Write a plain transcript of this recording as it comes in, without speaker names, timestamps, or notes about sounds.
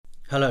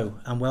Hello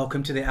and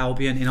welcome to the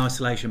Albion in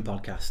Isolation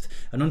podcast,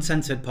 an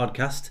uncensored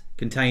podcast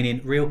containing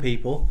real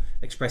people,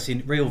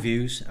 expressing real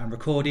views and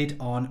recorded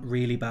on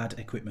really bad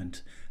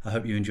equipment. I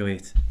hope you enjoy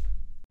it.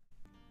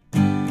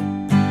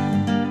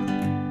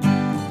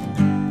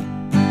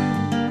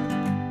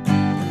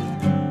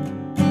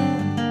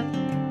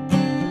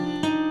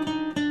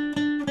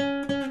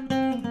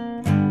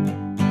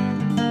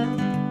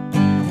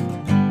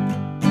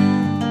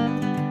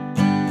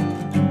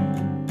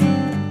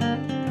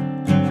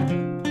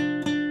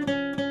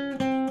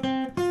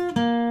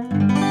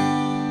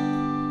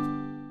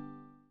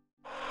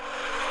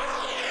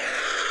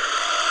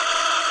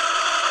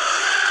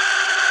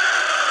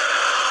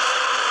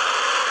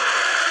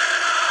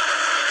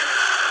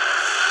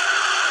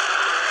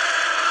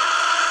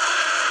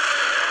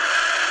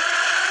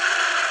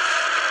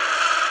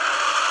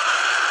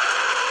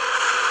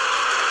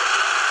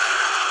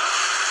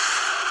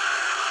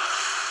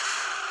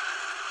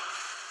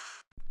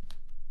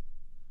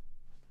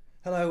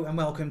 Hello and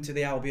welcome to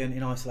the Albion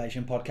in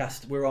Isolation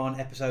podcast. We're on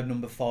episode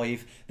number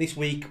 5. This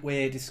week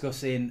we're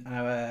discussing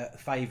our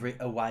favourite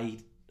away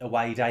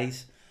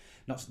days.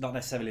 Not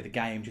necessarily the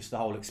game, just the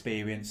whole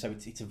experience. So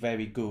it's a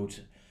very good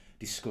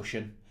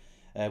discussion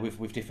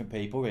with different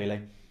people,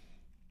 really.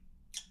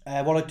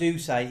 What I do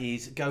say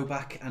is go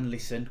back and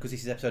listen, because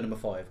this is episode number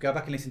 5. Go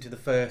back and listen to the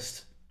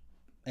first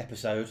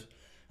episode,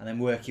 and then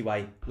work your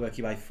way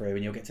through,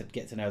 and you'll get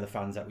to know the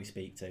fans that we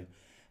speak to,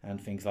 and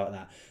things like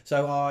that.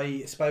 So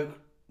I spoke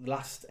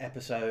last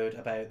episode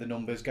about the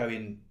numbers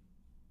going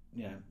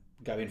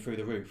through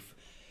the roof.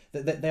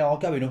 They are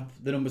going up.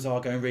 The numbers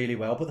are going really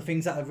well. But the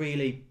things that have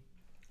really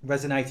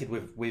resonated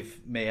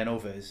with me and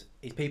others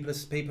is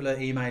people are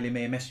emailing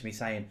me and messaging me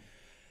saying,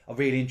 I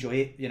really enjoy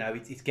it. You know,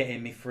 it's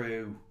getting me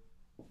through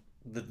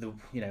the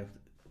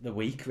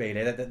week,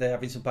 really. They're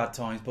having some bad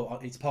times,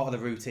 but it's part of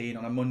the routine.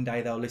 On a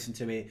Monday, they'll listen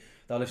to it.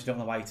 They'll listen to it on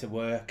the way to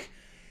work.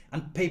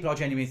 And people are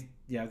genuinely,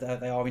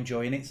 they are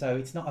enjoying it. So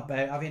it's not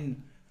about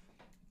having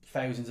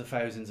thousands of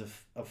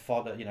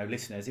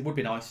listeners. It would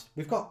be nice.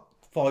 We've got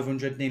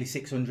 500, nearly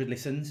 600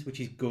 listens, which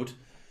is good.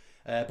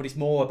 But it's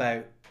more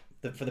about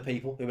for the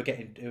people who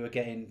are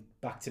getting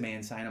back to me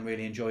and saying I'm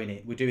really enjoying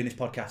it. We're doing this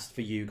podcast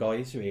for you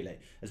guys, really,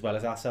 as well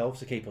as ourselves,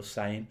 to keep us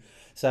sane.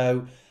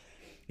 So,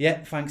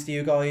 yeah, thanks to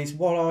you guys.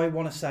 What I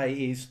want to say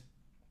is,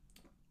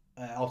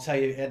 I'll tell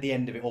you at the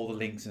end of it all the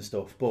links and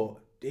stuff. But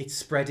it's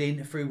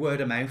spreading through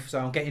word of mouth.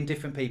 So I'm getting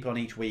different people on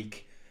each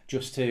week,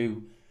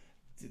 so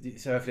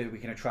hopefully we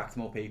can attract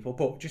more people.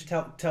 But just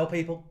tell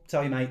people,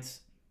 tell your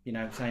mates,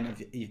 saying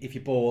if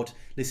you're bored,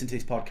 listen to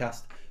this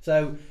podcast.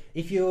 So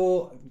if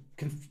you're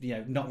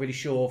not really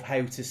sure of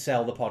how to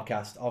sell the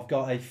podcast, I've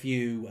got a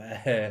few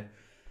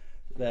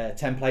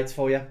templates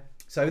for you.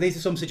 So these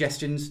are some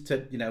suggestions to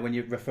when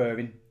you're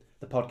referring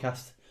the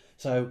podcast.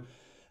 So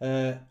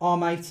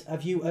mate,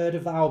 have you heard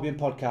of the Albion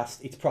podcast?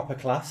 It's proper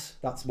class.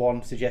 That's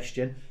one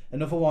suggestion.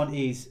 Another one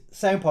is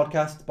Sound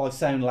Podcast by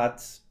Sound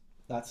Lads.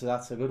 That's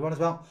a good one as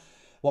well.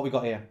 What we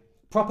got here?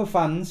 Proper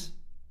fans,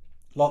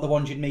 like the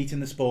ones you'd meet in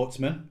The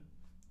Sportsman.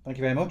 Thank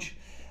you very much.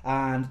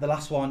 And the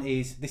last one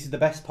is, this is the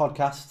best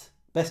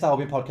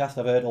Albion podcast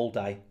I've heard all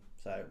day.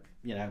 So,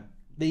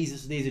 these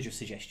are just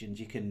suggestions.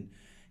 You can,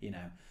 you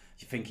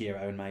think of your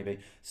own maybe.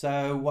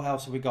 So what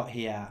else have we got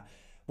here?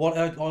 What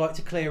I'd like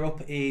to clear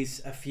up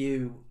is a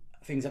few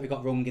things that we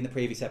got wrong in the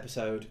previous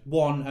episode.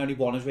 Only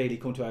one has really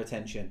come to our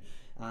attention.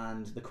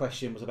 And the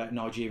question was about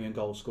Nigerian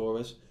goal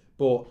scorers.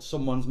 But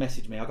someone's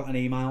messaged me. I got an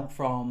email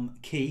from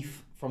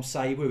Keith from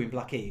Sabu in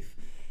Blackheath,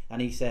 and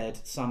he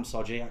said Sam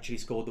Sodji actually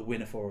scored the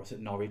winner for us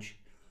at Norwich.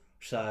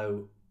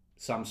 So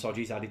Sam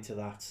Sodji's added to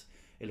that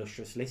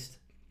illustrious list.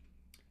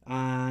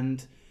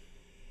 And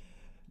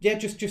yeah,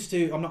 just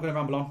to, I'm not going to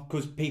ramble on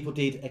because people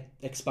did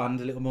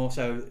expand a little more,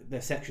 so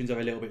their sections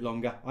are a little bit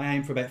longer. I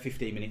aim for about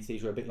 15 minutes.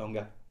 These were a bit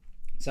longer.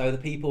 So the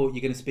people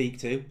you're going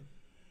to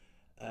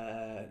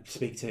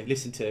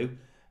listen to.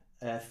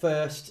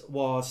 First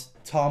was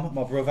Tom,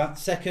 my brother.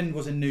 Second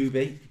was a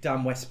newbie,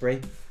 Dan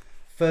Westbury.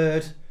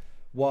 Third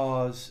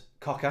was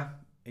Cocker.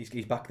 He's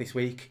back this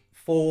week.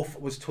 Fourth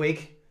was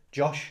Twig,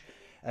 Josh.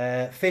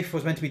 Fifth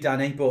was meant to be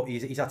Danny, but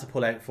he's had to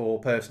pull out for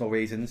personal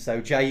reasons.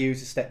 So JU's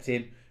has stepped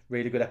in.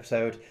 Really good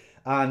episode.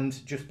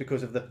 And just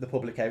because of the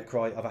public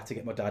outcry, I've had to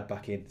get my dad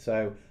back in.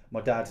 So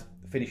my dad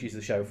finishes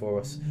the show for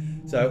us.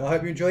 So I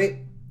hope you enjoy it,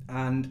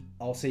 and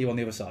I'll see you on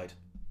the other side.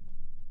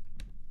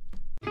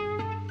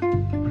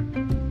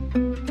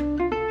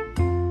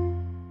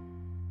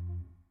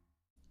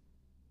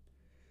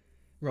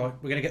 Right,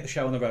 we're going to get the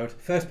show on the road.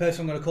 First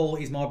person I'm going to call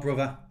is my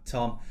brother,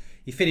 Tom.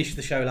 He finished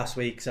the show last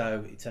week,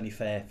 so it's only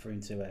fair for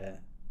him to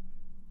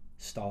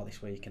start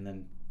this week and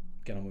then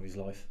get on with his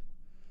life.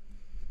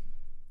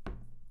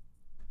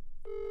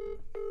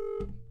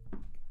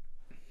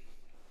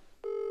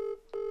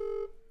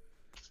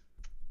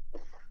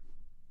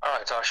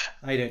 Alright, Tosh.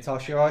 How you doing,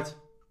 Tosh? You alright?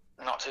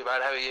 Not too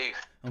bad, how are you?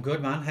 I'm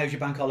good, man. How's your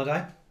bank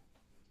holiday?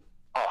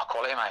 Oh,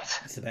 quality, mate.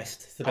 It's the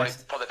best. It's the Probably,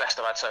 best. probably the best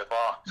I've had so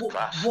far. It's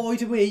class. Why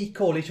do we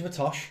call each other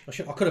Tosh? I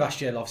could have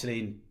asked you,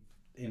 obviously,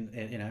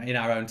 in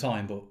our own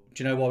time. But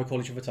do you know why we call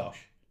each other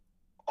Tosh?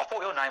 I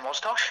thought your name was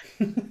Tosh.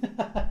 Mate,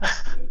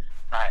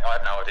 I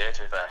had no idea,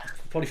 to be fair.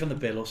 Probably from the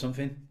bill or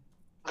something.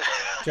 Do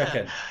you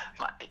reckon?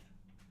 Mate,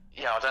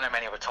 yeah, I don't know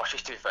many other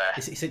Toshes, to be fair.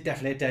 It's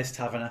definitely a Des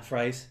Taverner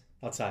phrase,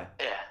 I'd say.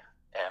 Yeah,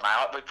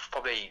 mate, we'd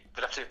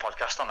have to do a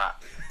podcast on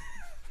that.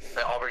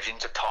 The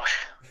origins of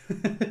Tosh.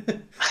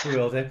 We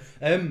will do.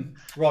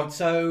 Right,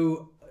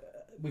 so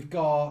we've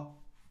got...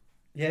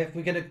 Yeah,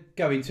 we're going to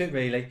go into it,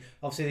 really.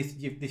 Obviously,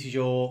 this is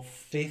your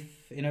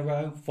fourth in a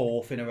row.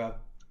 Fourth in a row.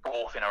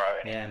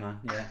 Yeah, man,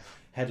 yeah.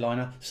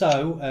 Headliner.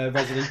 So,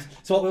 resident.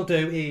 So what we'll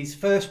do is,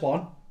 first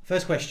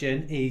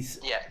question is,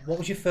 what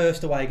was your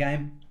first away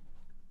game?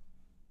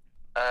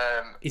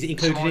 Is it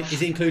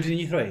included in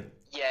your three?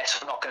 Yes,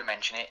 I'm not going to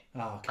mention it.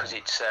 Oh, okay. Because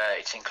it's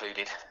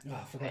included. Oh,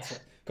 I forgot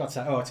to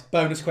say. All right,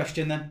 bonus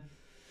question then.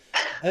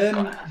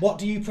 What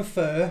do you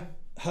prefer,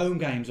 home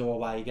games or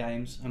away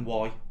games, and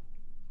why?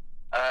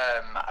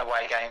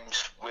 Away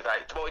games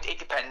it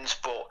depends,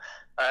 but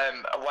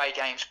away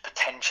games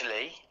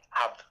potentially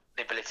have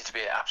the ability to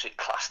be an absolute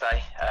class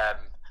day.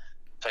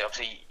 So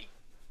obviously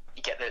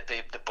you get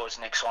the buzz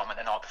and excitement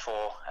the night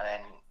before, and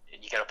then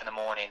you get up in the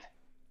morning.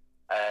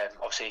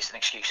 Obviously it's an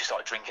excuse to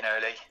start drinking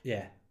early.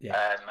 Yeah.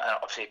 And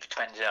obviously it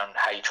depends on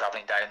how you're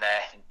travelling down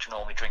there. You're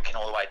normally drinking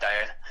all the way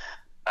down.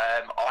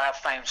 I have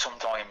found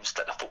sometimes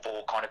that the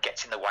football kind of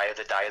gets in the way of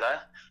the day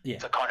though. Yeah.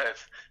 So kind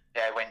of,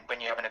 when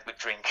you're having a good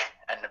drink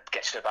and it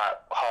gets to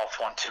about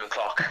 1:30, 2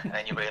 o'clock, and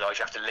then you realise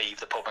you have to leave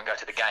the pub and go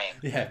to the game.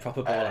 Yeah,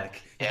 proper ball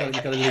like. You've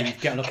got to leave,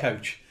 get on a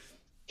coach.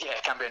 Yeah,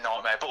 it can be a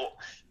nightmare, but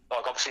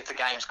like obviously if the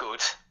game's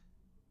good,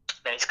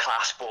 then it's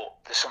class, but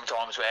there's some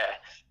times where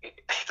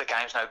if the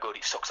game's no good,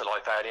 it sucks the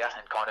life out of you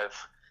and kind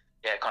of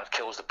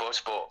kills the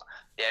buzz. But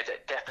yeah,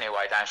 definitely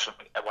away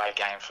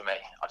game for me,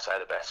 I'd say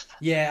the best.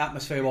 Yeah,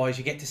 atmosphere wise,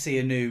 you get to see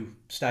a new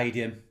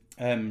stadium.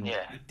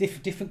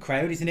 Different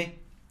crowd, isn't it?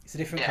 It's a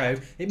different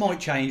crowd. It might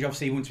change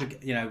obviously once we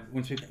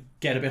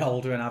get a bit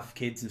older and have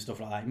kids and stuff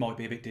like that. It might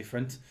be a bit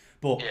different,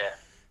 but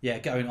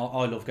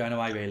I love going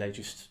away. Really,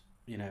 just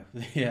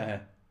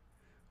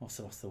what's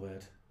the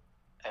word?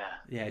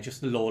 Yeah,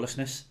 just the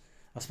lawlessness,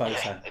 I suppose.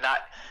 Yeah, no,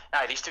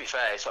 it is, to be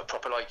fair. It's like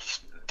proper like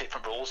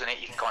different rules in it.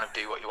 You can kind of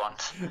do what you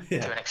want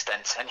to an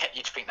extent, and yet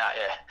you'd think that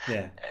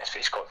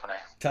it's quite funny.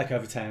 Take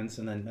over towns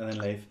and then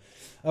leave.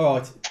 All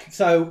right,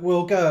 so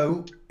we'll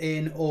go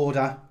in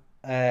order.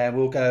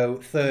 We'll go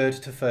third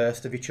to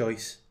first of your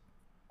choice.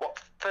 What,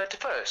 third to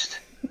first?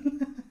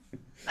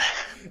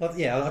 Well,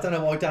 I don't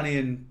know why Danny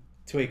and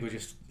Twig were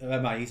just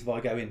amazed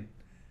by going,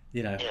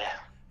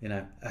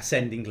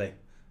 ascendingly.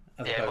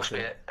 It must be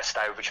a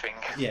Stourbridge thing.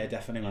 Yeah,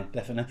 definitely, man,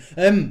 definitely.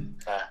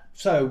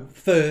 So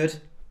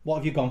third, what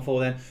have you gone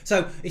for then?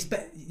 So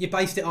have you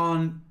based it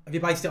on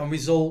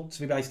results?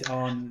 Have you based it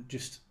on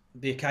just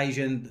the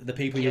occasion, the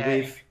people you're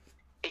with?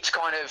 It's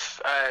kind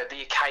of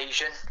the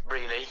occasion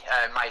really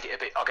made it a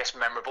bit, I guess,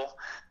 memorable.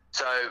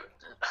 So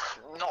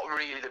not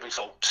really the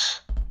results.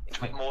 It's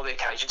more the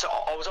occasion. So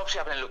I was obviously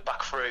having a look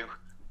back through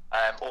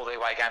all the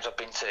away games I've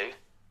been to,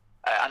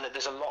 and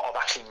there's a lot I've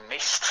actually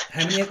missed.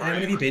 How many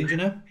have you been? Do you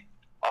know?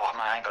 Oh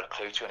man, I ain't got a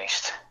clue, to be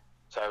honest.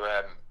 So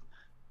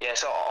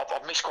so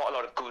I've missed quite a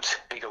lot of good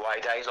big away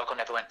days. Like I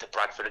never went to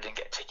Bradford. I didn't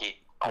get a ticket.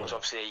 I was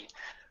obviously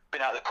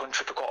been out of the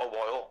country for quite a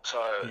while,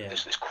 so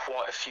there's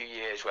quite a few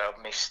years where I've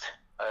missed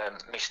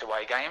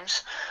away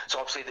games. So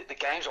obviously the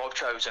games I've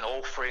chosen,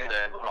 all three of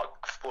them are like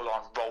full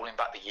on rolling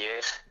back the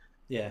years.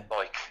 Yeah.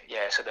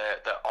 So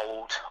the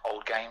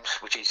old games,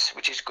 which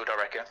is good, I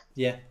reckon.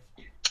 Yeah.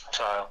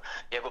 So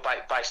but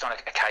based on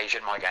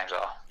occasion, my games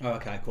are. Oh,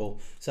 okay,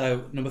 cool.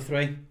 So number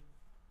 3.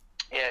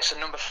 Yeah, so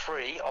number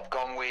 3, I've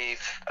gone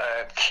with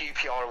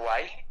QPR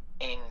away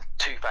in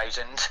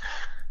 2000.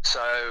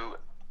 So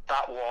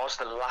that was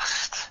the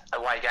last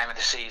away game of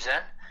the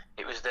season.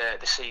 It was the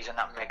season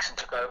that Megson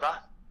took over.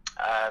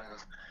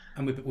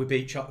 And we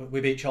beat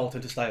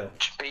Charlton to stay up.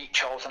 Beat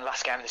Charlton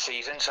last game of the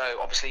season. So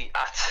obviously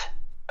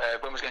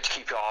when we was going to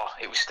QPR,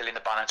 it was still in the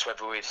balance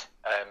whether we'd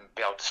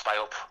be able to stay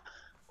up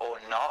or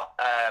not.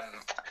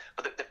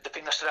 But the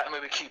thing that stood out to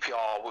me with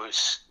QPR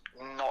was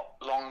not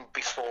long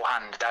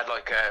beforehand they had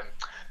like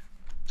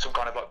some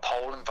kind of like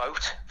poll and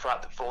vote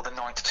for the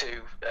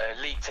 92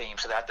 league team.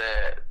 So they had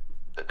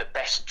the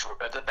best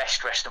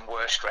dressed and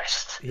worst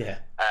dressed. Yeah.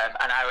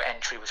 And our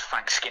entry was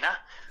Frank Skinner.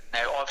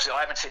 Now obviously I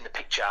haven't seen the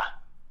picture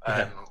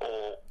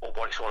or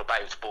what it's all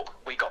about, but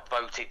we got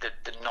voted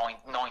the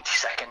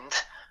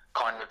 92nd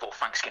kind of, what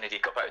Frank Skinner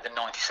did, got voted the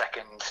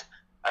 92nd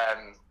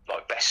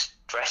like best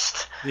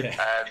dressed. Yeah.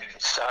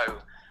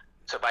 So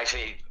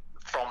basically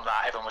from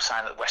that, everyone was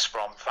saying that West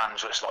Brom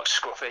fans were like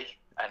scruffy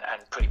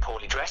and pretty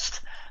poorly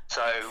dressed.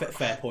 So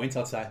fair point,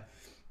 I'd say.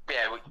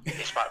 Yeah,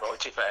 it's about right,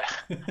 to be fair.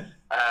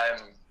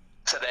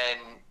 So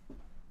then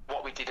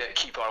what we did at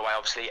QPR away,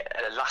 obviously,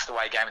 at the last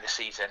away game of the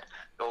season,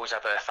 we always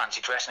have a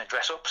fancy dress and a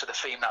dress up. So the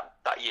theme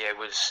that year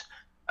was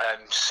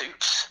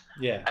suits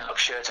and like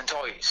shirts and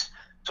ties.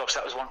 So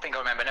obviously that was one thing I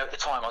remember. Now at the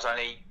time I was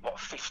only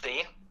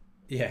 15.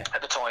 Yeah.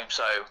 at the time.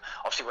 So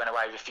obviously went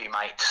away with a few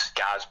mates,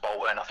 Gaz,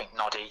 Bolton, I think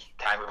Noddy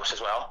came with us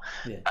as well.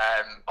 Yeah.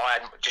 I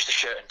had just a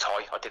shirt and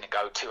tie. I didn't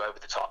go too over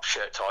the top,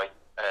 shirt, tie,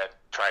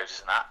 trousers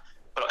and that.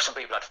 But like some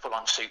people had full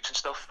on suits and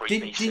stuff.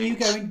 Did you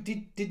go in?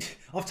 Did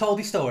I've told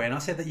this story and I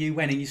said that you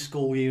went in your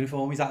school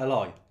uniform? Is that a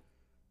lie?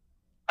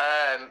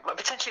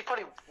 Potentially,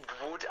 probably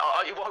would.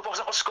 It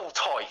wasn't a school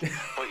tie,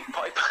 but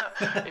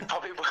it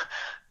probably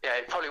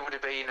would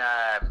have been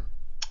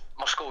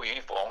my school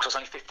uniform because I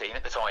was only 15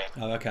 at the time.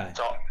 Oh, okay.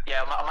 So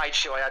yeah, I made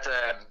sure I had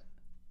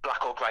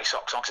black or grey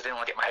socks on because I didn't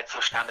want to get my head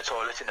flushed down the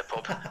toilet in the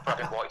pub for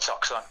having white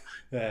socks on.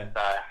 Yeah.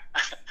 But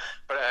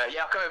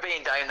yeah, I remember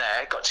being down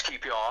there, got to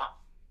QPR,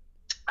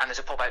 and there's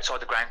a pub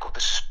outside the ground called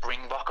the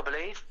Springbok, I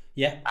believe.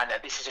 Yeah. And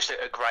this is just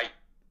a great.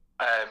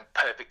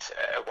 Perfect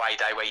away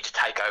day where you just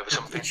take over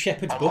something. It's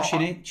Shepherd's Bush,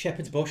 isn't it?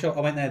 Shepherd's Bush. I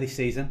went there this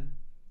season.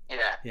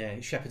 Yeah. Yeah,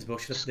 it's Shepherd's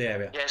Bush, that's the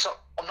area. Yeah, so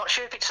I'm not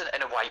sure if it's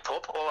an away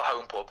pub or a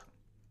home pub.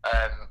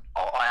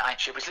 I ain't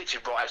sure. It was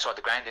literally right outside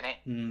the ground, isn't it?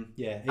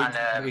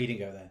 Yeah, we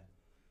didn't go there.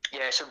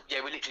 Yeah, so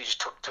yeah, we literally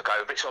just took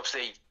over it. So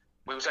obviously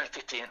we was only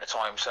 15 at the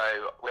time, so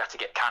we had to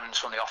get cans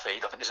from the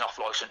off-feed. I think there's an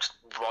off-licence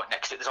right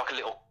next to it. There's like a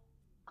little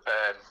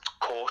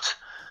court.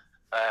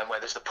 Where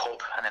there's the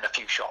pub and then a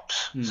few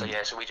shops. So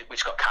yeah, so we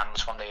just got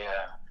cans from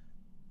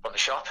the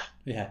shop.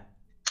 Yeah.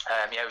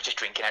 Yeah, we were just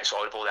drinking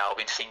outside of all the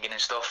Albion, singing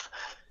and stuff,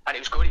 and it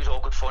was good. It was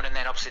all good fun. And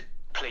then obviously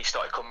police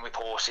started coming with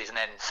horses, and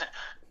then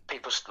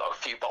people's like a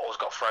few bottles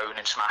got thrown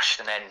and smashed,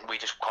 and then we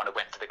just kind of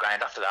went to the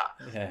ground after that.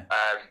 Yeah.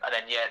 And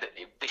then yeah,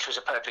 this was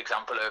a perfect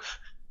example of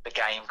the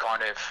game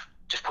kind of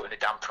just putting a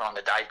damper on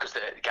the day because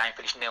the game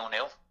finished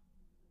 0-0.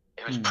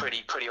 It was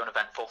pretty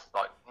uneventful.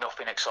 Like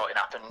nothing exciting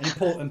happened.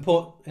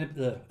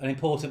 An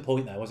important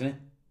point there, wasn't it?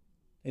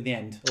 In the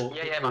end.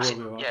 Massive.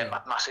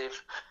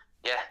 Massive.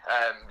 Yeah.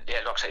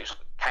 Like I said, it was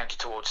counted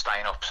towards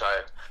staying up, so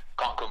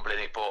can't grumble at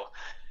it. But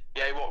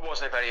yeah, it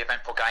wasn't a very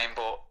eventful game.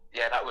 But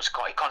yeah, it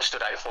kind of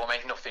stood out for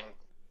me. Nothing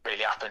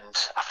really happened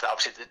after that.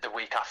 Obviously, the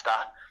week after,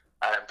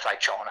 played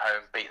Charlton at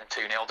home, beat them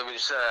 2-0. There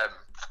was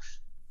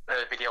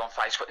a video on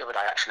Facebook the other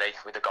day actually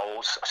with the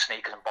goals.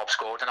 Sneakers and Bob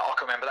scored, and I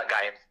can remember that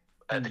game.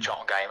 The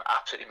Charlton game,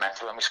 absolutely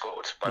mental when we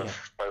scored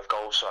both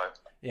goals. So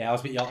yeah, I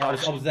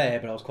was there,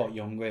 but I was quite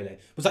young, really.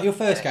 Was that your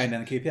first game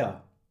then, the QPR?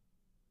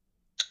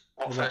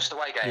 What, first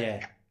away game?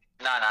 Yeah.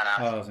 No.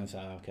 Oh, I was going to say,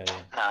 okay,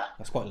 yeah. No.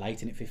 That's quite late,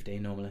 isn't it?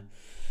 15 normally.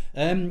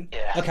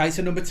 Yeah. Okay,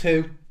 so number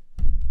 2.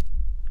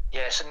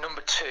 Yeah, so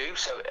number 2.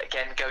 So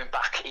again, going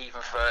back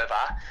even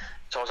further.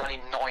 So I was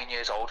only 9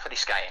 years old for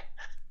this game.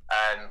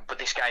 But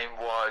this game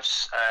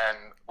was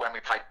when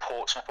we played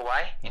Portsmouth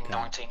away in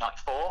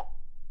 1994.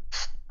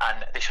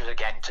 And this was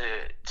again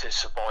to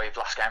survive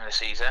last game of the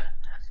season.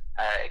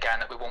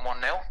 Again, we won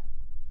 1-0.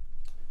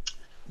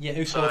 Yeah,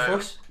 who scored for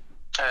us?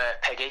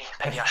 Peggy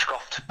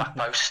Ashcroft, back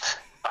post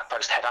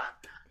header.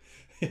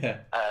 Yeah.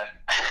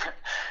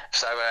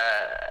 So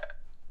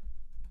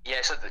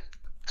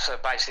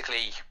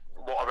basically,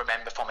 what I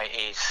remember from it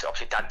is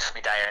obviously Dad took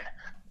me down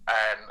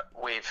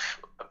with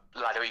a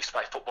lad who used to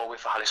play football with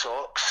for Alice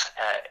Hawks,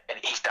 and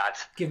his dad.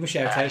 Give him a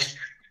shout out.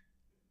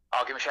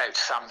 I'll give him a shout out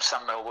to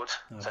Sam Millwood.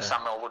 Okay. So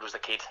Sam Millwood was the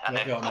kid, and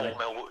then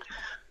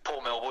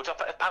Paul Millwood.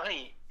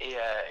 Apparently he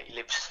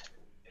lives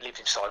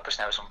in Cyprus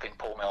now or something.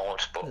 Paul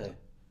Millwood, but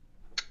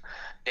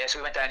yeah. So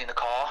we went down in the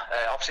car.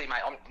 Obviously,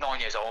 mate, I'm 9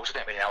 years old, so I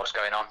didn't really know what's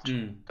going on.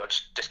 So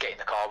just get in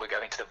the car. We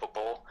go into the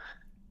football,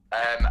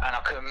 and I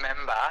can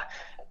remember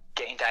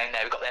getting down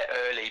there. We got there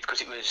early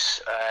because it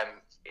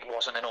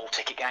wasn't an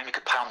all-ticket game. You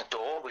could pay on the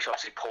door, which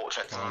obviously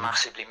Portsmouth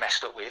massively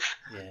messed up with.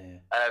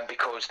 Yeah.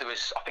 Because there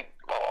was, I think,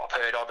 I've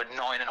heard either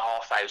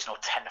 9,500 or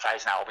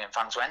 10,000 Albion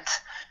fans went.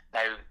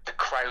 Now the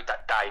crowd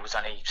that day was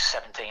only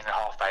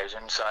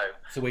 17,500.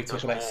 So we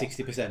took about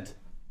 60%.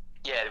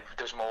 Yeah,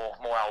 there was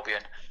more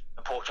Albion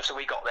than Portsmouth. So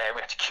we got there and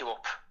we had to queue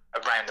up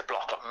around the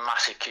block, like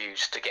massive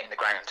queues to get in the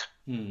ground.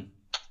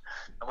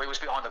 And we was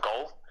behind the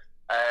goal.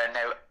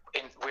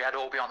 We had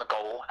all behind the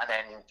goal, and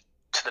then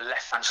to the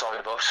left-hand side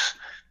of us,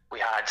 we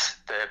had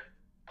the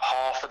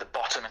half of the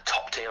bottom and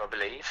top tier, I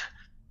believe,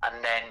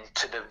 and then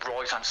to the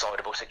right-hand side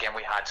of us, again,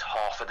 we had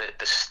half of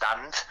the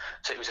stand,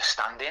 so it was a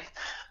stand-in.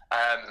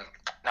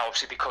 Now,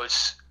 obviously,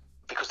 because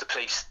the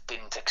police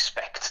didn't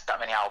expect that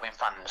many Albion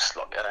fans,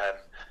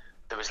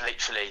 there was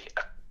literally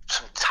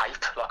some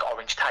tape, like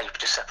orange tape,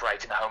 just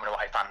separating the home and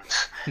away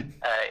fans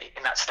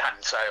in that stand.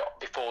 So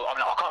I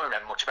can't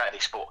remember much about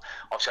this, but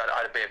obviously I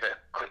had a bit of a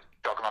quick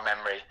jog in my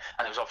memory,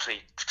 and there was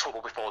obviously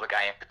trouble before the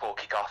game, before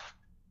kick-off.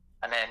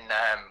 And then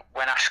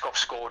when Ashcroft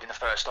scored in the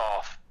first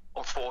half,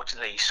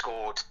 unfortunately he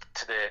scored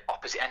to the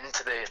opposite end,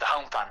 to the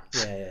home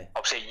fans. Yeah.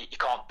 Obviously you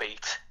can't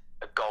beat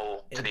a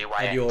goal to the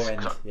away end. Your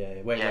end,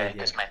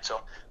 it's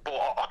mental. But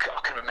I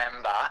can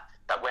remember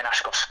that when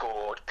Ashcroft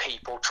scored,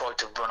 people tried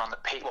to run on the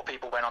pitch. Well,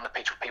 people went on the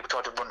pitch, people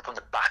tried to run from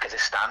the back of the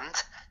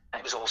stand,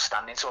 and it was all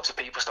standing. So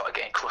obviously people started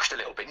getting crushed a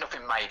little bit.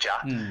 Nothing major,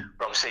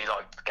 but obviously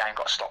the game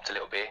got stopped a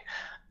little bit.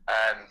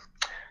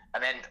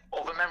 And then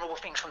other memorable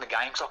things from the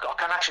game, because I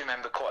can actually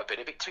remember quite a bit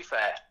of it, to be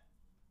fair.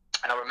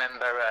 And I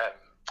remember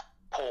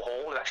Paul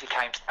Hall, who actually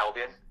came to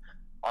Albion,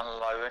 on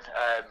loan.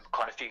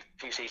 Kind of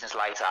few seasons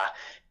later,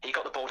 he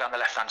got the ball down the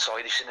left hand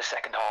side. This is in the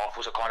second half.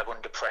 Was a kind of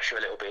under pressure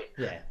a little bit.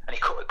 Yeah. And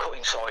he cut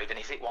inside, and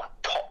he hit one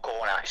top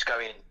corner. He's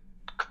going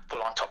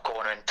full on top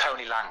corner, and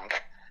Tony Lang,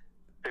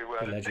 who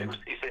legend.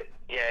 he's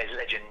a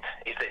legend.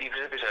 He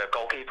was a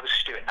goalkeeper.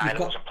 Stuart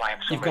Naylor wasn't playing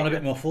for some You've gone a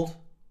bit muffled.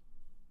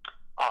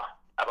 Oh,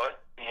 have I?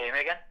 Can you hear me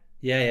again?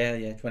 Yeah.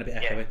 It went a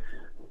bit echoey.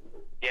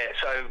 Yeah,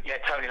 so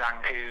Tony Lang,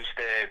 who's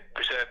the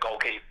reserve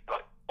goalkeeper,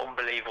 like,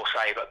 unbelievable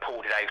save, like,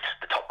 pulled it out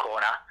the top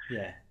corner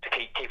to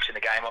keep us in the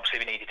game.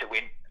 Obviously, we needed to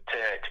win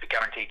to be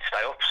guaranteed to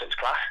stay up, so it's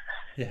class.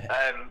 Yeah.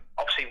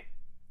 Obviously,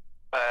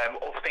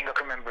 other thing I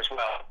can remember as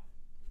well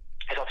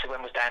is obviously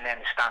when I was down there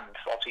in the stand,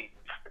 obviously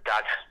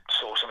Dad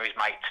saw some of his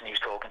mates and he was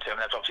talking to them,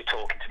 and they was obviously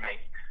talking to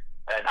me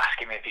and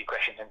asking me a few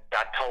questions, and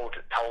Dad told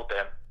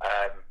them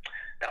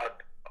that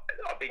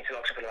I'd been to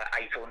like something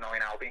like 8 or 9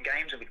 Albion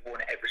games, and we'd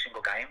won every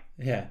single game.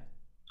 Yeah.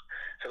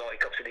 So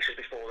like obviously this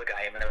was before the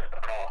game, and I was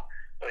like,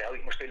 well,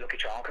 you must be a lucky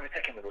charm. Can we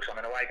take him with us on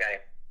an away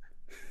game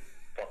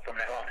from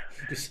now on?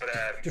 Just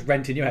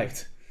renting you out.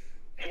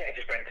 Yeah,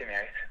 just renting me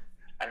out.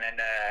 And then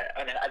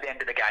at the end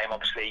of the game,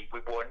 obviously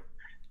we won.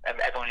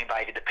 Everyone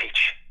invaded the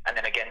pitch, and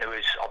then again there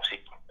was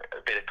obviously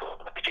a bit of talk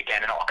on the pitch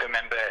again. And I can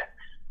remember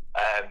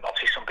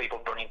obviously some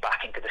people running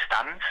back into the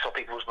stand. So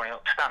people was running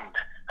up the stand,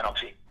 and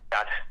obviously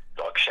Dad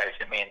like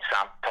shouted at me, and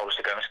Sam told us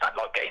to go and stand,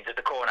 like get into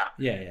the corner.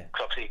 Yeah.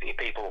 Because obviously if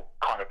people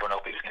kind of run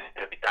up, it was going to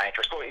be a bit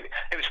dangerous. But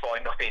it was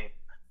fine, nothing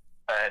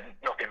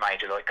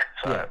major like.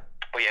 So,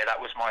 but yeah, that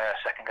was my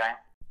second game.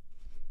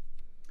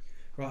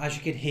 Right, as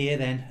you could hear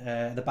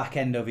then, the back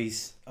end of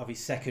his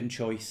second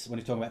choice when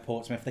he was talking about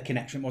Portsmouth, the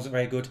connection wasn't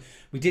very good.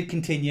 We did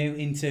continue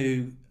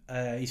into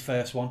his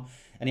first one,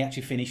 and he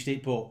actually finished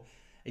it, but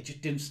it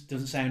just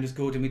doesn't sound as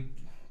good, and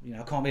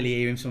I can't really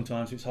hear him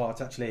sometimes. So it's hard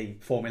to actually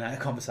formulate a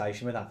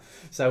conversation with that.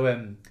 So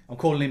I'm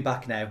calling him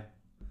back now.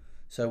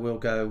 So we'll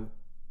go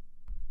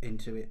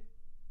into it.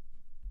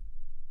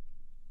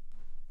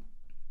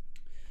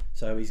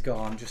 So he's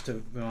gone. Just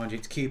to remind you,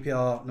 it's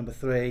QPR number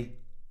 3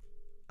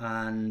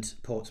 and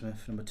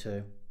Portsmouth number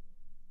 2.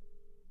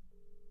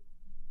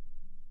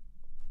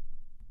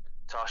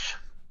 Tosh.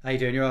 How you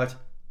doing? You right?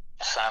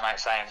 Same, mate,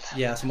 same.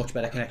 Yeah, that's a much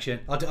better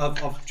connection.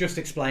 I've just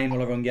explained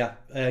while I rung you.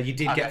 You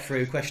did get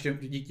through. Question.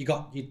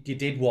 You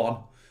did one,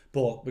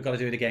 but we've got to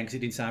do it again because it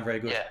didn't sound very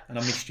good. Yeah. And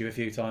I missed you a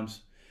few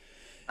times.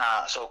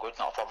 Nah, it's all good.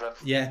 Not a problem.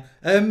 Yeah.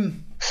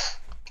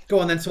 Go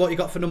on then. So what you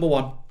got for number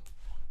 1?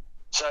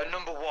 So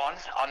number 1,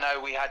 I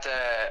know we had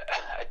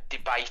a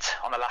debate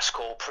on the last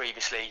call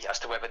previously as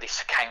to whether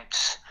this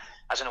counts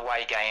as an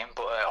away game,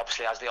 but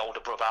obviously as the older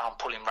brother, I'm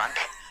pulling rank,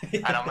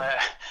 and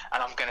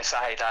I'm going to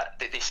say that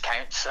this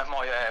counts.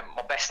 My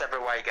best ever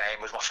away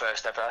game was my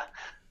first ever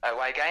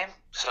away game.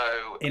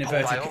 So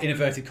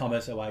inverted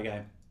commas away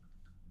game.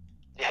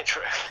 Yeah,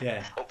 true.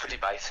 Yeah. Up for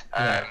debate.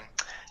 Yeah.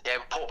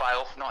 Port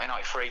Vale,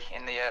 1993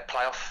 in the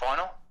playoff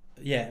final.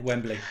 Yeah,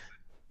 Wembley.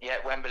 Yeah,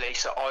 Wembley.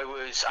 So I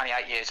was only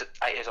 8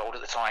 years old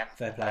at the time.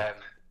 Fair play.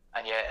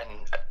 And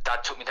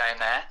Dad took me down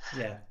there.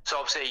 Yeah. So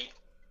obviously,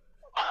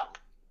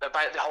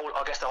 about the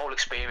whole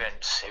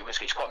experience,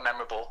 it's quite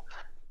memorable.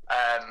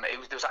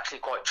 There was actually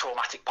quite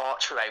traumatic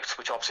parts throughout,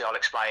 which obviously I'll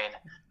explain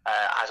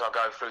as I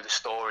go through the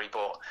story.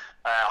 But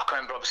I can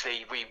remember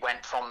obviously we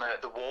went from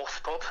the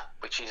Wharf pub,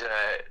 which is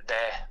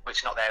which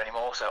is not there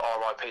anymore. So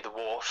RIP the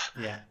Wharf.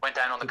 Yeah. Went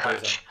down on the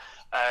coach.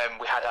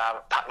 We had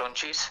our packed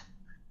lunches.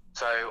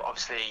 So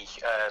obviously,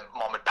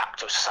 Mum had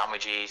packed us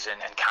sandwiches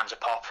and cans of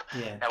pop.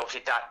 Yeah. Now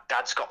obviously,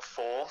 Dad's got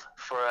form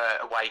for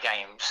away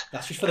games.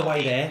 That's just for the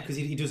way there, because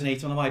he doesn't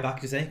eat on the way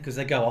back, does he? Because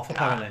they go off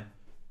apparently.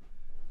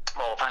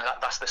 Well, apparently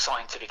that's the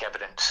scientific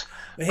evidence.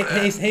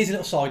 Here's a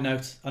little side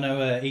note. I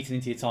know eating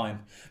into your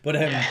time, but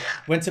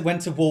went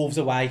to Wolves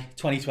away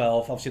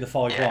 2012. Obviously the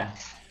 5-1,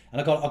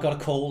 and I got a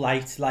call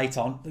late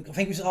on. I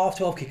think it was half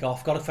 12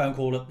 kick-off. Got a phone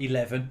call at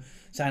 11.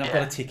 Saying I've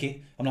got a ticket.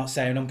 I'm not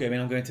saying I'm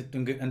going to.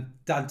 And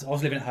Dad, I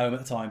was living at home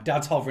at the time.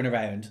 Dad's hovering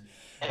around.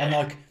 I'm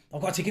like,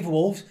 I've got a ticket for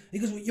Wolves. He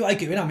goes, you ain't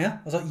going, am you? I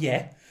was like,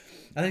 yeah.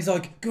 And then he's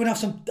like, go and have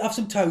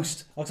some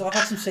toast. I was like,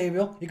 I've had some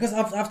cereal. He goes,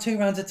 I've 2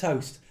 rounds of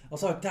toast. I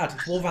was like, Dad,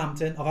 it's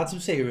Wolverhampton. I've had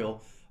some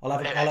cereal. I'll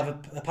have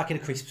a packet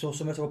of crisps or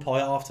something, or a pie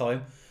at half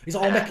time. He's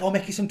like, I'll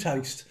make you some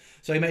toast.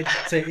 So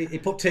he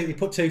put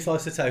 2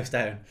 slices of toast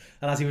down,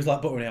 and as he was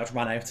like buttering it, I just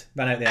ran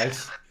out the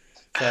house.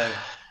 So.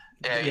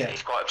 Yeah,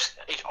 he's quite.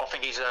 I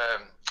think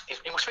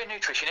he must be a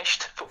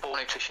nutritionist, football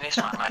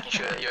nutritionist, making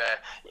sure that you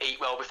eat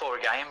well before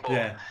a game.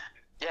 But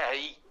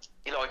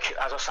he like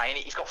as I was saying,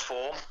 he's got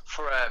form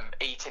for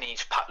eating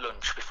his packed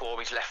lunch before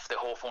he's left the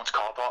Hawthorns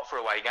car park for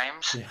away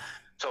games. Yeah.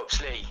 So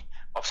obviously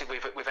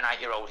with an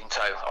 8-year-old in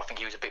tow, I think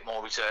he was a bit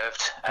more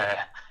reserved and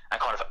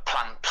kind of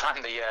planned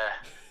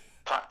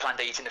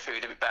eating the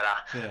food a bit better.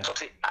 Yeah. So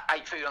obviously I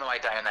ate food on the way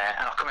down there,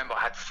 and I can remember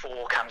I had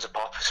 4 cans of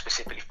pop,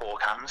 specifically 4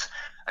 cans,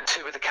 and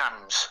 2 of the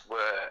cans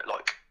were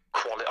like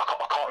quality.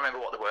 I can't remember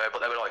what they were,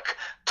 but they were like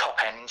top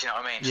ends, you know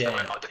what I mean? So they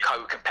weren't like the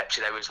Coke and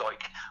Pepsi. They was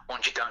like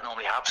ones you don't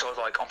normally have. So I was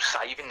like, I'm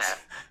saving them.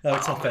 Oh,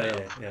 top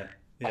end, yeah.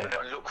 I'm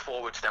going to look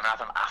forward to them and have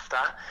them after.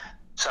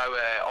 So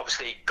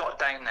obviously got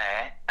down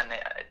there, and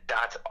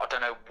Dad, I don't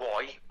know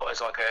why, but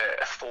as like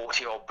a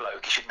 40-year-old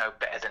bloke, he should know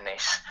better than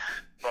this.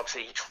 But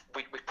obviously,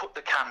 we put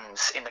the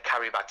cans in the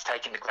carry bag to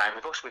take in the ground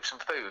with us with some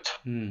food.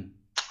 And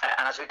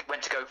as we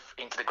went to go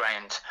into the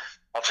ground,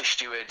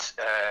 obviously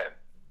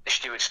the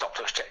steward stopped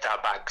us, checked our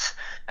bags,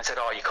 and said,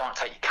 "Oh, you can't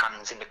take your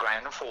cans in the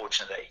ground,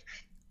 unfortunately."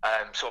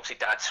 So obviously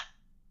Dad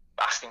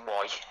asked him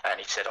why, and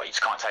he said, "Oh, you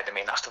just can't take them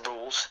in, that's the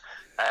rules."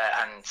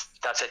 And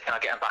Dad said, "Can I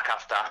get them back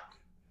after?"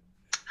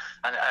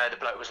 And the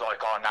bloke was like,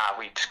 "Oh, nah,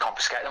 we just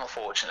confiscate them,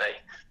 unfortunately."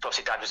 So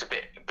obviously Dad was a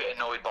bit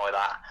annoyed by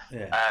that.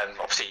 Yeah.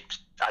 Obviously,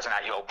 as an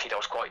 8-year-old kid, I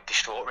was quite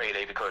distraught,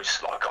 really,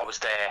 because like I was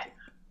there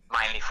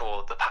mainly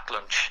for the packed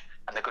lunch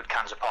and the good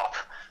cans of pop.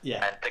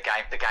 Yeah. And the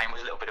game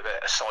was a little bit of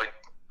a side,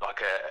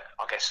 like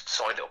I guess,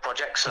 side little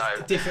project. So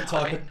different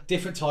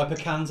type of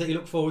cans that you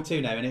look forward to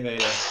now, isn't it,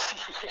 really?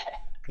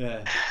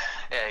 Yeah.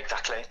 Yeah,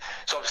 exactly.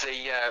 So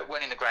obviously,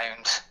 went in the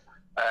ground,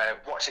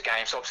 watched the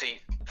game. So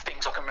obviously,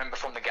 things I can remember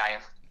from the game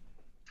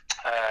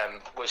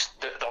was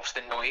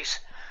obviously the noise.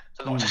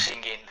 So lots of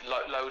singing,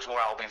 loads more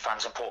Albion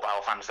fans and Port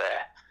Vale fans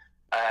there.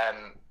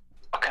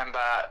 I can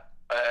remember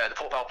the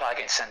Port Vale player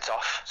getting sent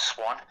off,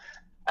 Swan,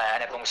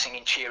 and everyone was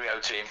singing Cheerio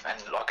to him.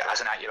 And like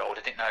as an 8-year-old,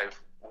 I didn't know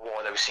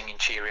why they were singing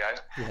Cheerio.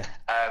 Yeah.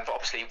 But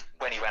obviously,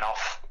 when he went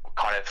off,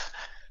 kind of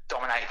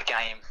dominated the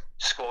game,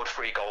 scored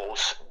 3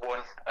 goals, won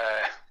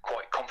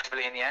quite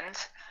comfortably in the end.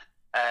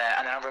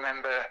 And then I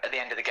remember at the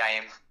end of the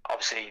game,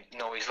 obviously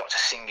noise, lots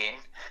of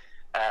singing,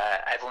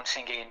 everyone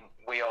singing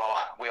 "We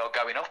are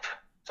going up."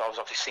 So I was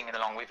obviously singing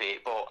along with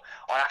it, but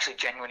I actually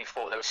genuinely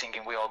thought they were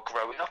singing "We are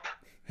growing up."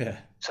 Yeah.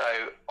 So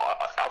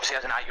obviously,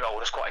 as an 8-year-old, I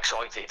was quite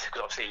excited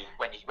because obviously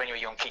when you're a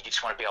young kid, you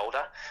just want to be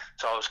older.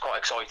 So I was quite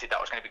excited that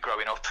I was going to be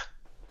growing up.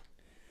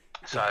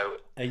 So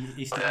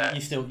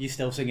you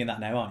still singing that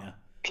now, aren't you?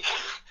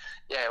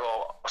 Yeah,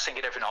 well, I sing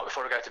it every night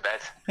before I go to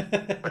bed.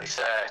 But it's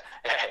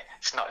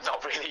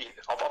not really.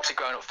 I've obviously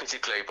grown up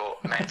physically,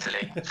 but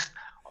mentally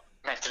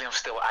I'm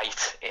still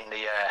 8 in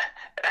the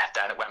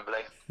down at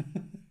Wembley.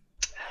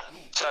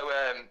 So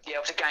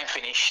obviously game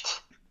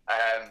finished.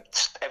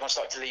 Everyone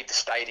started to leave the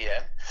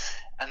stadium,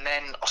 and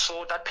then I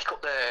saw Dad pick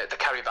up the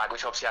carry bag,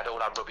 which obviously had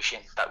all our rubbish in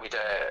that we'd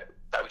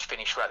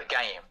finished throughout the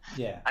game.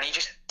 Yeah. And he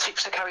just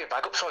tips the carry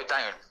bag upside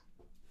down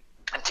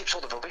and tips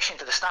all the rubbish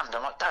into the stand.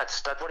 I'm like, Dad,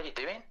 what are you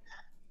doing?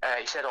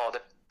 He said,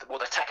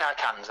 they take our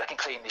cans, they can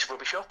clean this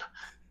rubbish up.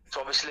 So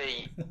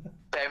obviously,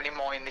 bearing in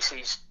mind this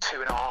is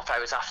 2.5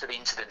 hours after the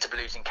incident of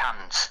losing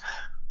cans,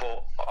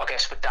 but I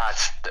guess for Dad,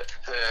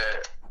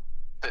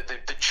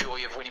 the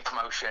joy of winning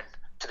promotion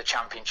to the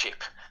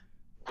Championship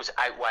was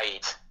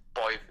outweighed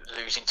by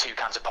losing 2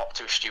 cans of pop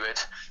to a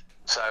steward.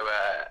 So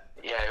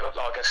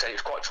like I said, it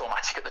was quite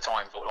traumatic at the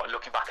time, but like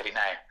looking back at it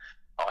now,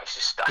 that's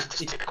just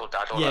typical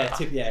Dad.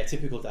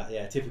 Typical Dad.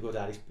 Yeah, typical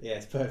Dad. Yeah,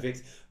 it's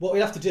perfect. What we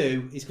have to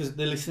do is, because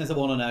the listeners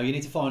want to know, you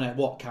need to find out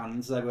what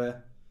cans they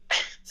were.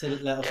 So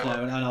let us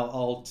know, and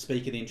I'll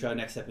speak in the intro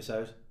next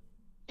episode.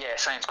 Yeah,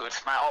 sounds good,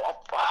 mate. I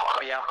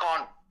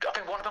can't. I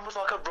think one of them was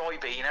like a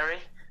Ribena-y.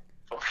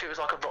 I'm sure it was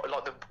like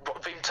the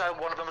Vimto.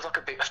 One of them was like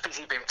a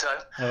fizzy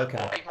Vimto. Oh, okay.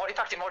 In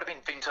fact, it might have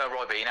been Vimto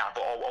Ribena,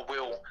 but I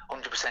will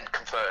 100%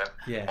 confirm.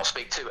 Yeah. I'll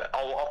speak to it.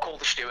 I'll call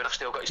the steward. I've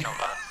still got his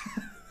number.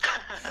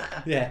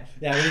 Yeah.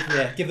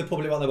 Give the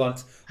public what they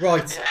want.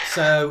 Right. Yeah.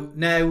 So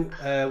now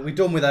we're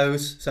done with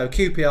those. So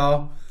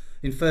QPR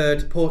in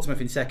third, Portsmouth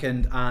in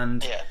second,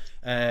 and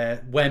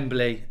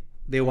Wembley,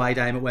 the away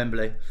game at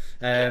Wembley.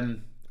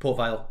 Port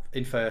Vale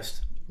in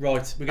first.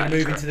 Right. We're going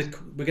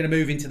to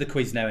move into the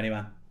quiz now.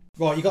 Anyway.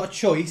 Right. You got a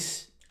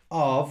choice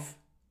of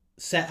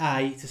set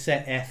A to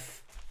set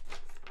F.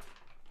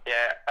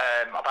 Yeah.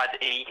 I've had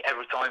E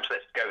every time, so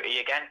let's go E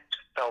again.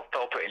 Fell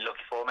pretty lucky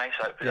for me,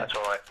 so that's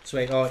all right.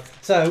 Sweet, all right.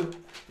 So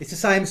it's the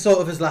same sort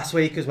of as last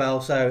week as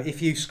well. So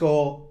if you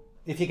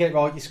get it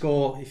right, you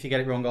score. If you get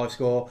it wrong, I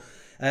score.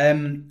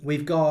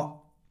 We've got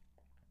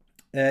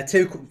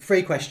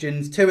 3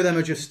 questions. 2 of them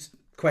are just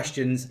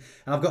questions,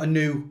 and I've got a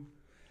new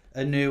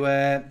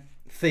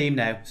theme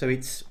now. So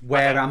it's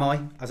where am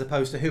I, as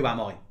opposed to who am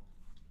I.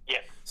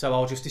 Yeah. So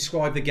I'll just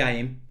describe the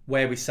game,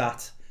 where we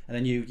sat, and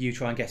then you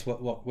try and guess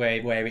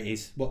where it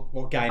is,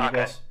 what game it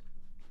was.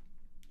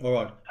 All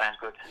right. Sounds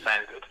good.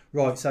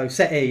 Right, so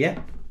set E, yeah?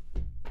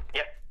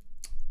 Yep.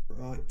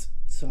 Right,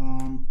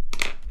 Tom.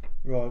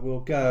 Right, we'll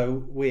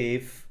go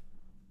with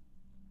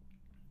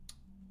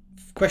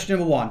question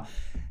number 1.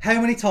 How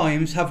many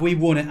times have we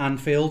won at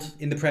Anfield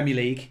in the Premier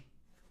League?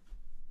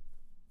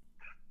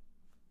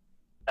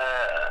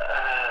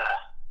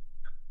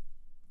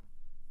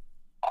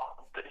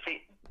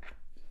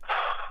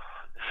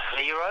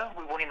 0.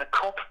 We won in the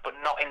cup, but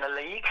not in the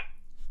league.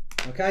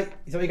 Okay,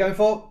 is that what you're going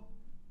for?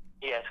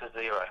 Yeah, it's a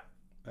 0.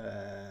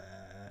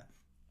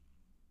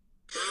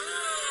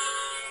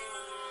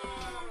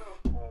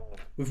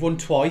 We've won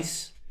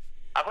twice.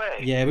 Have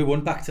we? Yeah, we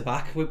won back to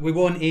back. We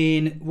won 1-0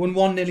 in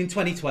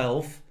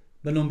 2012.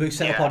 Manumbu,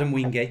 Setapod and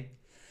Wingy.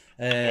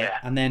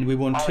 And then we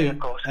won 2.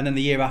 And then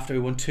the year after we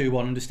won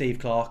 2-1 under Steve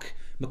Clarke,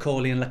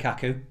 Macaulay and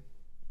Lukaku.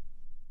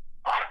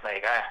 Oh, there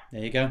you go.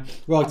 There you go.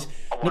 Right.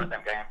 I one of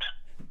them games.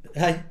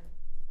 Hey,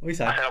 what are you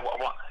saying? I said,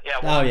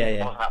 yeah,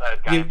 yeah. wasn't at those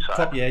games.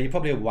 You're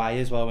probably away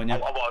as well, weren't you? I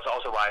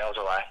was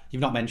away.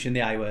 You've not mentioned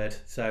the A word,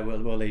 so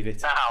we'll leave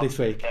it this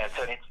week. Yeah,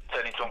 turn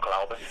into Uncle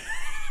Albert.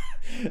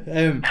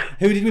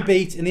 Who did we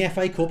beat in the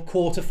FA Cup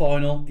quarter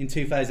final in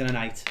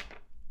 2008?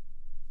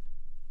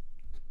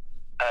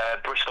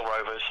 Bristol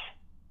Rovers.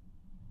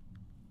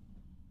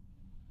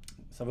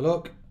 Let's have a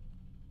look.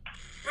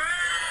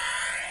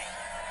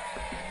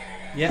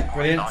 Yeah,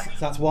 brilliant. Nice. So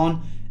that's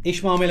one.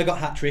 Ishmael Miller got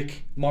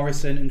hat-trick,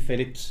 Morrison and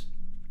Phillips.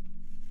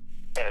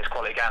 Yeah, it's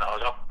quality again. I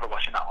was up for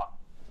watching that one.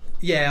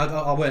 Yeah,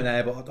 I weren't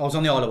there, but I was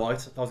on the Isle of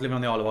Wight. I was living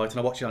on the Isle of Wight and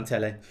I watched it on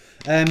telly.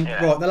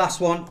 Right, the last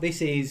one.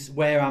 This is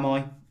Where Am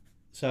I?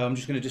 So I'm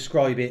just going to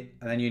describe it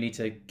and then you need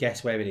to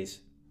guess where it is.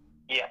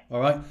 Yeah. All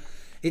right.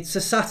 It's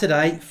a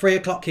Saturday, 3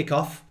 o'clock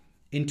kickoff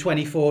in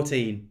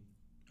 2014.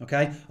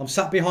 Okay. I'm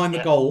sat behind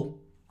the goal.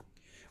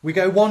 We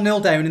go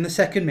 1-0 down in the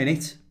second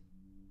minute.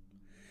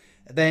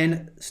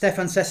 Then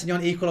Stefan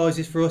Sessegnon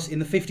equalises for us in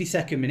the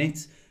 52nd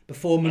minute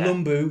before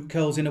Malumbu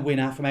curls in a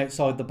winner from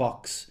outside the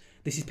box.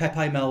 This is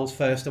Pepe Mel's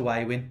first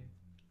away win.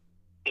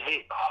 Is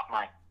it? Oh,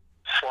 mate.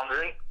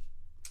 Swansea?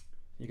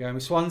 You're going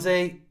with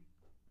Swansea.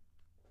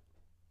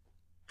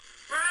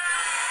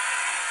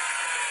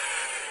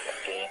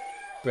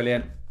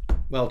 Brilliant.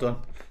 Well done.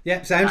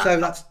 Yeah, Sam, so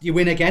that's you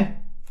win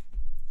again.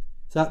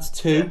 So that's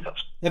 2. Yeah,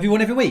 Have you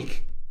won every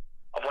week?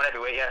 I've won every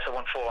week, yes. I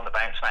won 4 on the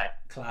bounce, mate.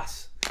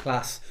 Class.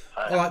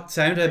 All right,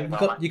 Sound.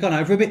 You gone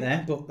over a bit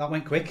there, but that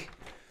went quick.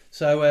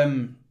 So,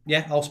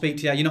 yeah, I'll speak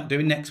to you. You're not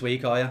doing next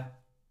week, are you?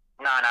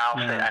 No, I'll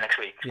stay there next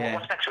week. Yeah.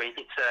 What's next week?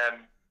 It's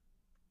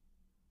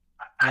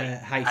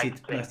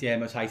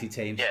most hated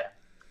teams. Yeah,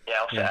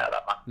 I'll stay out of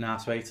that, man. Nah,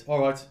 sweet. All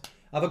right.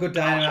 Have a good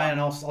day, anyway, and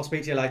I'll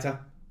speak to you later.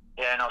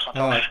 Yeah, nice one.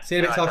 All right. See you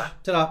in a bit, Tosh.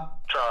 Ta-da.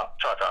 Ta-ra.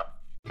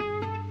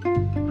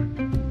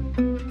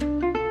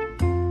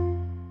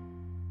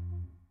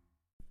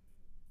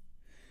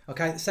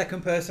 Okay, the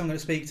second person I'm going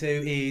to speak to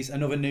is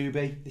another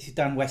newbie. This is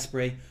Dan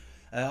Westbury.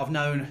 I've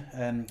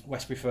known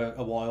Westbury for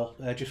a while,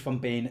 just from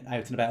being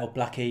out and about up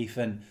Blackheath,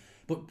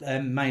 but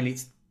mainly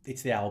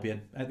it's the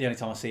Albion. The only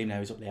time I see him now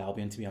is up the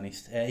Albion, to be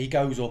honest. He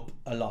goes up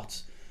a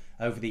lot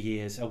over the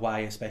years,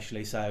 away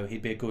especially, so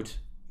he'd be a good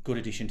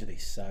addition to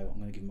this. So I'm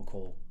going to give him a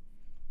call.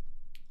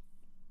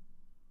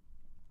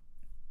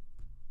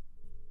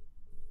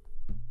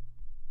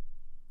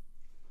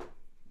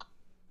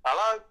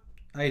 Hello?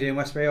 How you doing,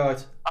 Westbury? All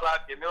right? Hello,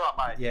 you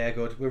alright, mate? Yeah,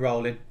 good. We're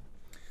rolling.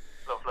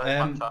 Lovely,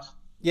 fantastic.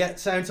 Yeah,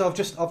 so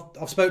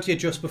I've spoke to you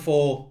just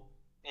before.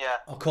 Yeah.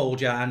 I called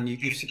you, and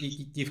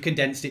you've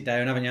condensed it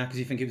down, haven't you? Because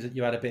you think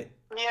you had a bit.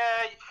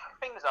 Yeah,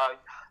 things are.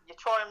 You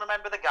try and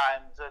remember the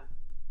games, and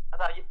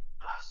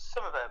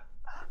some of them.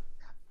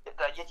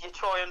 You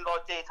try and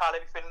detail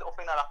everything, little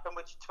thing that happened,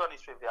 which, to be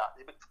honest with you,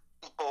 is a bit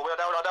boring.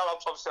 I don't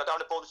want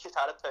to bore the shit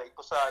out of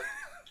people, so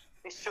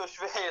it's just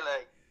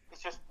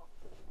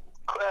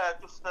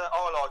the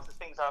highlights of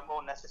things that are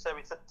more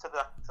necessary to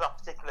that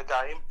particular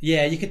game.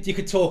 Yeah, you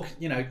could talk.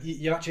 You know,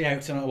 you're actually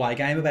out on an away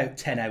game about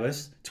 10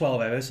 hours,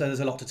 12 hours, so there's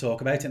a lot to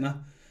talk about, isn't there?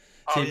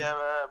 So,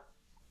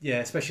 yeah,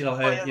 especially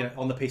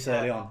on the piece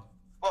early on.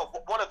 Well,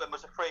 one of them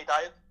was a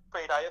three-day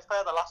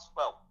affair.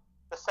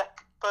 The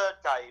third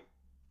game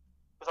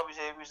was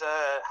obviously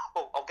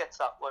I'll get to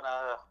that when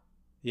a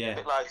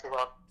bit later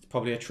on. It's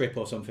probably a trip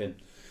or something.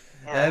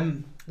 Yeah.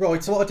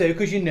 Right. So what I do,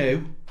 because you're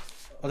new.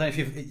 I don't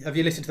know if have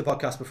you listened to the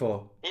podcast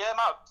before? Yeah,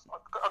 mate.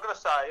 I've got to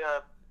say,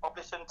 I've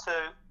listened to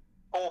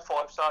all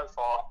 5 so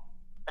far,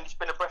 and it's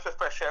been a breath of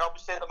fresh air.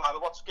 Obviously, at the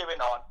moment, what's going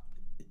on?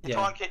 You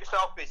try and keep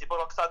yourself busy, but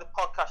like I say, the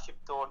podcast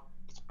you've done,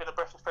 it's been a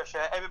breath of fresh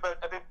air.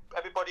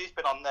 Everybody who's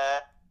been on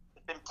there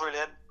has been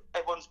brilliant.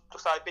 Everyone's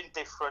been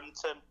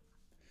different and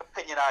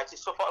opinionated.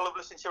 Stuff like I love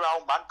listening to your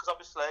old man, because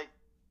obviously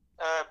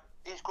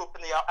he's grew up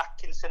in the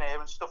Atkinson area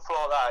and stuff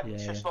like that. Yeah.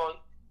 It's just like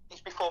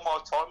it's before my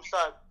time, so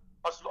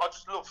I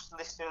just love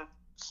listening.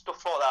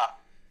 Stuff like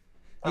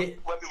that.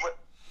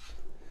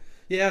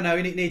 Yeah, no,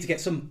 we need to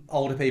get some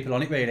older people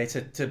on it really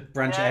to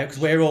branch it out,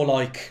 because we're all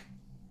like,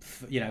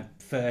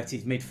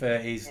 30s, mid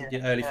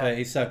 30s, early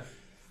 30s. So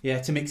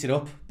yeah, to mix it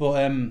up.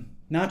 But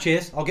no,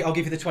 cheers. I'll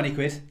give you the 20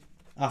 quid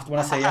after when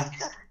I see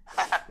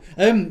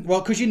you.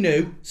 Well, because you're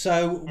new.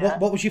 So what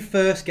was your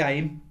first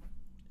game,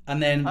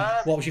 and then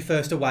what was your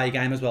first away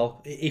game as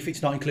well, if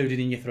it's not included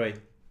in your 3?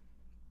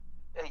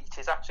 It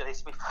is actually.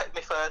 It's my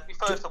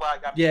first away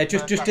game. Yeah,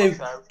 just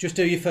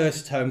do your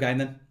first home game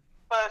then.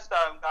 First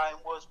home game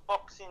was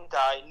Boxing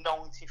Day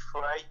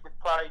 '93. We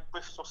played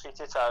Bristol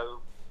City at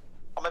home.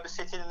 I remember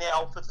sitting in the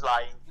Alfords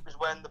Lane. It was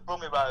when the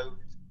Brummie Road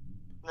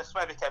and the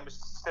Smethwick end was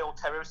still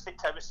terracing.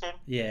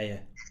 Yeah.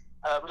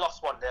 We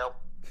lost 1-0.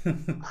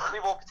 We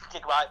walked to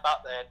kick right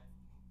back then.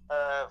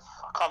 I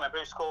can't remember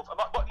who scored. It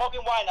might have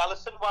been Wayne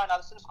Allison. Wayne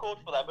Allison scored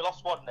for them. We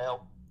lost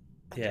 1-0.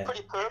 Yeah.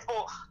 Pretty poor,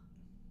 but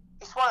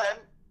it's one of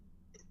them.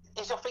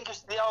 I think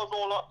it's the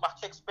overall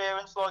match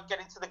experience, like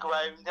getting to the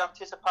ground, the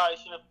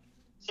anticipation of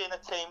seeing the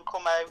team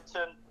come out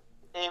and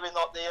hearing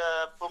like the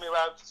Bummy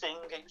Road sing,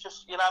 it was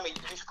just, you know what I mean,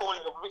 you just fall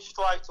in love with it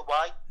straight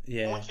away.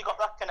 Yeah. Once you got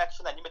that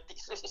connection, then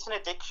it's an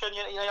addiction.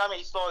 You know what I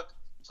mean? It's like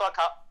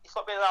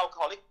being an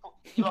alcoholic. But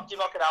you're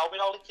like an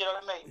Albion-holic, you know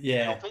what I mean?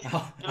 Yeah.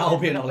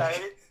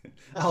 Albion-holic.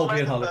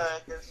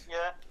 Albion-holic.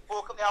 Yeah.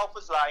 Walk up the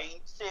Alpha's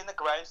Lane, seeing the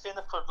ground, seeing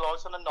the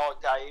floodlights on a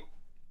night game.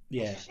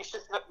 Yeah. It's just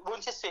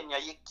once you're senior,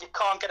 you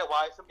can't get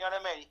away from it, you know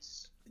what I mean?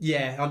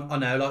 Yeah, I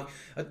know.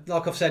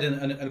 Like I've said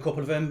in a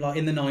couple of them, like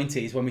in the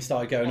 90s when we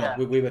started going up,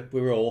 we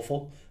were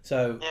awful.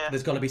 So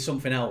there's got to be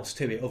something else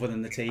to it other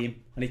than the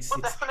team. And it's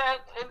definitely.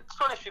 It's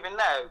honest with you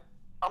now.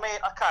 I mean,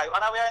 okay, I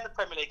know we are in the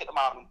Premier League at the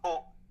moment,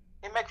 but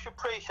it makes you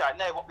appreciate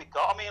now what we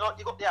got. I mean, like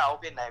you got the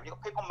Albion now, you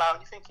got people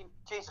moaning, you're thinking,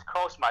 Jesus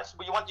Christ, mate. So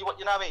you know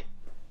what I mean?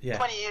 Yeah.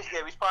 20 years ago,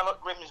 we was playing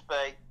like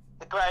Grimsby.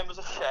 The ground was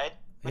a shed.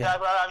 We had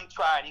our own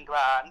training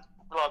ground.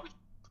 Like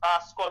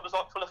our squad was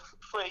like full of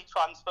free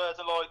transfers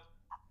and like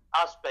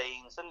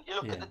has-beens. And you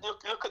look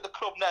at the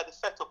club now, the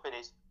setup it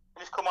is.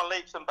 We just come on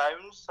leaps and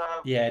bounds. So.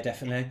 Yeah,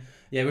 definitely.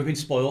 Yeah, we've been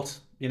spoilt.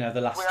 You know,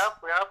 the last we have.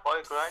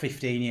 I agree.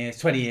 15 years,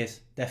 20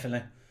 years,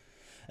 definitely.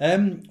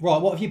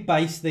 Right, what have you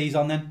based these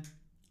on then?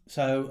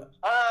 So.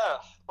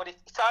 Well,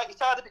 it's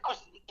either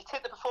because you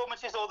take the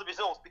performances or the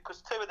results,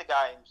 because two of the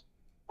games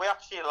we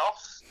actually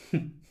lost.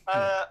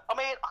 I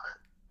mean,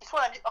 it's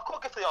one I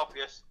could get for the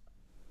obvious.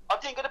 I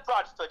didn't get a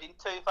Bradford in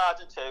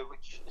 2002,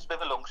 which is a bit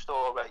of a long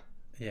story.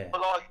 Yeah. But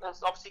like,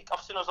 obviously,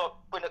 I've seen us like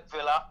win at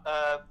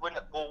Villa, win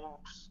at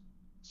Wolves,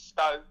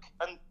 Stoke,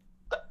 and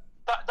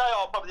they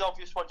are probably the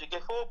obvious ones you go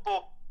for.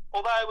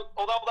 But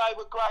although they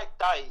were great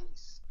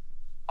days,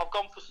 I've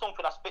gone for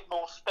something that's a bit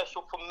more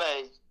special for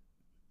me.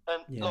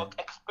 And like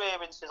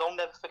experiences I'll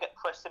never forget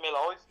the rest of my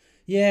life.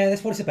 Yeah,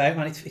 that's what it's about,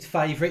 man. It's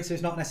favourite, so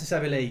it's not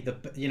necessarily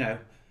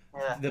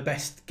the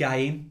best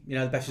game,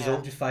 the best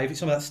result, just favourite.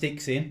 Some of that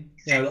sticks in.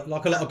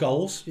 Like a lot of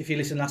goals. If you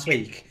listen last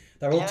week,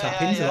 they're all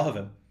tap-ins, a lot of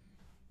them.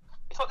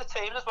 It's like the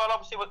teams as well.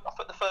 Obviously, I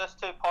think the first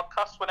two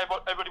podcasts when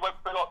everybody went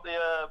through like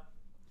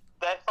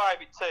their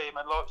favourite team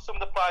and like some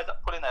of the players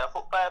that put in there, I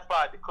thought fair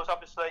play, because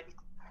obviously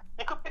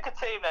you could pick a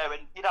team there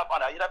and you'd have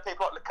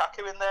people like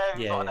Lukaku in there.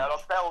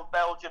 Like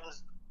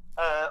Belgium's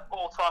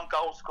all-time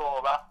goal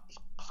scorer. He's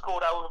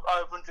scored over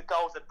 100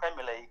 goals in the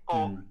Premier League.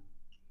 But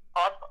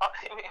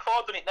if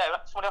I'd done it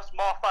now, someone else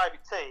my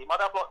favourite team, I'd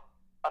have like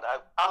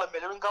Alan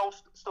Miller and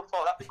goals, stuff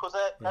like that, because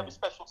they'd be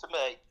special to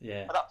me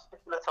at that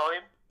particular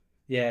time.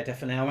 Yeah,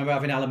 definitely. I remember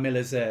having Alan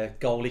Miller's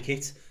goalie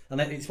kit, and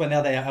it's when they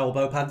had their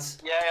elbow pads.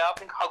 Yeah, I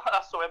think I got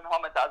that saw him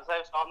at my dad's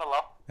house on the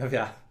lot. Oh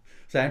yeah.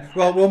 So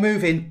right, we'll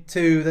move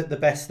into the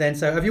best then.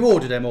 So have you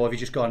ordered them or have you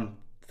just gone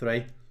 3?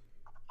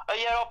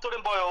 Yeah, I've done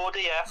them by order,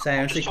 yeah.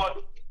 Sounds.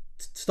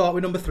 Start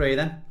with number 3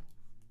 then.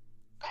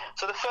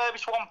 So the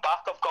furthest one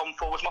back I've gone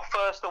for was my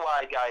first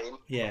away game.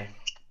 Yeah.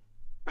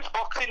 It was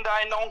Boxing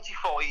Day in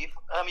 '95.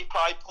 We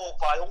played Port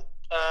Vale.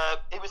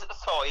 It was at the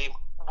time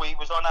we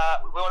went on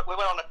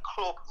a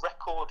club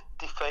record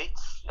defeat.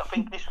 I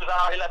think this was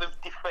our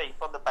 11th defeat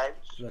on the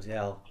bounce. Bloody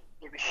hell.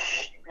 It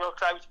was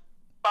a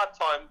bad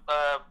time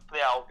for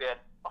the Albion.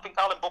 I think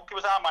Alan Buckley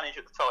was our manager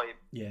at the time.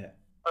 Yeah.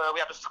 We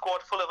had a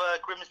squad full of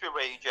Grimsby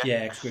region.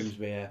 Yeah,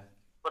 ex-Grimsby, yeah.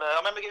 But I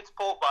remember getting to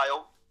Port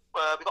Vale.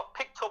 We got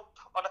picked up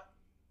on a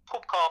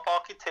pub car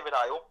park in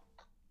Tividale.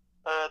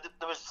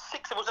 There was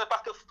 6 of us in the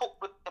back of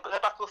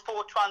a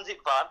Ford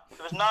Transit van.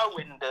 There was no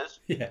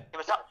windows. Yeah. It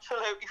was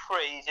absolutely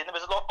freezing. There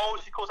was a lot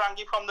of icicles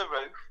hanging from the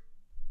roof.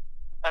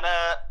 And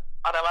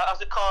as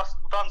the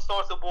van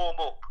started to warm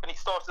up and it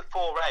started to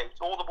thaw out,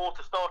 all the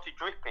water started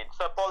dripping.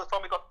 So by the time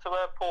we got to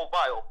Port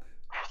Vale,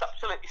 it was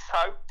absolutely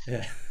soaked.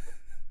 Yeah.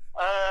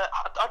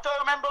 I don't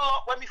remember a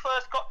lot when we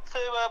first got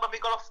when we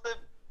got off the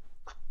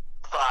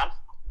van,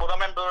 but I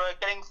remember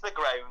getting to the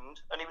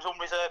ground and it was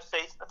unreserved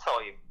seats at the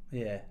time.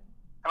 Yeah.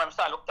 I remember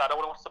saying, look, Dad, I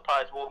want to watch the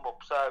players warm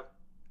up. So I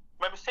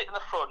remember sitting in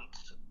the front,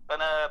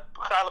 and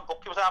Alan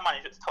Buckley was our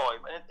manager at the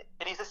time,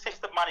 and his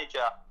assistant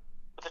manager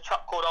was a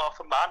chap called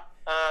Arthur Mann.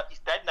 He's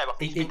dead now. I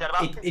think he's been dead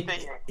about 15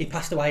 years. He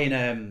passed away in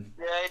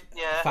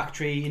a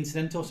factory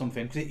incident or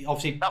something. Because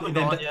obviously,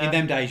 in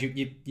them days,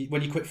 you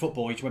when you quit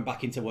football, you just went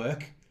back into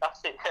work.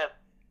 That's it. Yeah.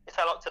 It's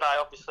how like today,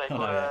 obviously.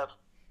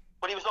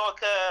 But he was like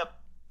a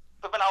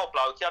bit of an old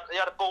bloke. He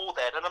had a bald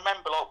head, and I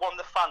remember like one of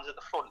the fans at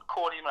the front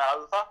calling him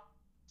over.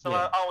 So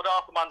old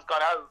Arthur Mann's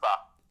gone over,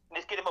 and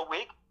he's given him a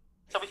wig.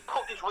 So he's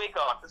put his wig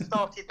on and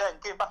started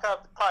then giving back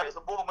over the players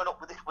and warming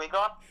up with this wig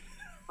on,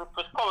 which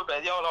was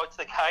probably the highlight of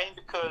the game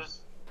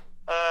because,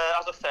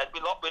 as I said, we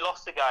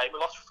lost the game. We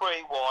lost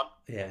 3-1.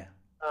 Yeah.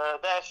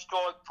 Their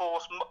strike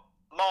force,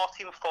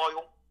 Martin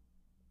Foyle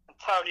and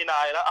Tony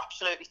Naylor,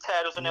 absolutely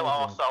teared us a new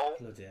arsehole.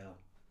 Bloody hell.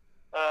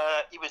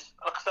 It was,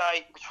 like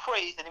I say, it was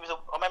freezing. I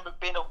remember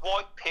being a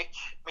white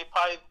pitch. We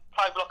played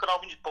with like an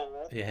orange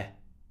ball. Yeah.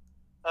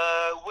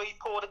 We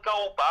poured a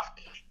goal back.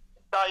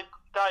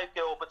 Dave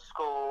Gilbert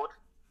scored.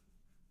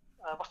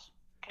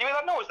 Can you hear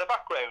that noise in the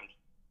background?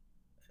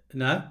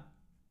 No.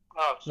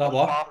 Oh, like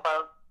what?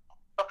 Smartphone.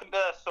 Like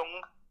a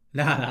song.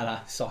 No.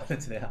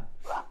 Silence there.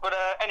 But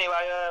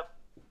anyway,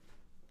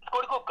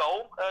 scored a good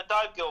goal.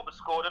 Dave Gilbert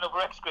scored, another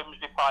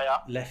ex-Grimsby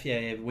player. Left,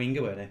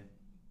 winger, weren't he?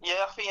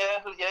 Yeah, I think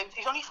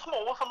he's only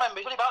small. If I remember,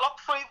 he's only about like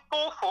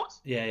 3-4 foot.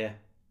 Yeah.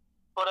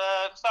 But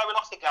so we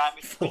lost the game.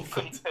 We 4 foot.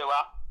 couldn't do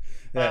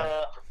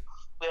that.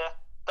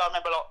 Don't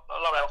remember a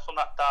lot else on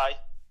that day.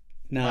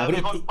 No,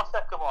 but on my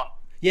second one.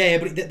 Yeah,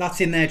 but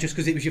that's in there just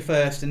because it was your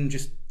first and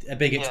just a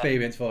big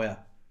experience for you.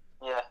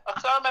 Yeah,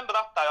 because I remember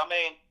that day. I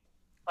mean,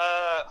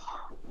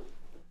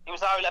 it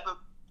was our 11th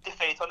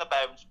defeat on the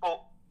bounce,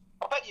 but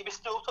I bet you we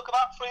still took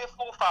about 3 or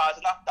 4 fires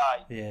on that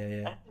day.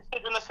 Yeah. And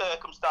considering the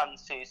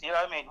circumstances, you know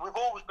what I mean? We've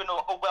always been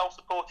a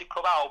well-supported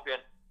club,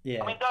 Albion.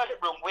 Yeah. I mean, don't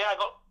get me wrong, we ain't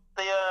got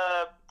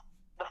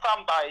the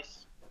fan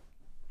base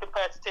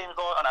compared to teams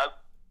like, I know,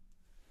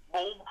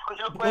 Wolves. Because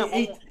you look where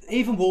Wolves...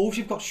 Even Wolves,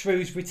 you've got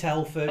Shrewsbury,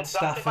 Telford,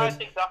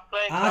 Stafford. Exactly.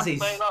 Ours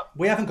is...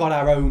 We haven't got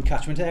our own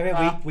catchment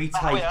area. We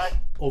take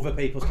other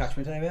people's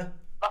catchment area.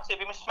 That's it.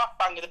 We were smack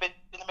bang in the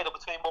middle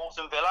between Wolves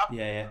and Villa.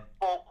 Yeah.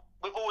 But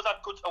we've always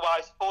had good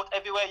away support.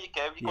 Everywhere you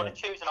go, you've got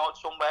to choose an out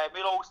somewhere.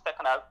 We'll always take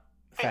an out.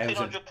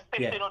 1,500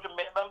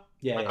 minimum.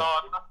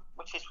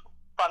 Which is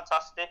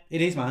fantastic.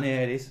 It is, man.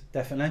 Yeah, it is.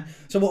 Definitely.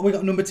 So what we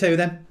got number 2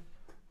 then?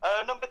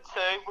 Number 2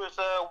 was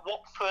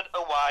Watford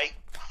away,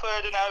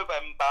 3rd of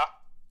November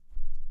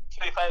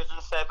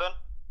 2007.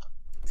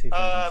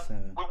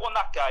 We won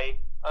that game.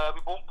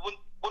 We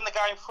won the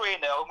game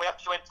 3-0 and we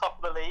actually went top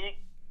of the league.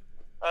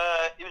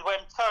 It was when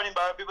Tony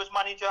Mowbray was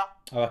manager.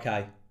 Oh,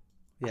 okay.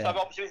 Yeah. So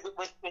obviously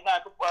we're now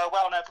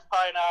well known for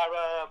playing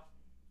our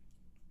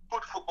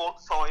good football at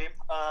the time.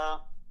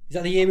 Is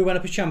that the year we went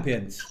up as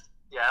champions?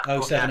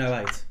 Yeah. 07,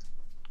 08.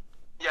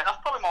 Yeah, that's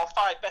probably my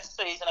best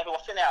season ever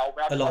watching the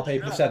Albion. A lot of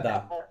people have said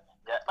that.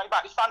 Yeah,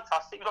 it was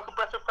fantastic. It was like a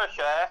breath of fresh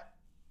air.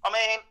 I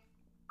mean,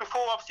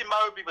 before obviously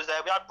Mowbray was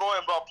there, we had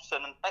Brian Robson,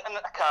 and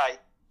okay,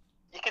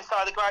 you can say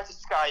the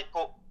greatest escape,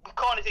 but we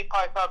kind of did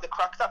pipe out the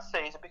cracks that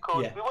season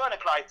because we weren't a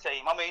great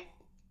team. I mean,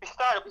 we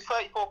started with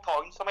 34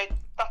 points. I mean,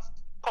 that's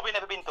probably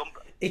never been done.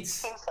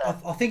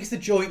 I think it's the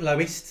joint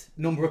lowest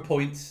number of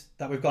points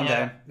that we've gone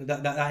down,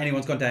 that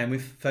anyone's gone down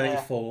with,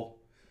 34.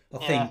 I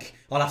think.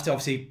 I'll have to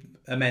obviously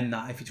amend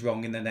that if it's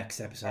wrong in the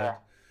next episode.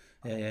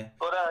 Yeah.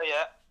 But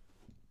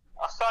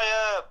I say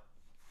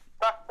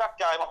that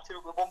game obviously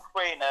we won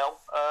 3-0.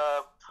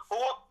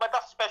 What made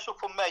that special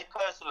for me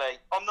personally?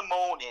 On the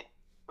morning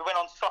we went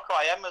on Soccer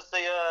AM as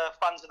the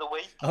fans of the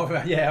week. Oh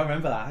right, yeah, I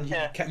remember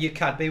that. Your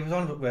Cadby was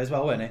on as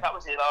well, wasn't he? That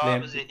was it.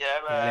 That was it.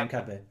 Yeah. Liam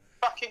Cadby.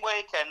 Back in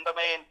weekend, I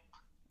mean,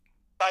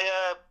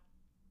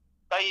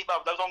 they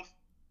was on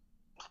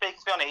speaking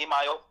to me on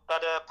email.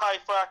 They'd pay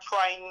for our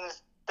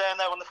trains down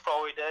there on the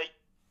Friday.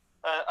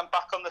 And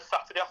back on the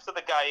Saturday after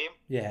the game.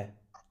 Yeah.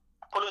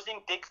 Put us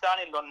in digs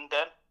down in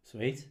London.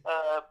 Sweet.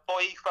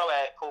 By Heathrow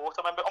Airport.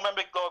 I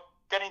remember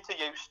getting to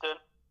Euston.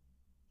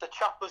 The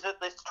chap was at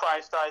this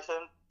train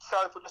station,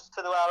 chauffeured us to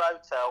our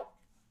hotel.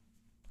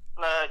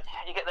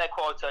 You get there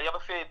quite early, you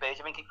have a few beers,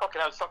 you think you fucking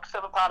hell, it's like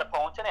 £7 a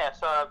pint in here.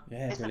 So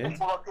it's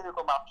brilliant. Like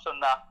Google Maps and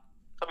that.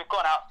 So we've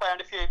gone out,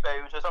 found a few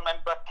boozers. I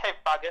remember Kev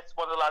Baggett,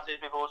 one of the lads who's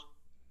with us,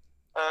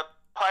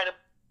 paying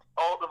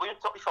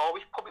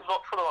we probably was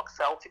like full of like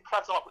Celtic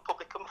flags and like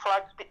Republican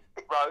flags, bit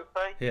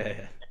ropey.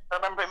 Yeah. I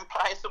remember him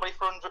paying somebody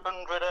for 100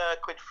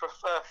 quid for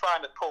a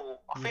frame at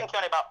pool. I think he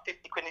only about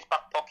 50 quid in his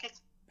back pocket.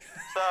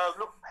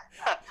 So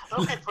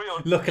looking for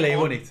you. Luckily he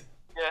won it.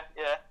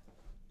 Yeah.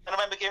 And I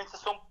remember going to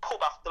some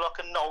pub after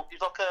like a note. It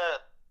was like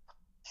a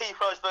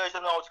Heathrow's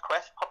version of the Old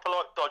Quest, proper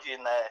like dodgy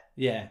in there.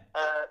 Yeah.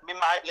 My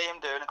mate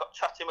Liam doing and got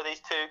chatting with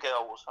these 2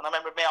 girls. And I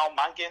remember my old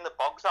man getting the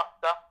bogs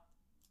after.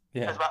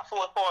 Yeah. There's about 4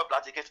 or 5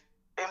 lads. He goes,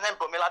 even then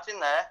put my lads in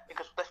there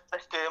because let's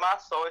do them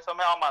out. So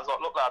my old man's like,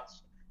 look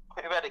lads,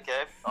 we better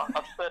go.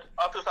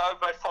 I've just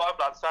overread 5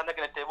 lads saying they're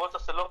going to do us. I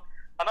said, look,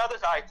 I know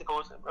there's 8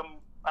 goals.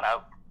 I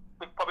know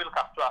we probably look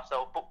after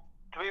ourselves, but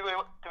do we really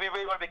want to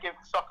be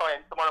giving Soccer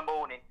AM tomorrow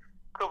morning,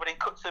 covered in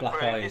cuts and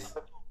bruises?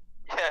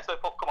 Yeah, so I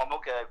thought, come on,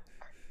 we'll go.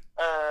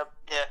 I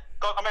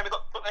remember we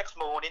got the next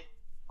morning.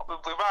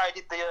 We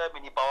raided the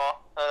mini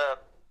bar.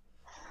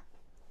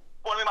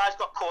 One of my mates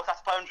got caught.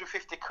 That's 150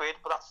 quid,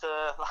 but that's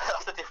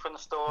a different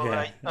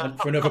story. Yeah,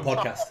 for another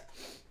podcast.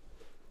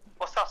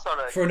 What's that?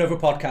 Sorry. For another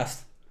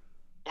podcast.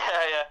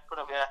 Yeah.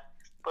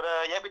 But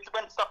we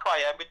went to Soccer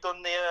AM. We'd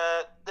done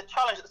the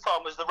challenge at the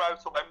time was the road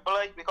to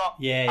Wembley. We got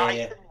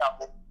 8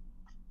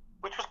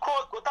 which was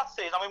quite good that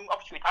season. I mean,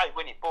 obviously we didn't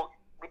win it, but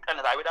we'd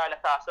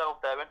left ourselves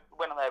there and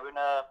went on there and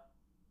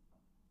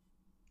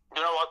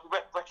we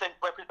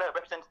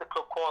represented the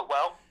club quite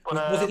well.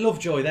 But, was it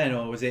Lovejoy then,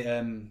 or was it?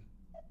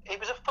 It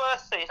was the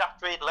first season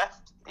after he'd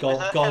left.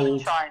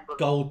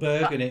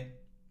 Goldberg, isn't it?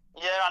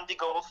 Yeah, Andy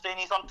Goldstein.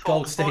 He's on Talk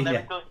Goldstein,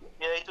 Sport.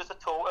 He does a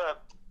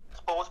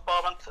sports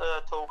bar on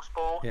Talk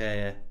Sport.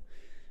 Yeah.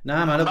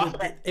 Nah, man,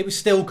 it was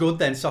still good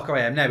then, Soccer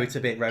AM. Now it's a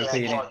bit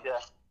ropey, isn't it? Yeah.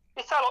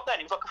 It's a lot then.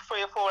 It was like a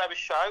 3 or 4 hour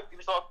show. It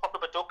was like proper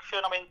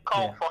production. I mean,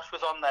 Carl Frost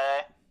was on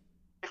there.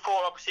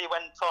 Before, obviously, he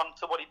went on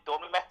to what he'd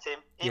done. We met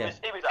him. He was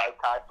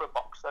okay for a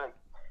boxer.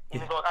 We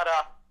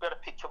had a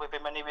picture with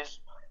him and he was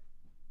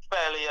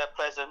fairly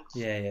pleasant.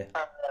 Yeah.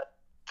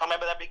 I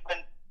remember that we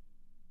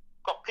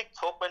got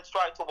picked up, went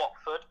straight to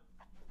Watford.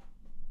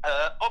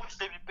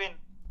 Obviously, we've been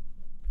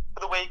for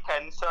the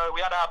weekend, so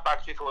we had our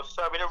bags with us.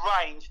 So we'd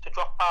arranged to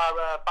drop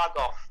our bag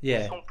off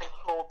Yeah. at something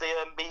called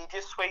the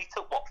Media Suite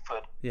at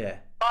Watford. Yeah.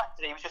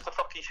 Actually, it was just a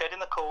fucking shed in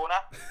the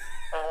corner.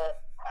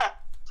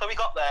 So we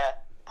got there,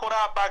 put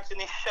our bags in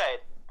this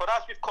shed. But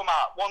as we've come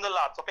out, one of the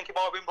lads, I think it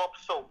might have been Rob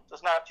Salt,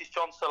 has now just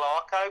John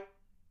Solarco.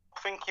 I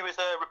think he was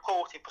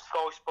reporting for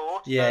Sky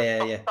Sports.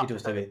 Yeah. He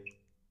does do it.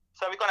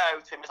 So we gone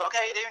out to him. He's like,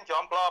 "How you doing,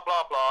 John?" Blah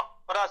blah blah.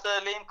 But as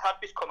Liam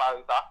Cadby's come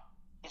over,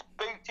 he's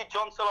booted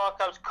John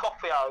Solarco's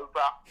coffee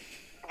over.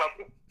 Well,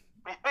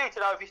 he's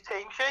booted over his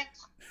team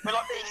sheets. We're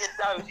like, "Eating his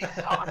nosy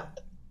son."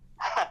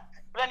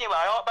 But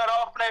anyway, about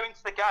half an hour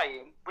into the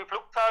game, we've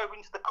looked over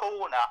into the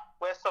corner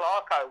where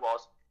Solarco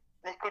was,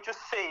 and you could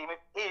just see him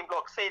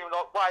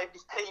wave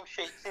his team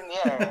sheets in the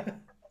air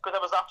because I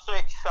was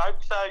absolutely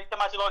soaked. So you can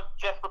imagine like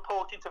Jeff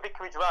reporting to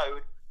Vicarage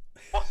Road.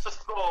 What's the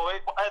score?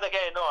 How are they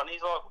getting on?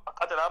 He's like,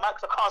 I don't know,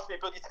 Max, I can't see my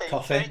bloody team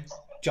Coffee. sheets.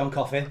 John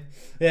Coffee.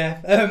 Yeah.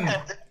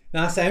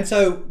 Now, Sam,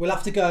 so we'll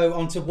have to go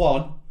on to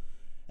one.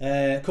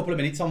 A couple of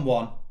minutes on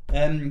one.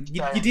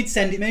 You did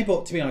send it me,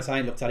 but to be honest, I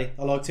ain't looked at it.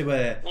 I like to.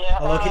 I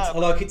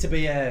like it to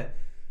be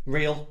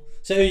real.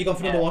 So who you gone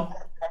for number one?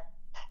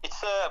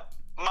 It's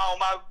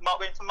Malmo.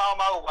 Went to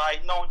Malmo away,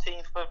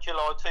 19th of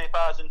July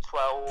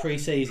 2012.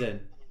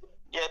 Pre-season.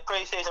 Yeah,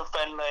 pre-season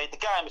friendly. The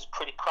game was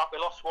pretty crap. We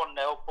lost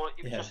 1-0, but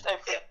it was just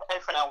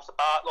everything else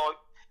about like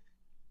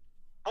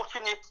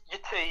watching your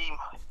team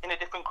in a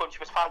different country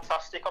was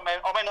fantastic. I'm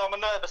a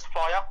nervous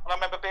flyer, and I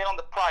remember being on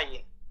the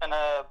plane and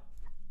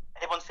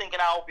everyone singing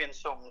Albion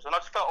songs, and I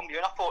just felt on mute.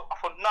 And I thought,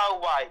 no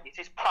way, is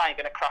this plane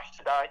going to crash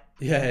today?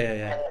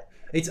 Yeah.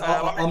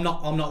 I'm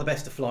not the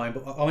best at flying,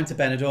 but I went to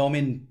Benidorm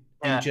in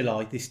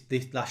July this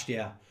last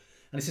year,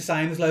 and it's the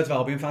same. There's loads of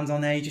Albion fans on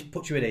there. He just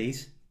puts you at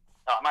ease.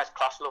 Oh, nice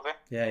class, love it.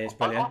 Yeah, it's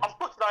brilliant. I'm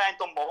gutted I ain't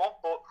done more,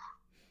 but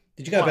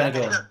did you go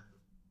Benidorm?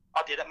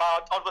 I didn't.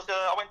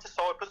 I went to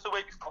Cyprus the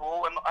week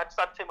before, and I just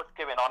had too much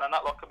going on, and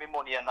that lot could be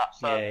money and that.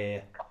 So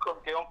yeah. I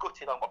couldn't go. I'm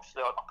gutted.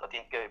 Obviously, I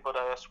didn't go, but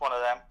it's one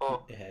of them.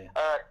 But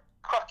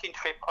cracking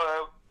trip.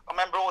 I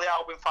remember all the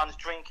Albion fans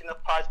drinking at a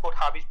place called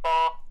Harry's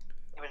Bar.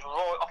 It was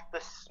right off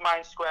the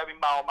main square in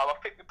Malmo. I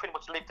think we pretty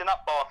much lived in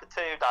that bar for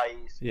 2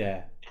 days.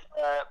 Yeah.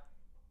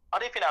 I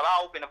don't know if you know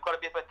Albion. I've got a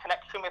bit of a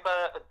connection with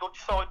a Dutch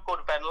side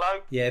called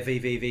Venlo. Yeah,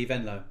 VVV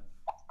Venlo.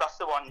 That's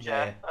the one,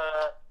 yeah.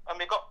 And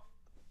we got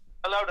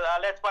a load of our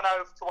lads went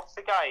over to watch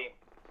the game.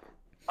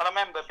 And I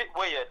remember, a bit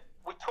weird,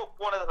 we took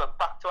one of them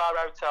back to our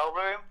hotel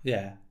room.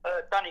 Yeah.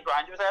 Danny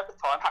Granger was there at the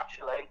time,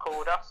 actually, and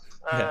called us.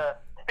 A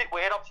bit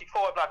weird, obviously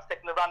 5 lads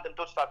taking a random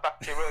Dutch lad back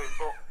to your room.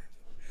 But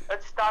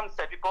as Stan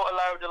said, we bought a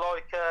load of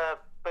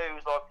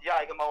booze, like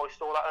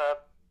Jägermeister, all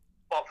that,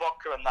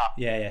 vodka and that.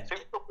 Yeah. So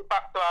we took him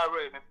back to our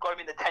room. We've got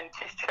him in the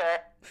dentist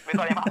chair. We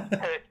got him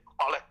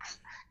bollocks.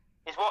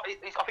 I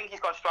think he's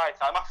gone straight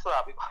home. After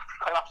that, we got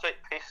him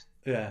absolutely pissed.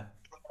 Yeah.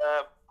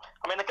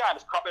 The game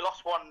was crap. We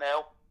lost 1-0.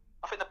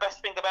 I think the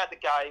best thing about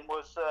the game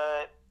was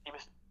he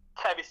was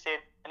terracing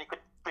and he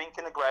could drink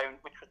in the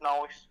ground, which was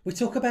nice. We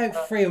took about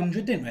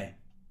 300, didn't we?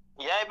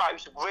 Yeah, mate.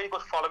 It was a really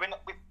good following.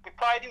 We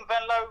played in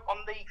Venlo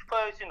on the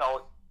Thursday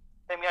night.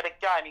 Then we had a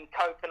game in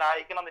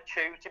Copenhagen on the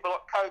Tuesday. But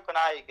like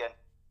Copenhagen,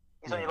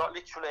 it's only like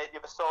literally at the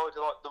other side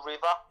of like the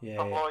river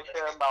of like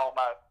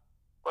Malmo.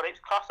 But it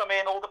was class.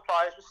 All the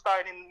players were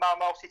staying in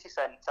Malmo city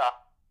centre.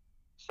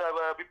 So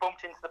we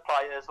bumped into the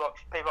players, like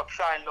people like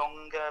Shane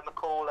Long,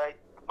 Macaulay,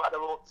 had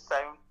their all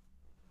sound.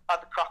 Had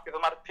the crack with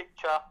them, had a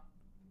picture.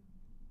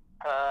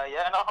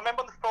 And I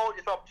remember on the Friday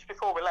as well, just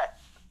before we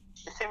left,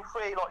 we seen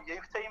 3 like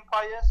youth team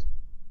players,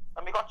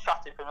 and we got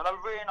chatting with them. And they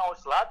were really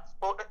nice lads.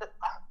 But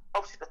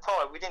obviously at the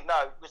time we didn't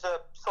know it was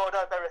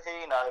Saido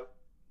Berahino,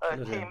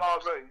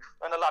 Kemar Roof,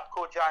 and a lad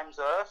called James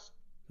Hurst.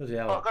 But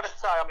I've got to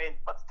say, at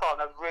the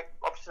time,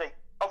 obviously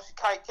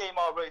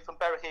Kemar Roof and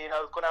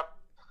Berahino are going to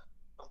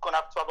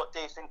have to have like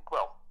decent.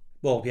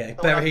 Well, yeah.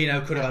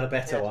 Berahino could have had a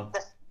better one.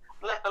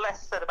 The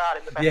less said about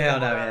him, the better. Yeah, I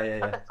know.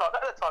 Yeah. At the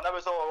time, that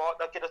was all right.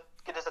 They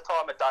give us a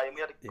time of day, and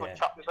we had a good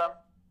chat with them.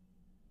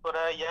 But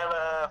I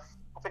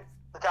think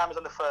the game was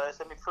on the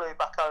Thursday, and we flew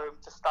back home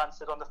to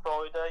Stansted on the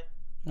Friday.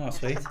 Oh,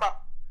 sweet. It was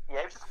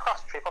just a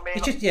class trip.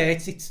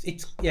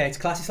 It's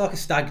class. It's like a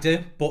stag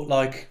do, but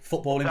like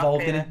football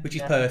involved in it, which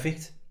is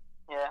perfect.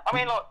 Yeah,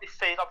 like this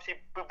season,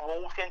 obviously, with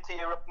Wolves getting to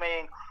Europe,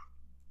 you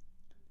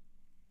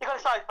got to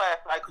say fair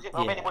play because it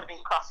would have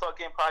been class like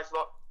getting places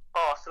like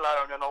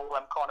Barcelona and all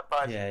them kind of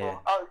places. Yeah.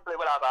 But hopefully,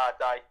 we'll have our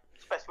day,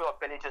 especially with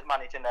Village as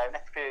manager now.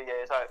 Next few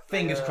years, hopefully.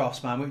 Fingers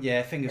crossed, man.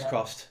 Fingers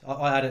crossed.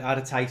 I had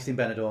a taste in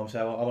Benidorm,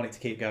 so I wanted to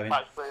keep going.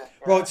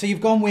 Right, so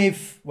you've gone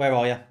with where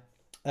are you?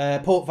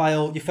 Port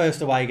Vale, your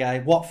first away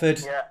game.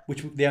 Watford,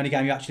 which the only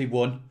game you actually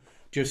won,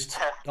 just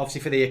obviously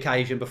for the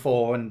occasion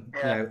before, and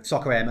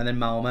Soccer M, and then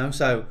Malmo.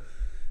 So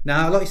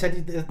now, like you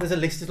said, there's a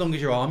list as long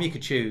as your arm you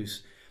could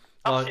choose.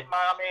 That's it,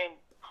 man.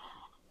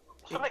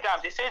 Some of the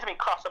games this season have been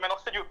class. I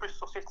said you were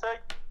Bristol City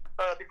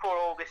before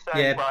all this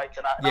break. And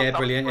that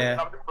brilliant. That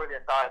was a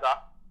brilliant day.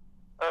 That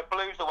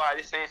Blues away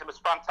this season was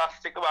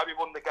fantastic. The way we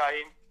won the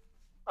game.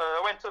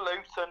 I went to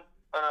Luton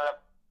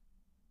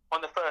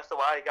on the first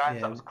away game.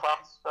 That was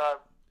class.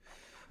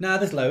 Nah,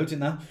 there's loads in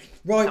there.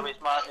 Right. So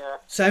it's mine, yeah.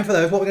 Same for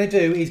those. What we're going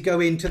to do is go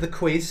into the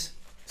quiz.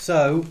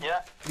 So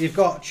Yeah. you've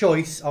got a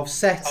choice of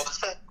set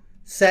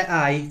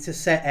A to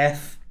set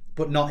F,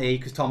 but not E,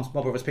 because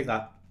my brother's picked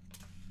that.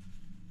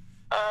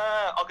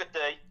 I'll get D.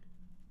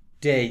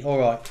 D. All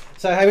right.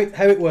 So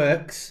how it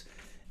works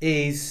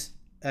is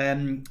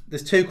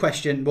there's 3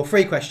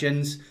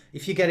 questions.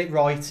 If you get it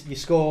right, you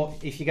score.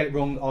 If you get it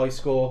wrong, I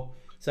score.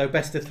 So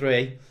best of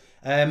 3.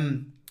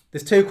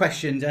 There's 2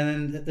 questions, and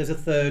then there's a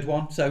third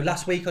one. So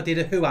last week I did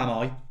a who am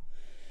I.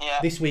 Yeah.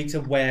 This week's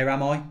a where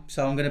am I.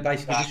 So I'm going to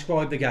basically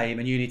describe the game,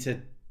 and you need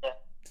to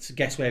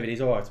guess where it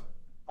is. All right.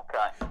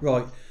 Okay.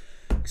 Right.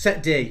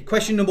 Set D.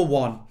 Question number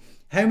 1.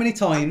 How many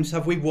times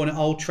have we won at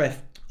Old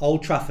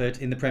Trafford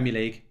in the Premier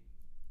League?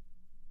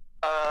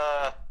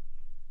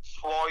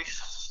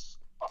 Twice.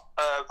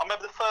 I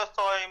remember the first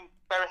time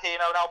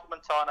Berahino and Alba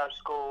Montano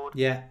scored.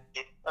 Yeah.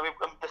 I mean,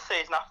 the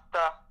season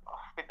after,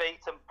 we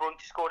beat them.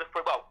 Brunty scored it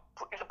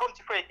was a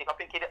Brunty free kick. I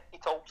think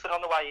it's Olsen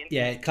on the way in.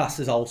 Yeah, classed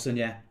as Olsen,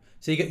 yeah.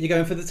 So you're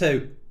going for the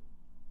 2?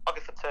 I'll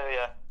go for 2,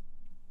 yeah.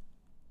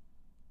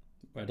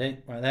 Ready?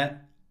 Right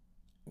there.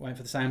 Waiting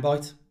for the sound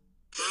bite.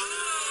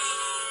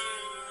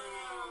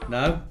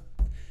 No?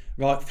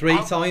 Right, 3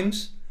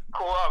 times.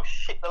 Cool. Oh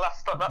shit! The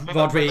last time.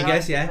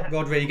 Rodriguez, yeah.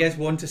 Rodriguez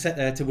won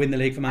to win the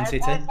league for Man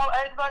City. How did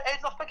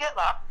I forget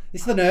that?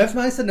 It's the nerves,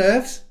 man. It's the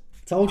nerves.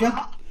 Told you.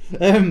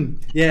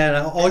 Yeah,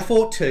 no, I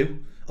thought 2,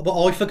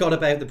 but I forgot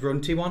about the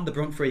Brunty one, the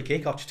Brunt free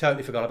kick. I just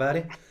totally forgot about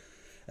it.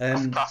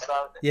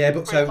 Yeah,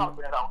 but so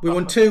we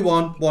won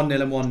 2-1,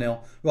 1-0 and 1-0.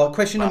 Right,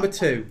 question number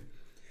 2.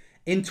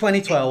 In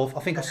 2012, I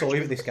think I saw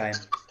you at this game.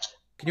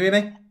 Can you hear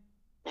me?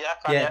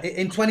 Yeah.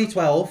 In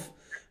 2012,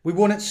 we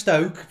won at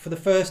Stoke for the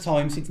first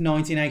time since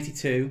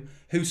 1982.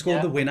 Who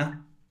scored the winner?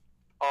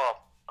 Oh,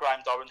 Graham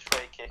Dorran's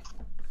free kick.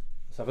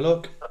 Let's have a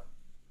look.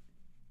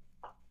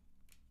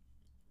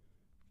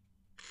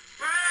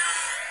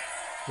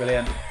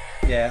 Brilliant.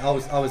 Yeah, I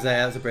was there.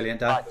 That was a brilliant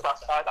day. That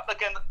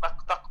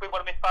could be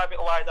one of my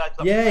favourite away days.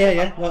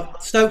 Yeah. Well,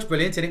 Stoke's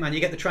brilliant, isn't it, man? You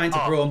get the train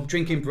to Brum,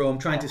 drinking Brum,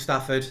 train to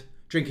Stafford,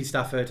 drinking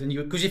Stafford, and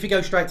because if you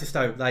go straight to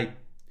Stoke, they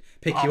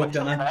pick you up,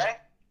 don't they?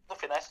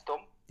 Nothing there, it's dumb.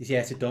 Yeah,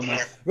 it's a dumb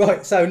man.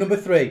 Right, so number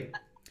 3.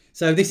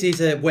 So this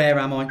is where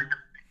am I?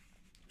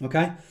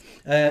 Okay.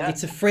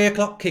 It's a 3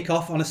 o'clock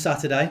kickoff on a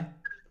Saturday.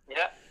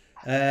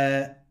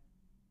 Yeah.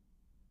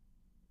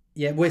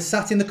 We're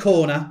sat in the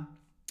corner.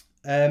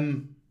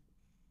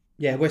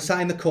 We're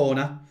sat in the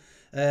corner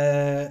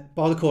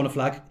by the corner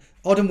flag.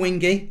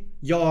 Odemwingie,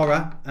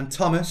 Yara and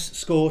Thomas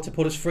score to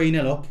put us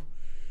 3-0 up.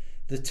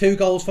 The 2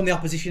 goals from the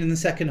opposition in the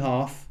second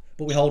half,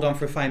 but we hold on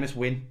for a famous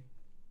win.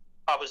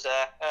 I was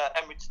there,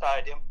 Emirates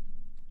Stadium.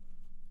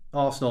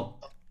 Arsenal.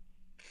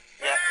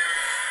 Yeah.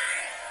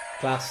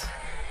 Class.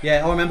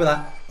 Yeah, I remember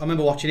that. I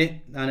remember watching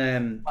it.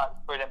 And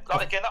brilliant.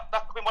 Again,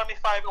 that could be one of my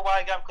favourite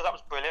away games because that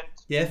was brilliant.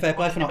 Yeah, fair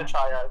play for not.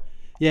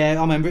 Yeah,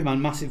 I remember it, man.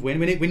 Massive win.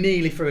 We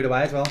nearly threw it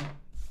away as well.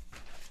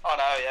 I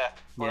know, yeah.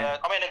 But,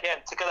 I mean,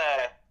 again, to go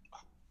there,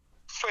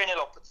 3-0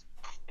 up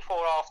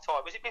before half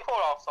time. Was it before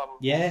half time?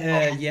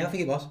 Yeah, I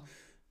think it was.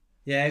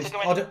 Yeah, it was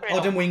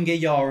Odemwingie,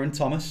 Yara and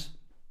Thomas.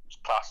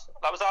 Class.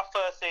 That was our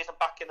first season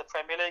back in the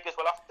Premier League as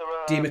well after...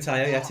 Di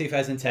Matteo,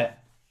 2010.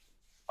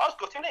 I was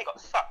gutted when he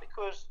got sacked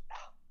because...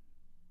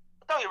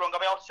 Don't get me wrong, I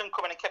mean, Hodgson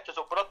come in and kept us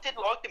up, but I did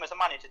like him as a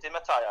manager, Di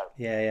Matteo.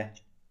 Yeah.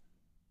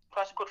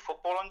 Plays some good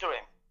football under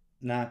him.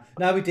 No,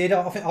 we did.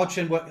 I think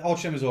Hodgson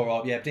was all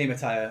right. Yeah, Di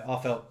Matteo, I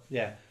felt,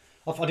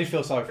 I did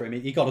feel sorry for him.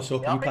 He got us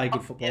up and he played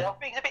good football. Yeah, I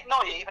think he's a bit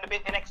naive and a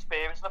bit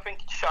inexperienced, and I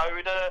think it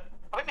showed.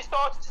 I think we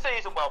started the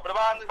season well, but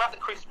about the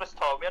Christmas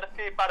time, we had a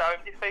few bad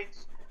home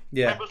defeats.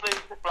 Yeah. I remember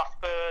losing to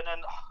Blackburn,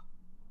 and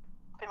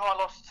I think I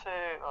lost to...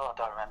 I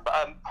don't remember.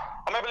 I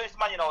remember losing to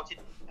Man United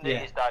in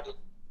the East Stadium.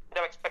 You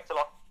don't expect a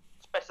lot,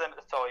 especially them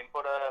at the time,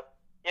 but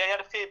he had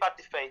a few bad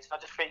defeats, and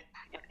I just think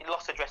he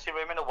lost the dressing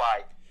room in a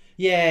way.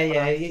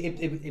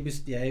 It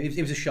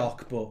was a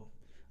shock, but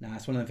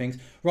it's one of the things.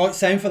 Right,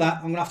 same for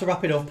that. I'm gonna have to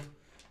wrap it up.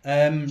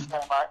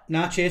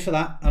 Cheers for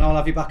that, and I'll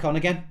have you back on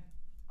again.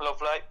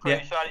 Lovely,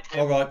 appreciate it.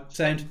 All right,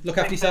 sound. Look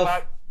after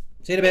yourself.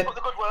 See you in a bit. Keep up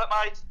the good work,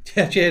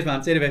 mate. Cheers,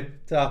 man. See you in a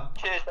bit. Ta.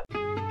 Cheers.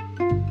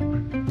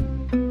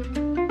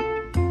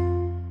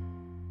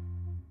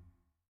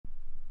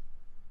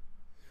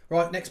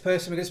 Right, next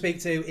person we're going to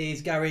speak to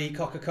is Gary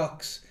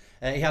Cocker-Cox.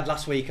 He had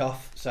last week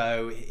off,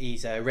 so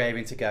he's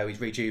raring to go.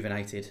 He's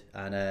rejuvenated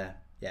and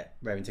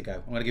raring to go.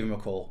 I'm going to give him a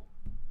call.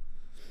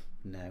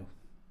 No.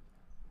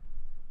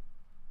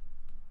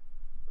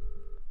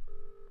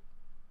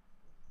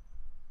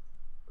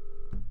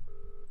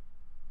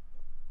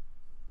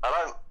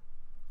 Hello.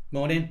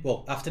 Morning.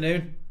 Well,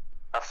 afternoon.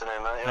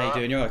 Afternoon, mate. How you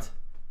doing? You alright?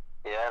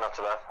 Yeah, not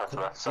too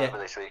bad. Sober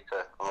this week,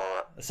 I'm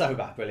alright.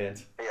 Sober,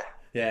 brilliant.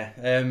 Yeah.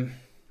 Yeah.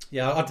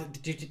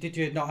 Did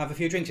you not have a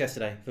few drinks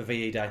yesterday for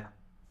VE Day?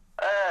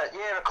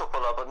 Yeah, a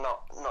couple of, but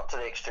not to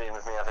the extreme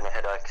of me having a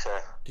headache. So.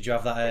 Did you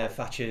have that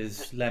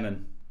Thatcher's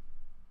lemon?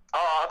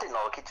 Oh, I didn't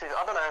like it too.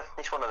 I don't know.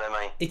 It's one of them,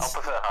 mate. I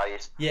prefer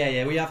highest.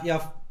 Yeah. Well, you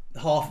have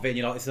half of it, and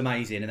you're like, this is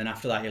amazing, and then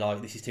after that, you're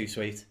like, this is too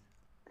sweet.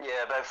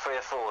 Yeah, about 3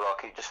 or 4.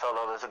 Like it just felt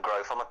like there's a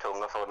growth on my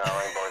tongue. I thought, no,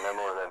 I ain't buying no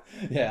more of them.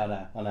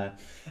 Yeah, I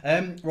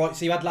know. Right,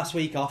 so you had last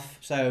week off.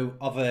 So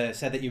I've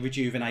said that you're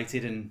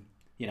rejuvenated and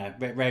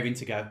raring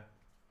to go.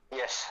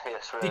 Yes,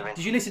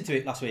 Did you listen to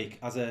it last week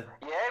as a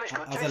Yeah, it was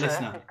good. as a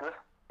listener? It's good.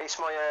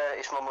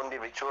 It's my Monday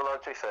ritual,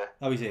 like, to be fair.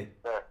 Oh, is it?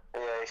 Yeah,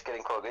 it's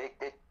getting quite good.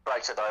 It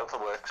breaks the day up for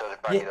work, so I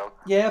just break it on.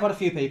 Yeah, I've had a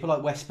few people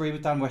like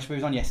Dan Westbury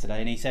was on yesterday,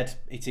 and he said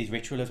it's his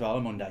ritual as well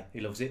on Monday.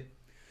 He loves it.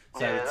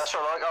 So Yeah, that's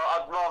all right.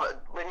 I'd rather,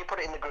 when you put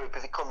it in the group,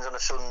 if it comes on a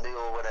Sunday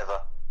or whatever,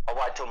 I'll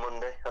wait till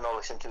Monday and I'll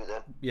listen to it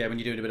then. Yeah, when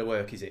you're doing a bit of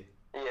work, is it?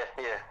 Yeah.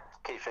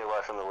 Keeps me away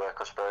from the work,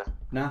 I suppose.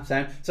 No,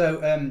 Sam.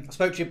 So I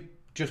spoke to you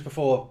just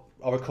before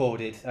I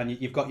recorded, and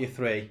you've got your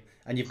 3,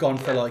 and you've gone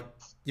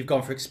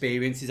for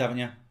experiences, haven't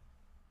you?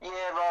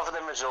 Yeah, rather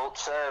than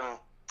results.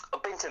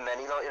 I've been to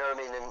many, like, you know what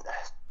I mean, and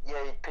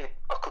yeah,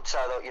 I could say,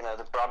 like,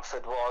 the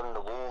Bradford one,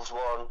 the Wolves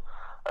one,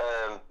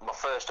 my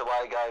first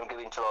away game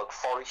going to like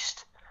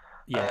Forest.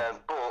 Yeah.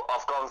 But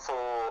I've gone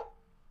for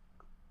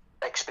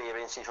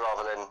experiences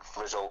rather than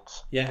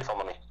results. Yeah. If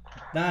I'm honest.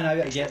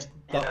 No, yeah.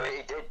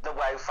 The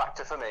wow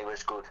factor for me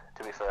was good,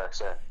 to be fair.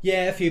 So.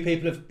 Yeah, a few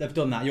people have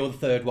done that. You're the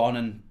 3rd one,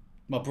 and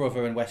my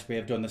brother and Westbury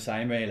have done the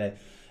same, really.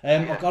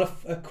 I've got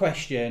a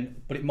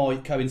question, but it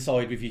might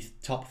coincide with your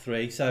top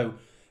 3. So,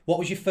 what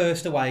was your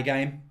first away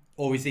game,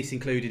 or is this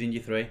included in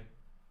your 3?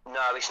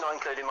 No, it's not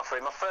including my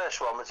 3. My first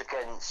one was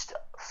against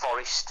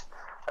Forest.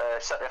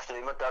 Saturday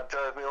afternoon, my dad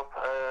drove me up.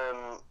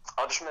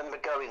 I just remember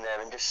going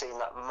there and just seeing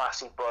that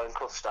massive Brian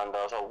Clough stand.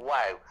 I was like,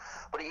 wow.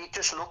 But it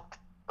just looked...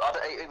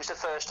 It was the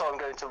first time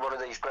going to one of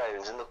these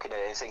grounds and looking at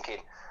it and thinking,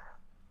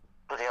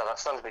 bloody hell, that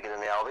stand's bigger than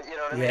the Albion. You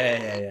know what I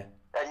mean? Yeah.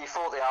 And you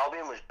thought the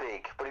Albion was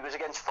big, but it was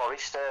against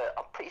Forest.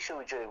 I'm pretty sure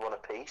we drew 1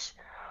 apiece.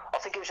 I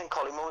think it was in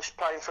Collingwood was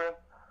playing for him.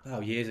 Oh,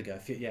 years ago.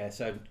 Yeah,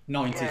 so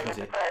 90s, was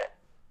it?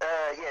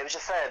 Yeah, it was a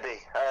fair bit.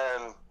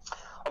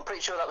 I'm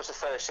pretty sure that was the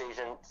first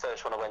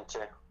one I went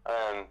to.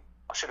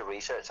 I should have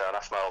researched that and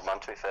asked my old man,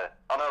 to be fair.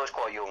 I know I was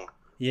quite young.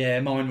 Yeah,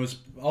 I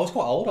was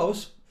quite old. I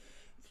was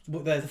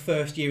the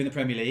first year in the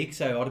Premier League,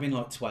 so I'd have been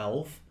like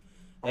 12.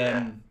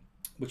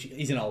 Which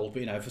isn't old,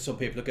 but for some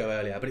people it'll go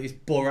earlier. But it was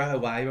Borough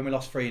away when we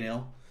lost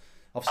 3-0.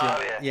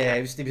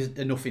 Obviously, it was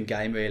a nothing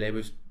game really. It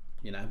was,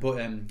 but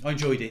I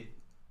enjoyed it.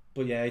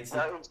 But yeah, it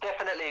was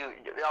definitely.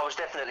 I was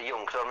definitely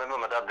young because I remember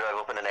my dad drove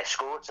up in an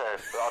Escort, so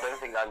I don't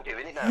think I'm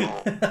doing it no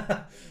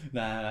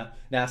more.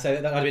 No. So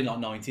that would have been like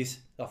 90s,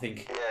 I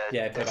think.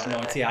 Yeah, probably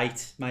about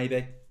 98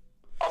 maybe.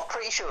 I'm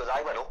pretty sure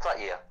they went up that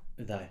year.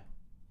 Did they?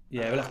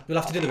 Yeah, we'll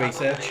have to do the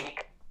research.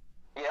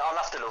 Yeah, I'll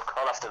have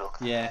to look.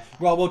 Yeah,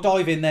 right. We'll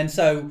dive in then.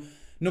 So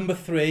number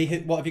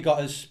 3, what have you got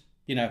as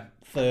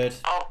 3rd?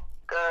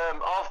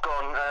 I've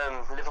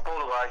gone Liverpool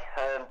away.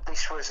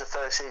 This was the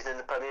first season in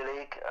the Premier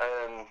League.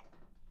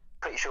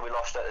 Pretty sure we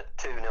lost at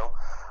 2-0,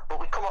 but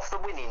we come off the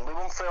winning. We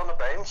won 3 on the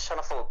bounce, and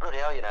I thought, bloody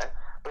hell,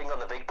 bring on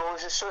the big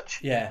boys as such.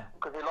 Yeah.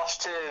 Because we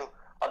lost to.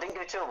 I didn't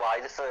go to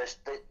away the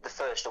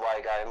first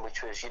away game,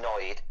 which was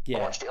United. Yeah.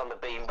 I watched it on the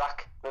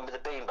beanbag. Remember the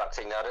beanbag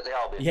thing they had at the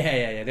Albion?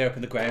 Yeah. They're up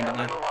in the ground, I aren't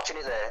they? remember watching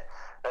it there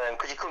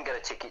because you couldn't get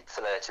a ticket for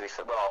there. To be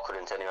fair, well, I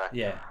couldn't anyway.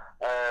 Yeah.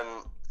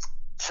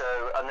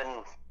 And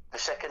then the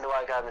second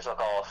away game was like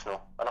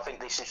Arsenal, and I think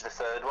this is the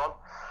 3rd one.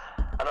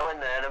 And I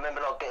went there and I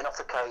remember getting off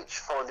the coach,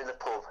 finding the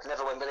pub.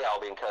 Never went with the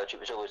Albion coach, it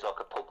was always like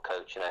a pub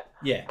coach,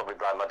 Yeah. Probably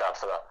blame my dad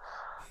for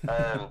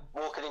that.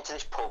 Walking into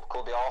this pub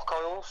called the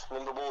Arkyles. I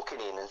remember walking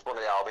in and one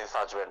of the Albion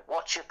fans went,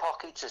 "Watch your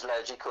pockets," as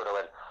loud as he could. I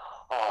went,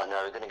 "Oh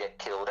no, we're going to get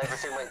killed."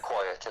 Everything went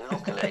quiet, and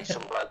luckily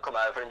some bloke come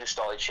over and just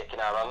started shaking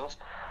our hands.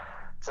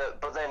 So,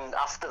 but then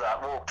after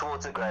that, walked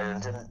towards the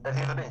ground. And have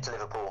you ever been to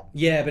Liverpool?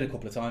 Yeah, I've been a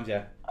couple of times,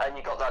 yeah. And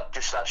you got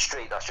that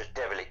street that's just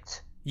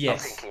derelict.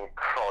 Yes. I'm thinking,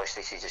 Christ,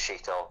 this is a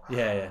shithole.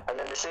 Yeah. And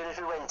then as soon as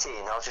we went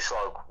in, I was just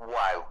like,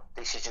 wow,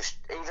 this is just,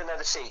 even though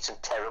the seats are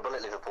terrible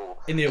at Liverpool.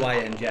 In the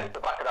away end, yeah. The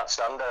back of that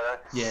stand,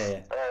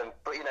 Yeah.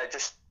 But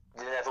just,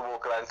 you never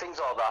walk alone, things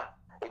like that.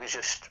 It was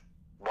just,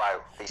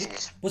 wow, this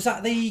is... Was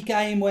that the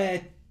game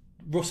where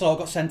Russell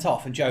got sent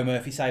off and Joe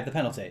Murphy saved the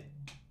penalty?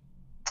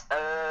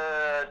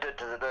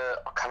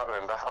 I cannot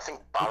remember. I think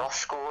Barros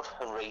scored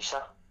and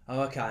Risa.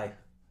 Oh, okay.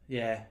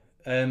 Yeah.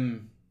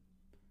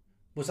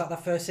 Was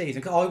that first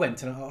season? 'Cause I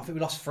went and I think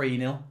we lost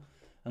 3-0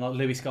 and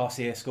Luis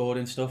Garcia scored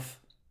and stuff.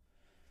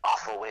 I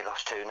thought we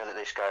lost 2-0 at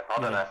this game. I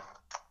don't know.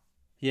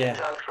 Yeah.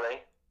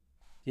 0-3.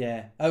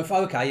 Yeah. Oh,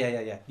 okay.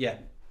 Yeah.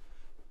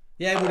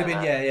 Yeah, it would have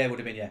been. Yeah, it would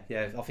have been.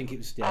 Yeah. I think it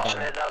was. Yeah.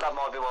 That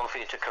might be one for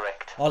you to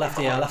correct. I'll have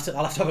to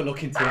have a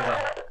look into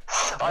it.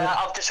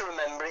 I'll just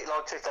remember it.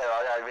 Like, to be fair,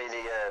 I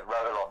really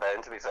wrote a lot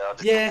down. To be fair, I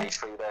just put these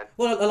 3 down.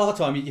 Well, a lot of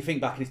time you think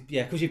back and it's,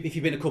 because if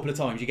you've been a couple of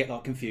times, you get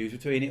confused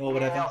between it or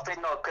whatever. Yeah, I've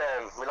been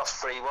we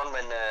lost 3-1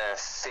 when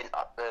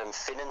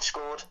Finnan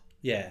scored.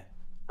 Yeah.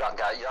 That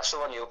guy, that's the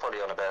one you were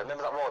probably on about.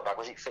 Remember that right back?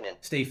 Was it Finnan?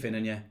 Steve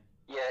Finnan, yeah.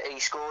 Yeah, he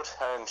scored.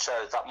 So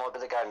that might be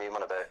the game you were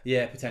on about.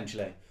 Yeah,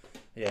 potentially.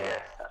 Yeah.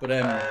 But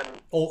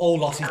all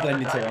losses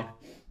blended to one.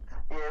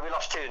 Yeah, we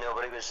lost 2-0,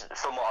 but it was,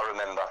 from what I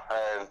remember,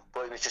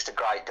 but it was just a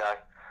great day.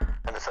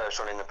 and the first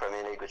one in the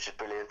Premier League, which is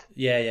brilliant.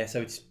 Yeah.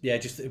 So it's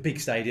just a big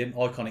stadium,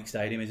 iconic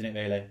stadium, isn't it?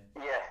 Really.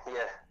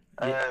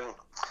 Yeah.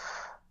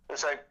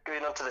 So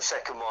going on to the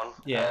second one.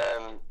 Yeah.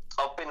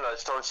 I've been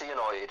loads of times to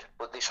United,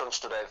 but this one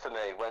stood out for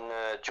me when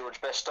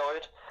George Best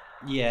died.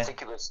 Yeah. I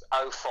think it was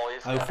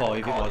 05. 05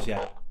 it was,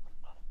 yeah.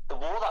 There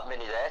were that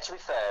many there, to be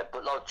fair,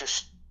 but like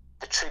just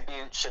the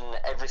tributes and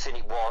everything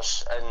it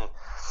was, and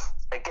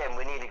again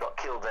we nearly got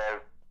killed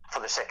there for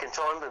the second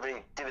time. They were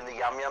doing the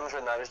yam yams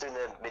when they was doing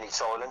the minute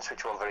silence,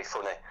 which wasn't very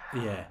funny.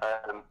 Yeah.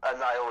 And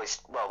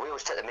we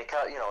always take the mick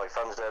out,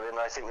 fans there, and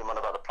I think we won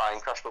about the plane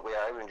crash, but we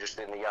were just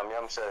doing the yam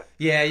yam. So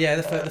Yeah.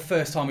 The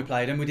first time we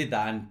played them, we did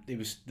that, and it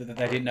was they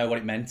didn't know what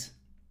it meant.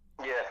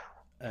 Yeah.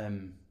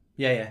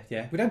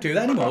 Yeah. We don't do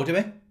that anymore, do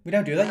we? We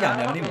don't do that yam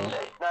yam anymore.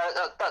 No,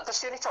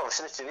 that's the only time I've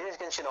seen it do it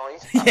against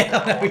United.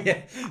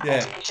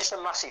 Yeah. It's just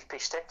a massive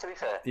piss take, to be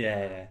fair.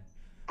 Yeah.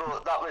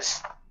 But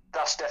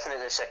that's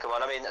definitely the second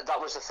one. I mean,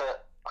 that was the first.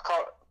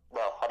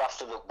 I'd have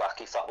to look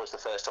back if that was the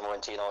first time I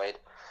went to United.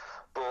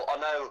 But I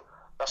know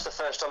that's the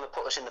first time they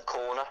put us in the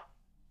corner.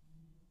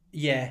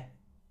 Yeah.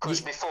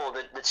 Because before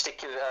they'd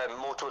stick you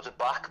more towards the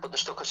back, but they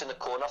stuck us in the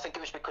corner. I think it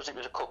was because it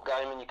was a cup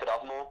game and you could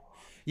have more.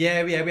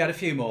 Yeah, we had a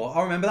few more.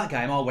 I remember that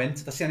game. I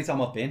went. That's the only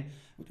time I've been.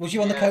 Was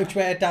you on the coach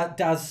where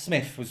Daz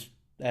Smith was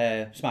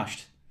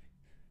smashed?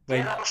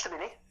 Yeah, that must have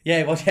been it. Yeah,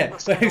 it was. Yeah,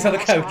 where he was on the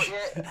coach.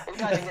 Yeah, he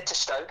didn't get to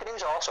Stoke and he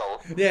was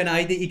arsehole. Yeah, no,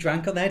 he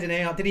drank on there,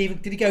 didn't he?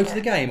 Did he go to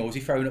the game, or was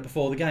he thrown up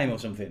before the game or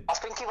something? I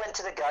think he went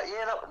to the game.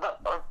 Yeah,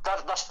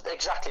 that's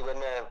exactly when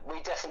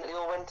we definitely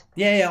all went.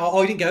 Yeah,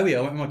 I didn't go here.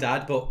 I went with my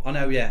dad, but I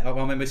know. Yeah, I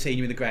remember seeing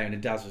you in the ground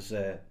and Daz was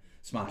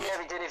smashed. Yeah,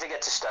 we didn't even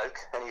get to Stoke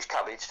and he was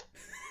cabbaged.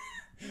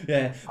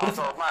 Yeah. I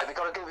thought, mate, we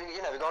got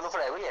another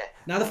hour, yeah.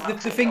 Now the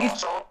thing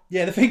is,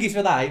 the thing is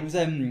for that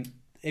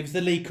it was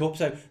the League Cup,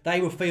 so they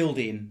were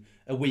fielding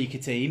a weaker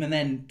team, and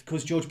then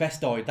because George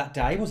Best died that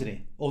day, wasn't it?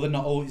 Or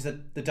is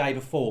it the day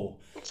before?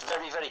 It's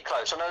very, very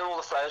close. I know all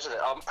the players of it.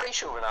 I'm pretty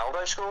sure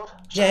Ronaldo scored.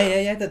 So.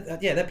 Yeah.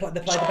 They played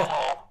the best.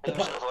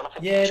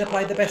 They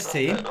played the best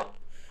team.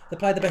 They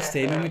played the best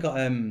team, and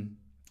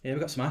we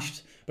got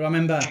smashed. But I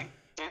remember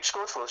Duke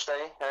scored for us,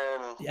 didn't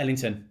he?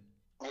 Ellington.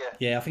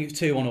 Yeah, I think it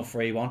was 2-1 or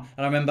 3-1. And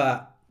I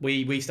remember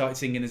we started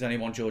singing "There's Only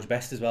One George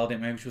Best" as well,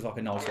 didn't we? Which was like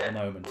a nice little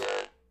moment.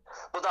 Yeah.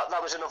 But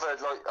that was another,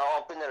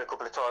 I've been there a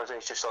couple of times and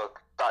it's just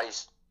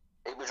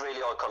it was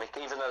really iconic,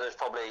 even though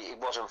it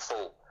wasn't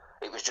full.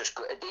 It was just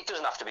good. It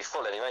doesn't have to be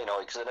full anyway,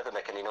 because they never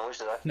make any noise,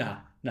 do they? No.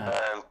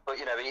 But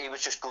it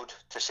was just good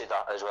to see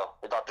that as well.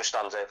 That just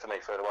stands out for me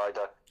for a while,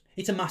 though.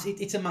 It's a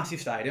massive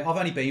stadium. I've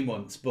only been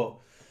once, but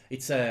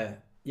it's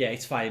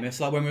famous.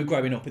 Like when we were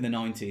growing up in the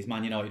 90s,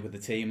 Man United were the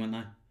team, weren't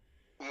they?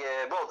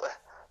 Yeah, well,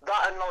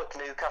 that and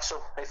like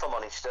Newcastle, if I'm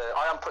honest.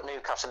 I haven't put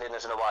Newcastle in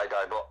as an away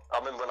day, but I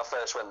remember when I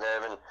first went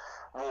there and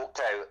walked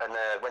out and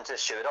went to the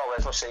steward,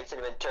 where's my seat? And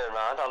he went, turn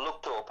around. I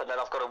looked up and then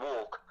I've got to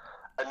walk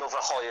another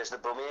high as the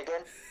Brummie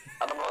again.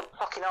 And I'm like,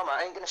 fucking hell, mate,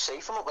 I ain't going to see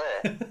from up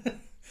there.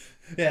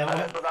 Yeah,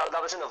 but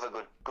that was another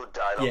good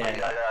day.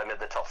 I made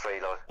the top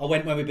three. I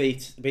went when we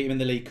beat him in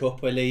the League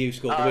Cup, where Liu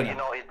scored the winner.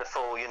 United, the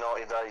full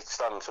United they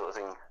stand sort of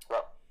thing.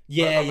 I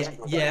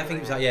think it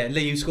was that. Yeah,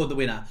 Liu scored the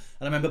winner,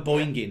 and I remember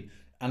boinging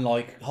and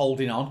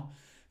holding on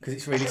because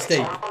it's really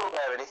steep.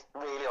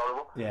 Really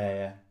horrible.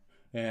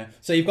 Yeah.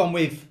 So you've gone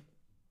with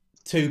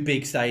two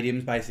big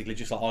stadiums, basically,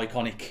 just like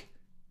iconic.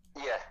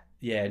 Yeah.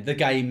 Yeah, the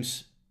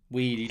games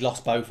we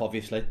lost both,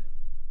 obviously.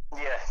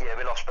 Yeah,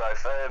 we lost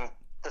both.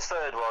 The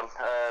third one,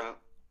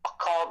 I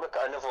can't look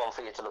at another one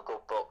for you to look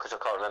up, because I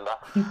can't remember.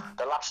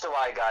 The last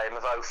away game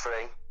of 03.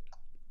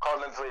 Can't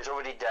remember if it was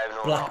already down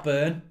or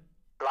Blackburn.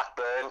 not.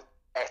 Blackburn,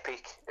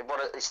 epic.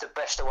 It's the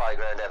best away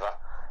ground ever.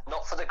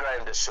 Not for the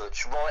ground as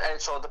such, right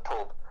outside the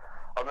pub.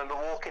 I remember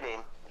walking in,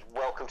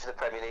 welcome to the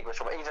Premier League,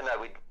 even though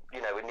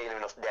we're nearly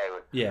enough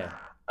down. Yeah.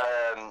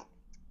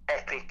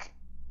 Epic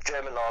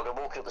German lager,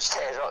 walking up the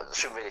stairs. I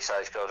shouldn't really say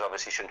this because I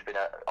obviously shouldn't have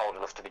been old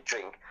enough to be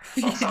drink.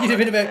 You'd have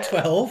been about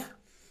 12.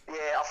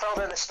 Yeah, I fell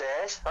down the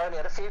stairs. I only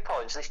had a few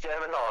pints, this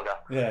German lager.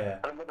 Yeah.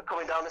 And I remember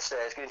coming down the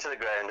stairs, going to the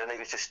ground, and it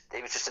was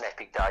just an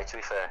epic day, to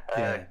be fair.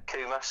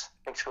 Kumas,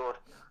 I think, scored.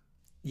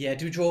 Yeah,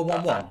 do we draw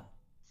 1-1?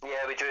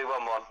 Yeah, we drew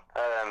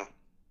 1-1.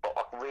 But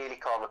I really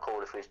can't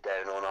recall if we was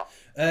down or not.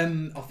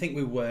 I think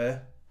we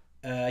were.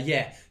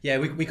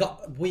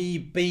 We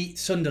beat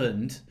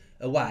Sunderland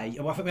away.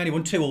 I think we only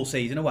won 2 all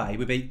season away.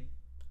 We beat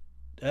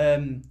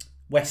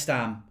West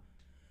Ham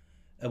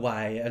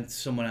away and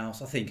someone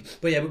else, I think.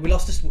 But yeah,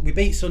 we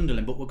beat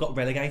Sunderland, but we got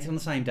relegated on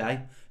the same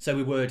day, so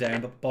we were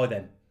down. But by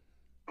then.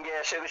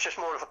 Yeah, so it was just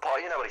more of a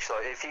part. You know what it's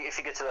like. If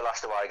you get to the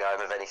last away game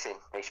of anything,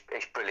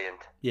 it's brilliant.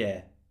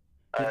 Yeah.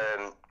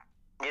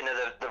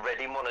 The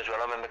Reading one as well.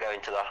 I remember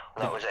going to that.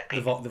 That was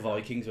epic. The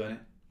Vikings, weren't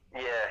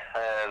it?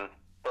 Yeah.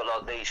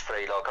 But these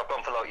three, I've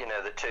gone for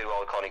the 2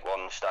 iconic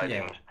ones,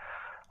 stadiums,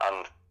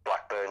 and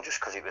Blackburn just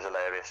because it was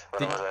hilarious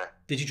when I was there.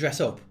 Did you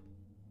dress up?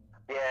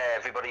 Yeah,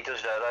 everybody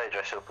does there. They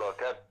dress up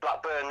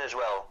Blackburn as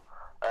well.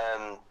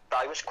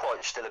 They was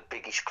quite still a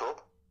biggish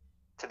club,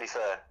 to be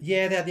fair.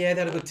 Yeah, they had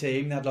a good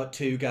team. They had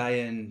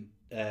Tugay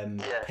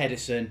and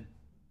Pedersen.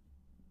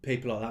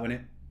 people like that,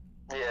 wasn't it?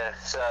 Yeah,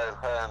 so,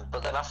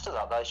 but then after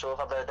that, they sort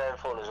of had their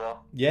downfall as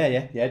well. Yeah,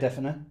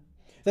 definitely.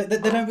 They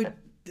don't.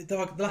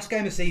 The last game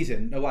of the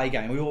season, away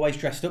game, we always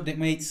dressed up, didn't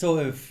we? It's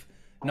sort of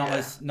not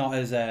as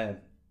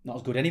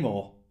good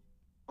anymore.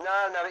 No,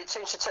 it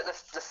seems to take the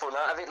fun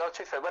out of it. Like,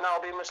 to be fair, when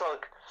Albion was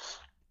like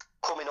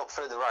coming up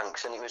through the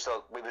ranks, and it was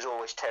like we was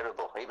always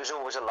terrible. It was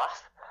always a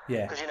laugh.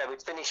 Yeah. Because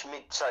we'd finish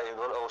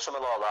mid-table or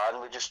something like that,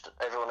 and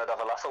everyone would have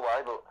a laugh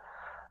away. But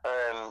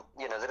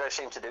they don't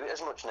seem to do it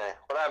as much now.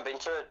 But I haven't been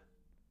to.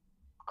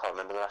 I can't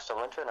remember the last time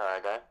I went to an away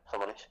game, if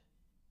I'm honest.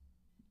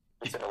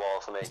 It's been a while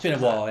for me. It's been a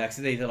while, yeah, because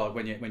these are like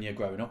when you're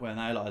growing up, weren't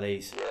they? A lot of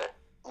these.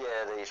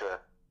 Yeah, these were.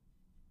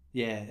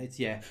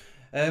 Yeah.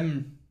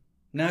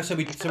 No, so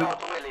we. It's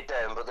not really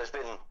down, but there's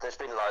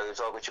been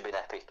loads which have been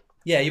epic.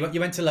 Yeah, you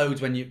went to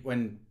loads when we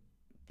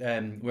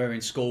were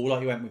in school,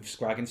 like you went with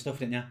Scrag and stuff,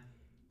 didn't you?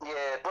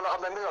 Yeah, but I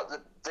remember like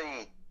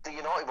the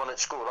United one at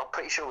school. I'm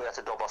pretty sure we had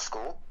to dob off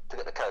school to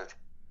get the code.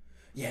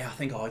 Yeah, I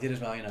think I did as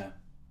well.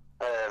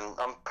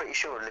 I'm pretty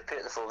sure Lippy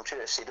at the form too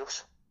at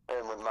Sidus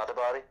went mad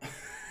about it.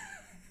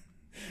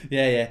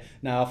 Yeah.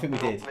 No, I think we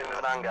did. Me with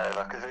an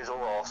hangover because it was all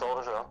arsehole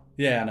as well.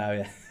 Yeah, I know.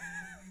 Yeah.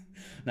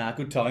 Nah,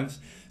 good times.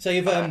 So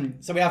you've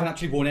so we haven't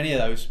actually won any of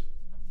those.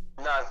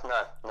 No.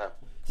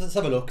 So let's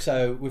have a look.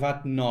 So we've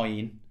had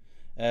 9.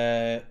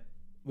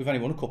 We've only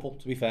won a couple,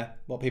 to be fair.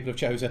 What people have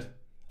chosen.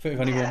 I think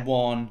we've only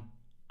won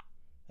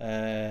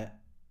 1,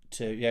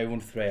 2. Yeah, we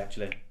won 3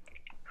 actually.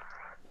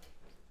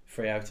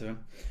 3 out of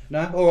them.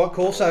 No, all right,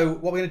 cool. So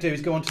what we're going to do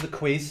is go on to the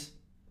quiz.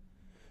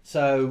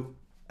 So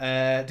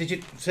did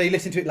you? So you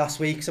listened to it last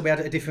week? So we had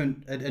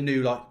a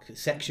new like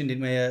section,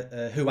 didn't we?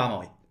 Who am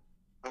I?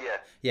 Yeah.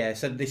 Yeah.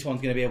 So this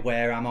one's going to be a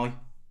where am I?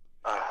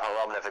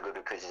 I'm never good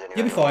at quizzes anyway.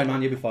 You'll be fine,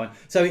 man. You'll be fine.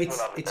 So it's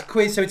a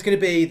quiz. So it's going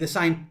to be the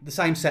same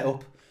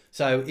setup.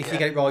 So if you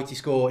get it right, you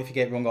score. If you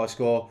get it wrong, I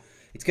score.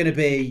 It's going to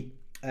be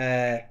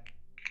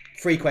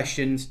 3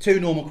 questions, 2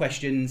 normal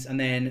questions, and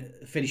then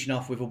finishing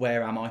off with a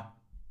where am I?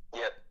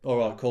 Yep. All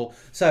right, cool.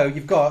 So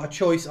you've got a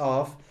choice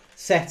of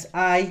set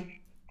A,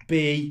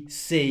 B,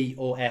 C,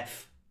 or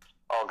F.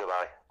 I'll go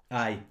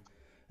A.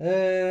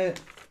 A.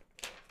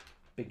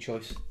 Big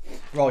choice.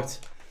 Right.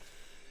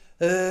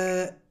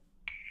 Yeah,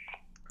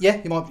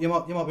 you might be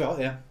right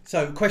there.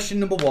 So question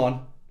number 1.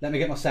 Let me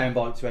get my sound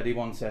bites ready.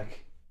 1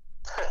 sec.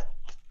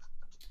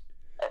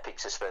 Epic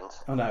suspense.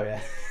 Oh no, yeah.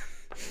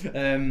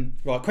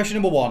 Right. Question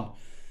number 1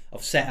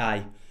 of set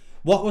A.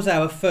 What was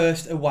our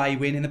first away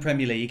win in the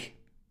Premier League?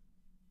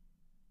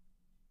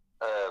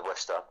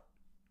 West Ham.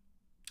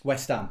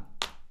 West Ham.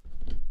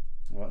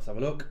 Right, let's have a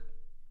look.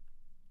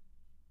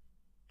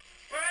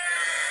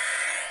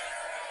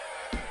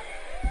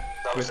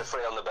 That was the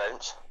 3 on the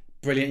bench.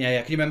 Brilliant,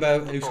 yeah. Can you remember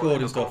who scored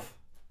and stuff?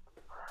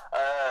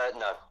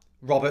 No.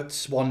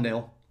 Roberts,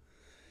 1-0.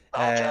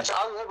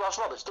 Ross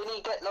Roberts, didn't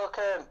he get like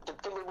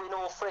didn't we win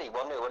all 3 1-0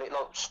 when it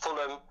like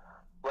Fulham,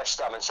 West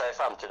Ham and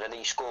Southampton, and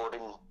he scored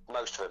in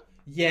most of them?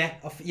 Yeah.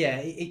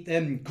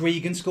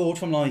 Gregan scored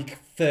from like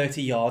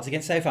 30 yards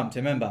against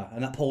Southampton, remember?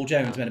 And that Paul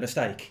Jones made a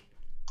mistake.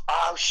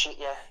 Oh shit,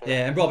 yeah.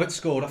 Yeah, and Roberts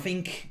scored. I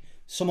think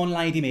someone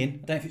laid him in. I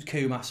don't know if it's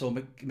Kumas or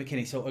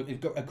McKinney. So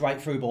it got a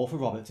great through ball for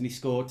Roberts, and he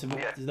scored to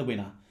the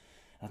winner.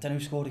 I don't know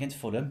who scored against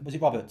Fulham. Was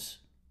it Roberts?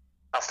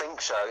 I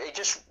think so. It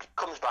just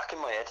comes back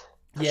in my head.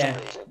 Yeah,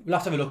 we'll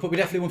have to have a look. But we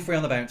definitely won 3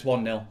 on the bounce,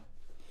 1-0.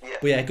 Yeah.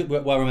 But yeah, good,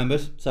 well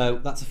remembered. So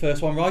that's the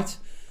first one, right?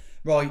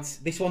 Right,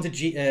 this one's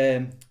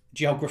a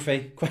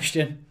geography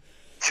question.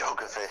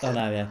 Geography. Oh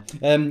no,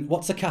 yeah.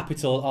 What's the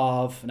capital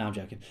of? No, I'm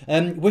joking.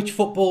 Which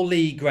football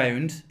league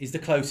ground is the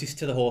closest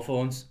to the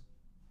Hawthorns?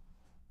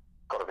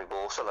 Gotta be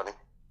Walsall, hasn't it?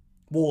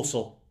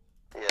 Walsall.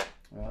 Yeah.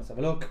 Right, let's have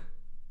a look.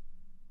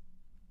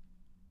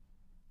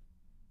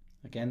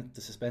 Again,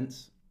 the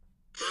suspense.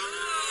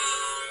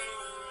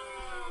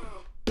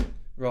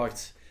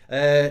 Right.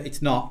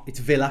 It's not. It's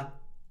Villa.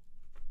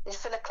 Is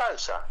Villa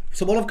closer?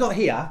 So what I've got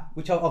here,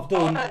 which I've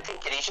done. I don't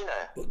think it is, you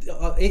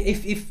know.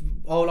 If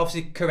I'll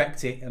obviously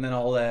correct it, and then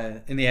I'll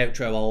in the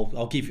outro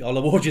I'll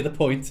award you the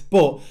point.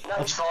 But no,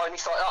 it's fine.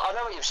 It's fine. I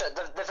know what you've said.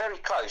 They're very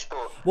close,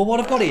 but well, what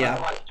I've got here.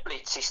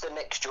 Splits is the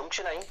next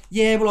junction, eh?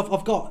 Yeah, well,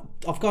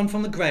 I've gone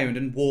from the ground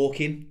and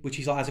walking, which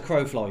is like as a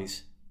crow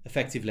flies,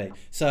 effectively.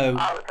 So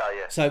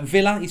yeah. So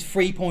Villa is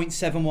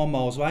 3.71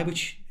 miles away,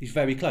 which is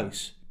very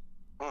close.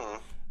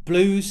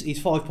 Blues is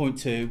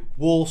 5.2.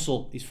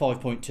 Walsall is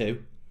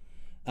 5.2.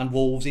 And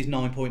Wolves is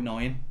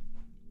 9.9.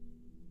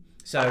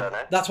 So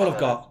that's what I've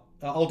got.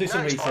 I'll do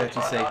some research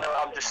and see.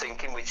 I'm just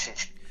thinking which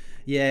is.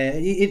 Yeah,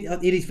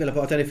 it is Villa,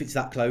 but I don't know if it's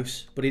that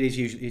close. But it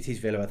is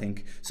Villa, I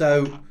think.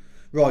 So,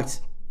 right.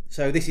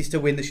 So this is to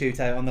win the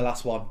shootout on the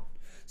last one.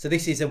 So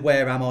this is a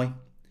where am I?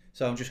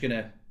 So I'm just going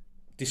to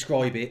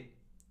describe it.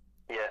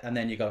 Yeah. And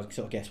then you got to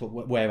sort of guess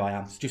where I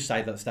am. Just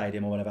say that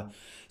stadium or whatever.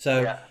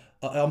 So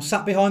I'm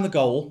sat behind the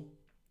goal.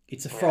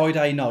 It's a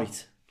Friday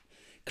night.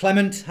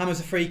 Clement hammers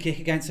a free kick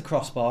against the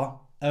crossbar,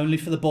 only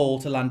for the ball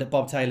to land at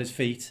Bob Taylor's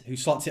feet, who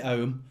slots it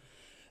home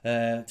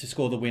to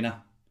score the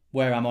winner.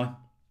 Where am I?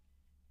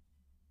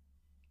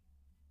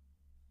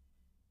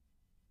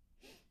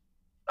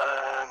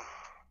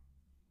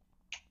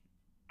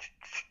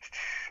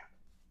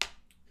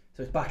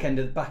 So it's back end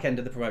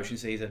of the promotion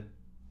season.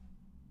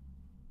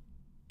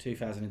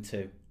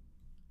 2002.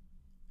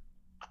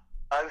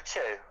 02?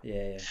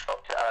 Yeah.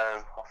 Stopped at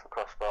home, off the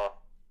crossbar.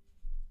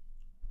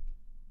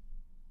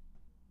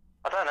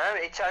 I don't know,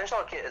 it sounds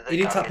like it. He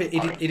didn't tap it. He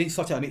didn't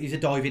slot it on. It was a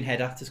diving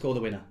header to score the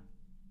winner.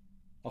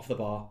 Off the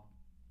bar.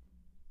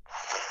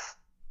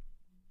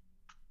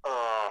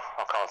 Oh,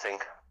 I can't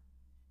think.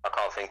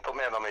 Put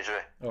me out of my misery.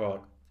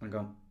 Alright, hang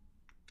on.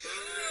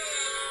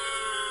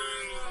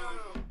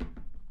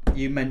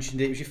 You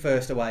mentioned it was your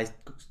first away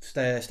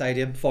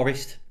stadium,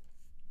 Forest.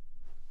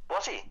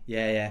 Was he?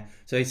 Yeah.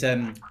 So it's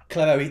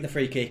Cleo hit the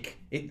free kick.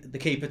 The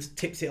keeper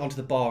tips it onto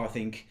the bar, I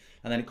think,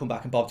 and then it come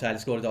back and Bob Taylor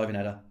scored a diving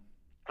header.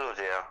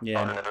 Bloody hell.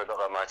 Yeah. I've never got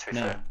that, mate, to be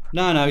fair.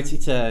 No,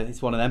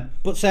 it's one of them.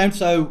 But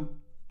so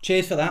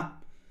cheers for that.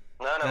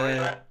 No,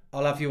 mate.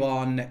 I'll have you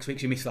on next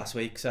week. You missed last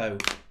week, so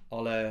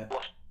I'll.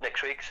 What's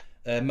next week's?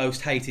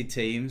 Most hated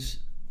teams,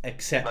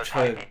 except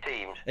for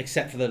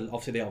the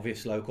obviously the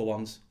obvious local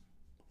ones.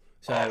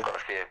 So I've got a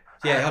few.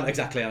 Yeah,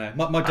 exactly. I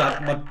know. My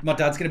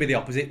dad's going to be the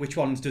opposite. Which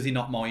ones does he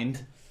not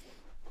mind?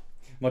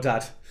 My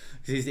dad,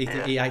 because he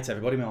hates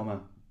everybody, my old man.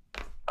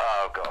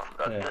 Oh God,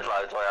 there's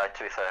loads I hate,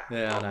 to be fair.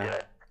 Yeah, I know.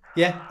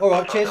 Yeah. All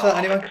right. Cheers for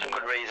that, anyway. Some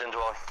good reasons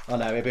why. I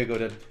know it'll be a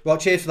good one. Right.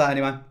 Cheers for that,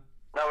 anyway.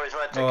 No worries,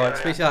 mate. All right.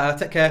 Speak to you later.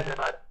 Take care.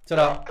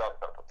 Ta-da.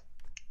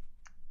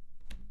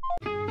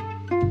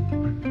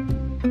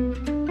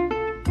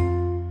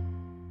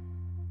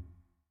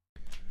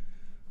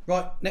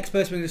 Right, next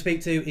person we're going to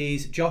speak to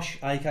is Josh,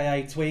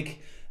 aka Twig.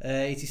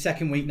 It's his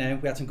second week now.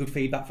 We had some good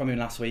feedback from him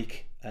last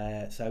week.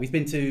 So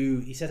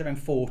he said around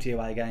 40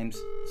 away games.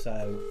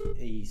 So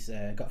he's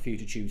got a few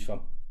to choose from.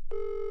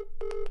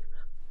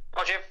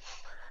 Hi, Jim.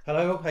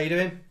 Hello, how you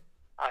doing?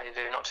 How you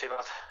doing? Not too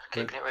bad.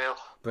 Keeping it real.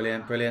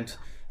 Brilliant.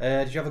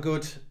 Did you have a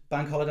good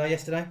bank holiday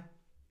yesterday?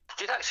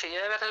 Did actually,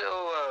 yeah. We had a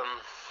little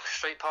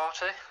street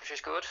party, which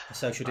is good. A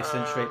social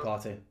distance street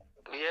party.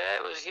 Yeah,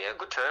 it was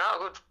good turnout. A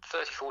good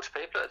 30-40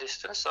 people at a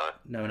distance. So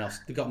no one else.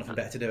 They've got nothing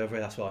better to do over here.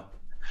 That's why.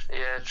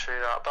 Yeah, true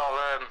that. But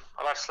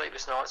I've had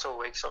sleepless nights all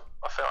week, so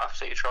I felt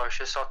absolutely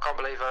atrocious. So I can't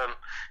believe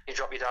you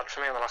dropped your dad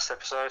for me on the last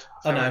episode.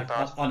 I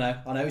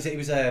know. It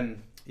was a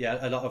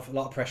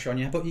lot of pressure on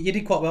you, but you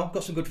did quite well.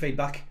 Got some good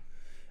feedback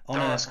on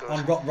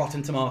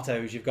Rotten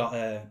Tomatoes. You've got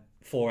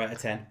 4 out of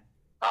 10.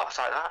 Oh, I'll take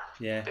that.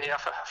 Yeah. But yeah, I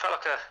felt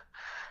like a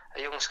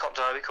young Scott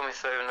Derby coming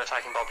through and they're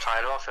taking Bob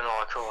Taylor off, and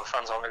the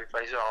fans aren't really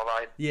pleased, are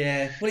they?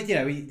 Yeah.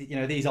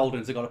 Well, these old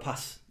ones have got to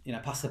pass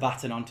the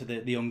baton on to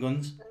the young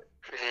guns.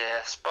 Yeah,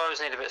 I suppose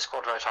need a bit of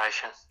squad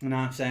rotation.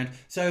 No, sound.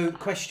 So,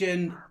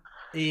 question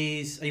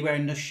is, are you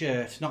wearing a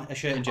shirt? Not a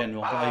shirt in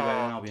general, but are you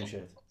wearing an Albion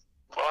shirt?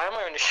 Well, I am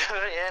wearing a shirt,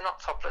 yeah,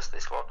 not topless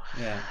this one.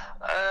 Yeah.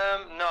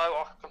 No,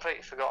 I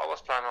completely forgot I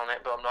was planning on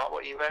it, but I'm not.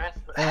 What are you wearing?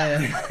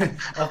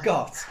 I've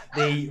got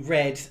the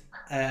red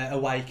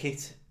away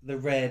kit, the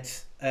red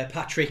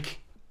Patrick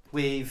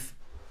with...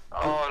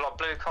 like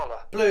blue collar?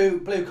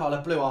 Blue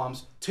collar, blue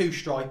arms,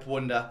 2-stripe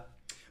wonder.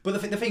 But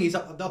the thing is,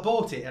 I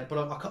bought it, but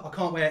I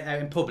can't wear it out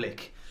in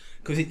public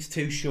because it's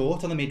too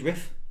short on the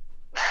midriff.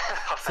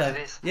 I bet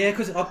it is. Yeah,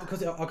 because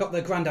I got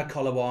the Grandad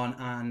collar one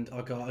and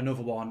I got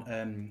another one.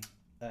 And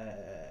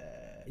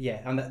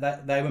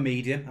they were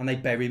medium and they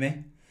bury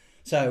me.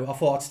 So I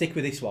thought I'd stick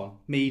with this one,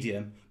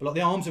 medium. But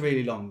the arms are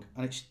really long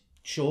and it's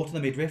short on the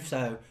midriff,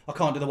 so I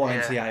can't do the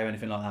YMCA or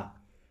anything like that.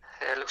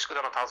 Yeah, it looks good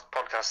on a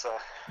podcast though.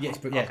 Yeah, it's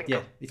brilliant.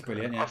 Yeah.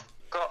 I've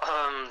got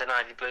the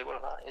navy blue one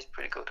of that. It's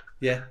pretty good.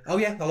 Yeah. Oh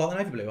yeah, I like the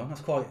navy blue one.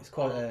 It's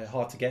quite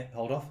hard to get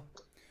hold of.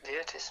 Yeah,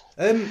 it is.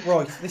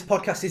 Right. This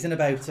podcast isn't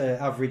about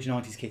average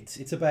 90s kits.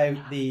 It's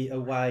about the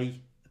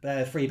away,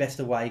 3 best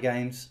away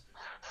games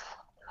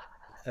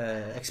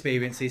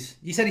experiences.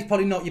 You said it's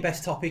probably not your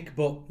best topic,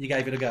 but you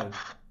gave it a go.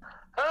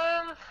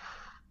 I've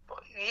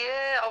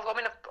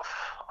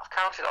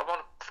counted. I'm on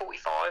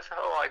 45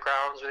 away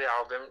grounds with the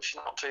Albion, which is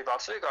not too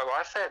bad. So we go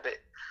away a fair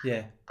bit.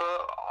 Yeah.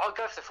 But I'll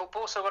go for the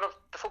football. So when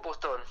the football's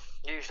done,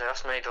 usually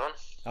that's me done.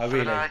 Oh,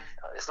 really?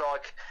 It's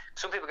like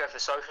some people go for the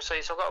social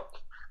seats. So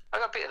I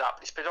got a bit of that,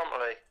 but it's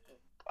predominantly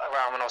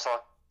around when I was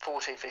like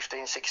 14,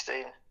 15,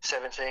 16,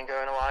 17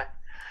 going away.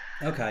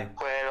 Okay.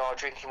 Where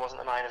drinking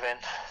wasn't the main event,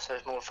 so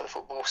it's more for the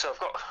football. So I've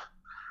got,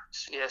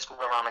 it's more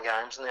around the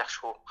games and the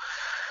actual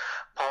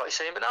party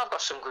scene. But now I've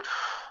got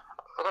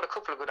a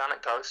couple of good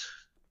anecdotes.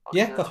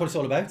 Yeah, that's what it's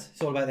all about.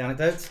 It's all about the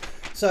anecdotes.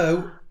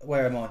 So,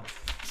 where am I?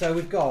 So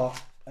we've got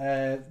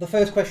the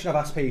first question I've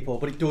asked people,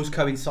 but it does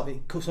coincide.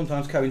 It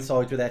sometimes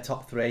coincides with their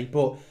top 3.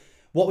 But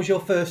what was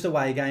your first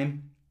away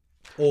game?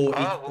 Or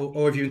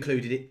have you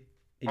included it?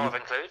 I've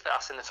included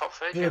that in the top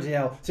 3. Bloody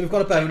hell. So we've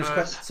got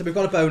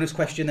a bonus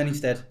question then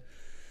instead.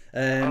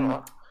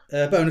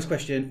 Bonus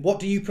question: what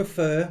do you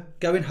prefer,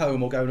 going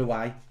home or going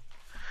away?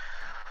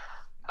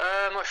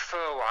 Much prefer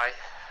away.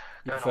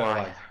 You prefer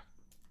away?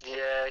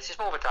 Yeah, it's just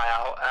more of a day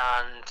out,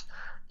 and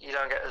you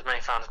don't get as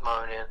many fans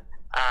moaning,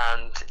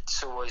 and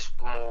it's always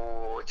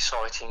more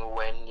exciting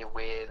when you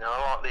win. And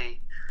I like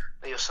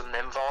the us and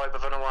them vibe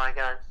of an away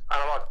game, and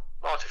I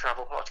like to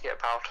travel, I like to get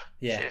about,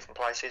 see different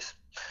places.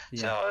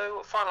 Yeah.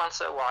 So final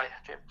answer away,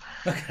 Jim.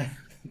 Okay,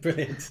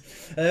 Brilliant.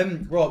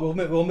 Right,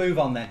 we'll move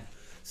on then.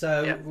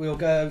 So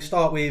we'll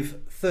start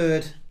with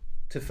third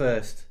to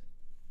first.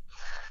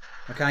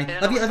 Okay. Yeah,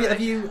 have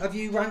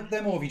you ranked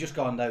them, or have you just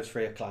gone those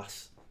three a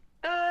class?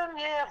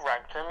 Yeah, I've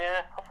ranked them.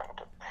 Yeah, I've ranked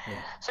them.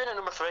 Yeah. So at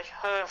number 3,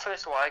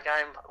 first away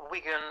game,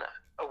 Wigan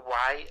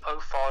away,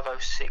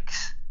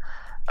 05-06.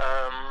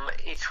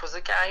 It was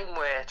a game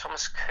where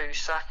Thomas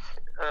Cusack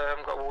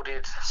got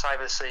awarded save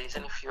of the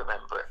season, if you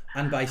remember it.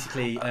 And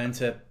basically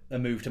earned a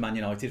move to Man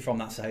United from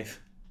that save.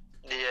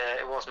 Yeah,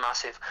 it was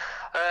massive.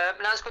 That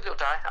was a good little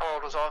day. How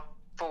old was I?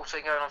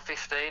 14 going on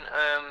 15.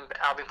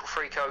 Albion put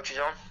 3 coaches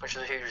on, which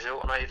is a huge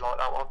result. I know you'd like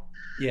that one.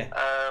 Yeah.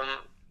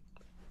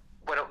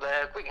 Went up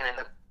there, Wigan in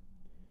the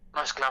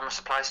most glamorous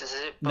of places,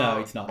 is it? No,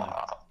 it's not.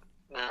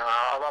 No,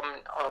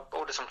 I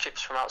ordered some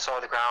chips from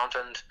outside the ground,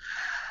 and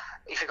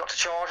he forgot to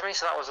charge me,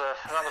 so that was a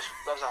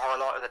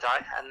highlight of the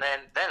day. And then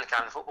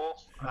came the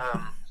football.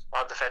 I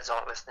hope the feds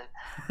aren't listening.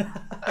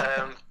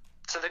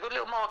 So they're a good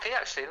little marquee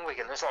actually in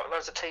Wigan. There's like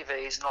loads of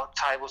TVs and like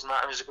tables and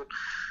that. It was a good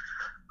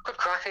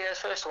crack. Yeah,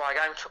 first away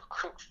game.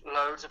 Took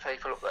loads of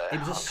people up there. It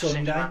was a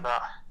Sunday.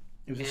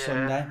 It was a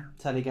Sunday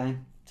telly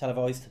game,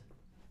 televised.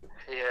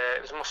 Yeah,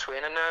 it was a must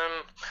win, and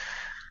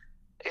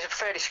it was a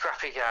fairly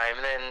scrappy game.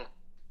 And then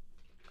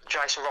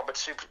Jason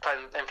Roberts, who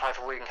played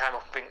for Wigan, came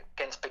up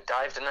against Big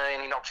Dave, and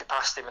he knocked it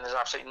past him, and there's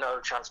absolutely no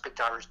chance Big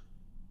Dave was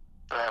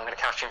going to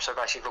catch him. So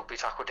basically, rugby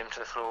tackled him to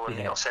the floor, and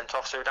he got sent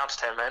off. So we're down to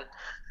 10 men.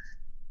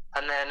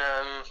 And then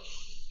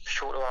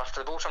shortly after,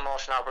 the ball to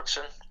Martin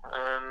Albrechtsen,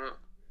 and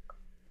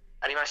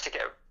he managed to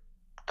get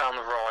down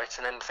the right,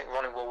 and then I think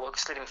Ronnie Warwick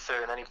slid him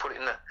through, and then he put it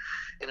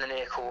in the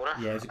near corner.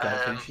 Yeah, it was a goal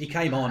finish. He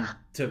came on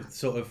to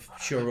sort of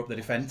shore up the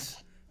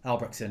defence,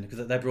 Albrechtsen,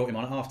 because they brought him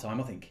on at half time,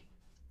 I think.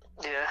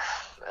 Yeah.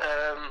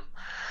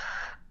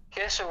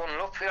 So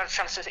 1-0. We had a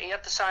chance. He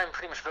had the same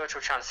pretty much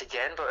virtual chance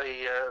again, but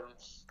he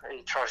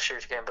tried to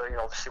shoot again, but he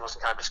obviously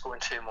wasn't capable of scoring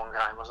 2 in one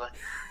game, was he?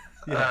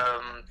 Yeah.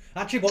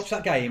 I actually watched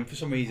that game for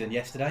some reason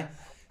yesterday,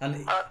 and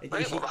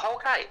the whole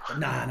game.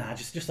 Nah,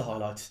 just the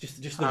highlights,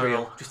 just the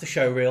reel, just the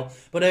show reel.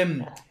 But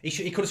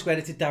he could have squared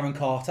it to Darren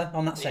Carter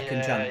on that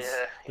second chance,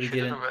 but he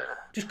didn't.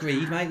 Just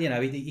greed, mate. You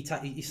know,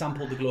 he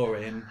sampled the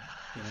glory and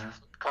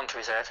gone to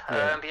his head.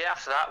 Yeah. But yeah,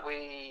 after that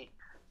we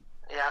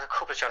had a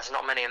couple of chances,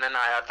 not many, and then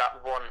I had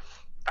that one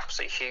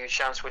absolutely huge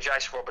chance with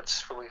Jason Roberts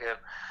for Wigan.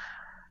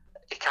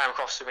 He came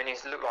across him and he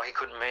looked like he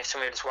couldn't miss,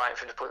 and we were just waiting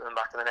for him to put him in the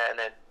back of the net, and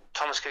then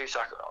Thomas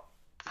Cusack,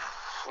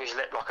 he's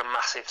lit like a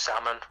massive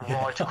salmon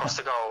right across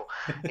the goal.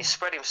 He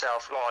spread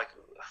himself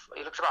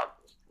he looks about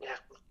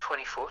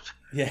 20 foot.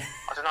 Yeah.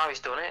 I don't know how he's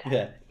done it.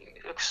 Yeah.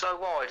 He looks so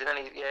wide, and then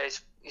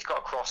he's got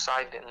a cross,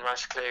 saved it, and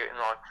managed to clear it, and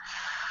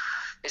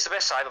it's the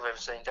best save I've ever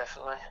seen,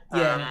 definitely.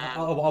 Yeah,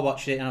 I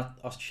watched it and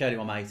I showed it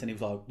with my mate, and he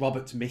was like,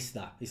 Roberts missed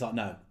that. He's like,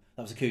 no,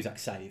 that was a Cusack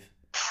save.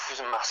 It was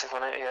a massive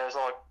one. Yeah, it was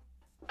like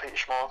Peter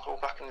Schmeichel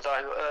back in the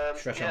day.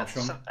 Stretch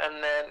Armstrong.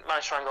 And then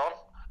managed to hang on.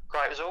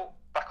 Great result.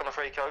 Back on the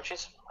 3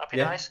 coaches. Happy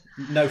days.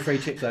 No free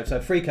chips though.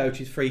 So 3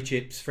 coaches, 3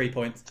 chips, 3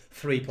 points,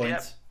 3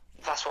 points.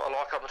 Yep. That's what I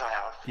like on the day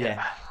out.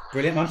 Yeah.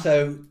 Brilliant, man.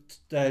 So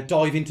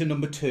dive into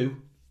number 2.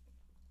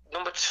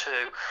 Number 2.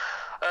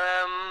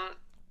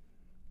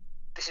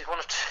 This is one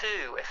of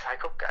 2 FA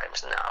Cup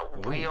games now.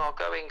 Ooh. We are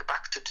going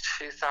back to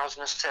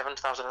 2007,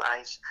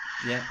 2008.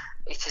 Yeah.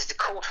 It is the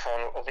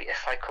quarter-final of the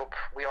FA Cup.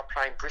 We are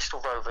playing Bristol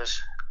Rovers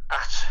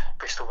at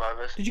Bristol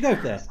Rovers. Did you go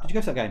there? Did you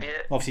go to that game?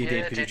 Yeah. Obviously you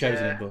did, because you've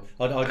chosen it,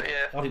 but I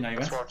didn't know you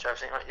went. That's why I've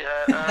chosen it, mate.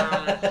 Yeah.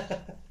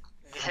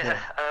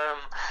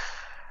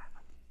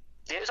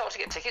 It was hard to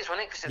get tickets,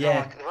 wasn't it? Because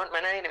there weren't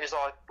many, and it was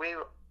like, me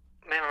and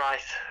my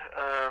mate,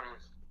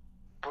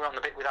 we were on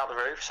the bit without the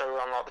roof, so we were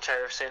on the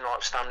terrace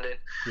standing.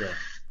 Yeah.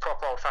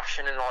 Proper old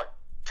fashioned, and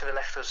to the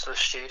left was the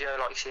studio,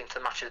 you see into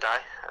the match of the day.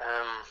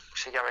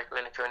 See Gary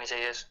Lineker in his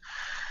ears,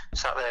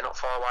 sat there not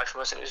far away from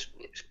us, and we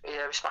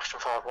smashed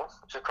them 5-1. It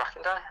was a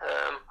cracking day.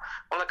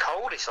 One of the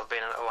coldest I've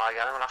been in an away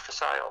game, I have to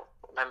say. I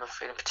remember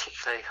feeling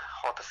particularly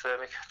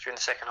hypothermic during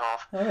the second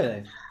half. Oh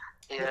really?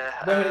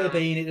 Yeah. When would it have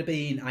been? It'd have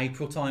been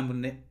April time,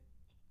 wouldn't it?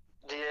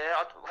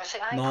 Yeah, was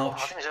it April? March. I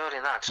think it was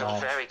earlier than that, because it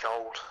was very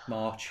cold.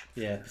 March,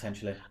 yeah,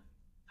 potentially.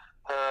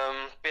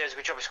 It was a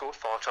good job we scored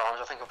 5 times.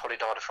 I think I probably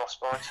died of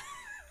frostbite.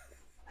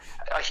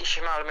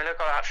 Shamal Miller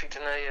got a hat-trick,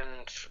 didn't he?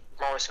 And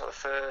Morris got the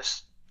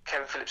first.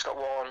 Kevin Phillips got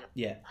 1.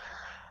 Yeah.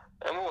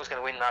 And we were always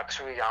going to win that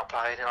because we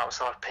outplayed, and that was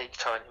peak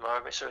Tony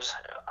moments. So it was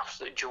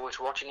absolute joy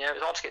to watching. Yeah, it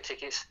was hard to get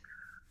tickets.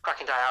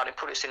 Cracking day out, and it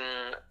put us in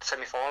the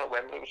semi-final at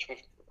Wembley, which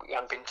we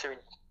hadn't been to in,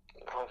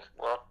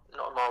 not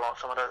in my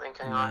lifetime, I don't think.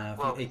 Anyway.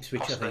 Nah,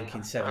 Ipswich, I think,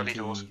 in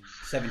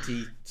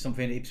 70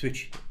 something.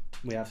 Ipswich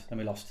we had, and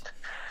we lost.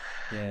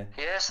 Yeah.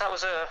 Yes, that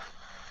was a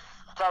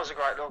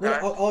great little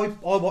game.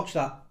 Well, I watched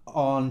that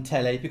on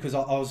telly because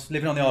I was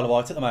living on the Isle of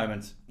Wight at the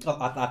moment.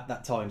 At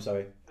that time,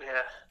 sorry.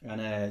 Yeah. And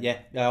I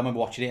remember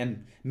watching it,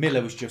 and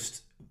Miller was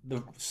just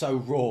so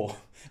raw.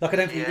 I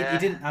don't think he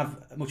didn't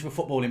have much of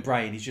a footballing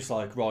brain. He's just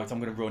like, right, I'm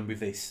going to run with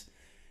this,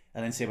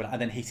 and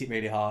then hit it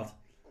really hard.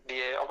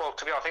 Yeah. Well,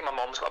 to be honest, I think my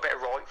mum's got a better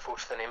right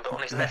foot than him, but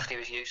on his left he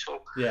was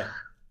useful. Yeah.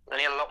 And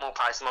he had a lot more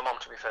pace than my mum,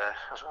 to be fair,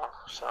 as well.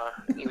 So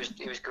he was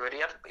good. He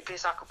did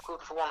that good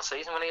for one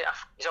season. When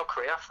his whole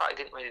career, I thought he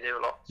didn't really do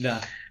a lot.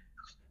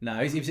 No,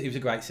 it was a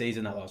great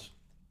season, that was.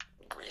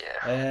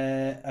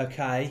 Yeah.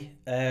 Okay.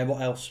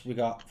 What else we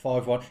got?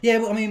 5-1. Yeah,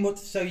 well, I mean,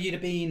 so you'd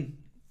have been.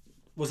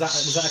 Was that a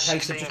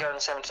case 16 of just, going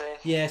 17?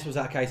 Yes, was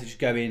that a case of just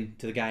going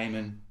to the game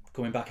and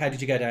coming back? How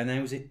did you go down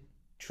there? Was it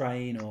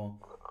train or?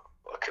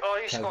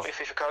 I used to go with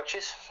FIFA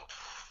coaches.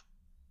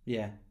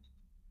 Yeah.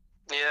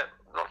 Yeah,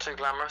 not too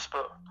glamorous,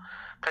 but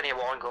plenty of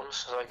wine gums,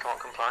 so you can't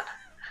complain.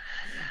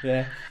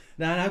 Yeah.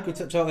 No, good.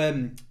 So,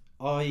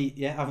 I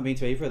haven't been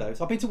to either of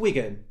those. I've been to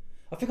Wigan.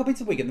 I think I've been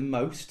to Wigan the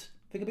most.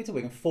 I think I've been to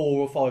Wigan 4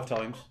 or 5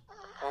 times.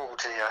 Oh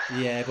dear.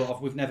 Yeah, but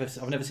I've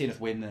never seen us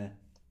win there.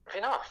 Have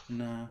you not?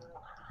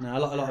 No, a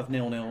lot of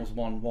 0-0s,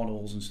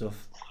 1-1-alls and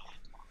stuff.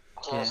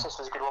 Yeah, this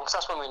was a good one, because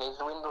that's when we needed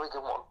to win the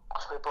Wigan one.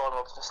 Because we brought them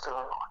up and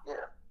still,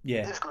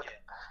 Yeah. It was good.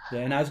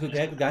 Yeah, no, it's good.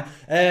 Yeah, good game.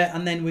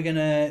 And then we're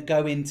gonna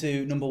go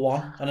into number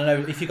 1. And I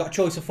know if you got a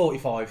choice of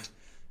 45,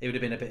 it would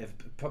have been a bit of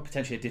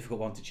potentially a difficult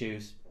one to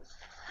choose.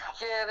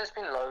 Yeah, there's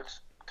been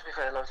loads. To be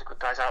fair, loads of good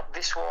days out.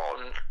 This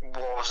one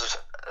was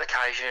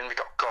occasion. We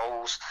got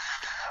goals.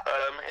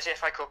 It's the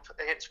FA Cup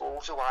against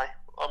Wolves away.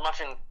 I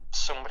imagine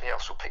somebody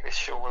else will pick this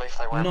surely if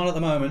they win. Not at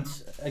the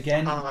moment.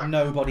 Again,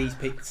 nobody's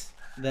picked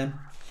them.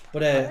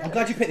 But I'm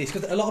glad you picked this,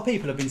 because a lot of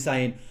people have been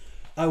saying,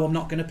 "Oh, I'm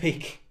not going to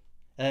pick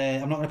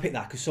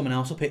that because someone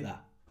else will pick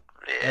that."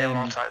 Yeah,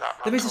 I'll take that.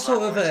 There is a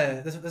sort of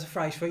there's a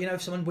phrase for it,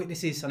 if someone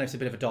witnesses. I know it's a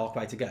bit of a dark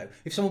way to go.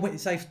 If someone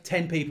say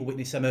 10 people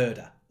witness a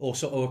murder or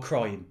a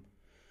crime,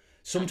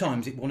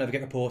 sometimes it will never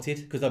get reported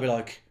because they'll be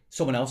like,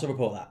 someone else will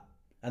report that,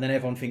 and then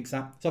everyone thinks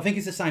that. So I think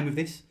it's the same with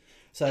this.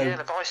 So yeah,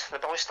 the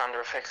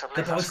bystander effect. I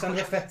believe the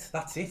bystander effect.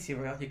 That's it.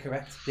 You're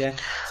correct. Yeah.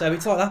 So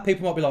it's like that.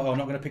 People might be like, "Oh, I'm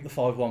not going to pick the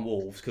 5-1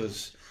 Wolves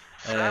because."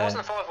 No, it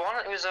wasn't a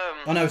 5-1. It was.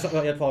 I know,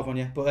 you had 5-1,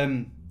 yeah, but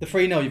the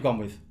 3-0 you've gone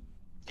with.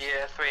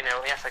 Yeah, 3-0 in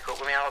the FA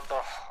Cup. We had the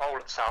whole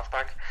at the South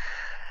Bank.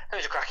 It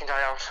was a cracking day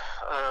out.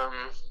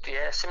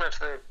 Yeah, similar to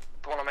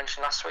the one I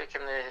mentioned last week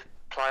in the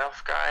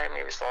playoff game.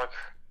 It was like,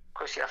 of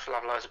course, you have to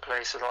have loads of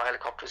police, like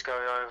helicopters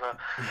going over,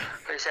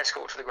 police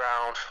escort to the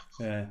ground.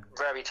 Yeah.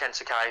 Very tense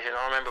occasion.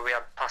 I remember we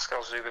had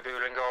Pascal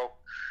Zubabula in goal.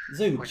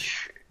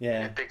 Zubs?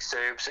 Yeah. Big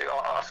Zubs.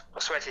 I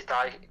swear to this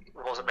day, he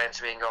wasn't meant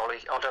to be in goal.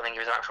 I don't think he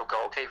was an actual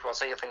goalkeeper. I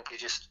think he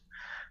just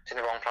was in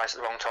the wrong place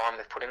at the wrong time.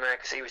 They've put him there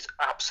because he was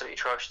absolutely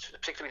atrocious,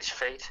 particularly with his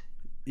feet.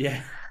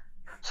 Yeah.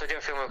 So he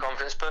didn't feel more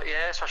confidence. But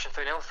yeah, smashing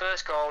 3-0.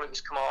 First goal, it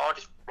was Kamara,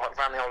 just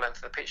ran the whole length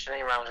of the pitch and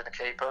he rounded the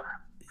keeper.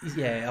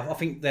 Yeah, I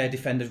think their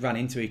defenders ran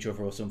into each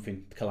other or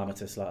something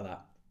calamitous like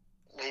that.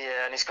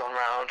 Yeah, and he's gone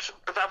round.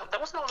 But that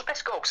wasn't the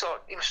best goal because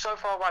it was so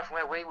far away from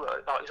where we were.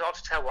 It was hard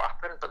to tell what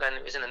happened, but then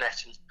it was in the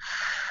net. And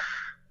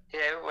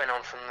yeah, it went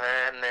on from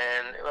there. And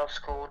then who else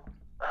scored?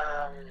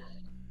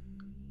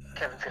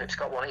 Kevin Phillips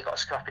got one. He got a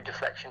scrappy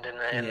deflection,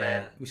 didn't he? And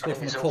then we scored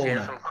from the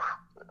corner.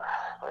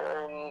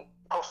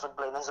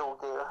 Possibly, there's all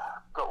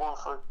got one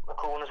for the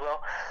corner as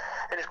well.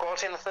 It was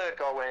quality in the third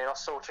goal winning. I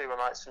saw 2 of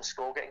my mates from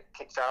school getting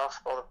kicked out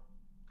by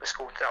the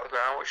school out the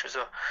ground, which was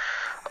a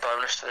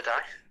bonus to the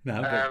day. No,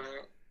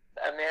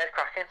 and yeah,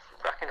 cracking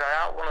day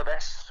out. One of the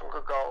best, some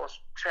good goals.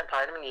 We haven't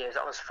played them in years.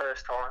 That was the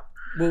first time.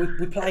 Well,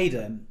 we played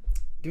them.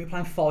 Did we play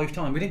them 5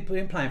 times? We didn't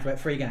play them for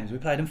 3 games. We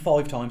played them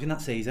 5 times in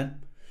that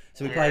season.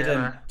 So we played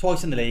them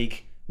twice in the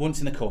league, once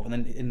in the cup, and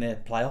then in the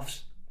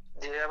playoffs.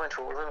 Yeah, I went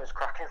to all of them. It was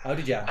cracking. Oh,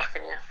 did you?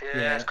 Cracking,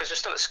 yeah. Because we're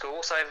still at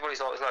school, so everybody's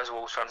like, there's loads of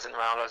Wolves fans in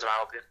around, loads of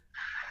Albion.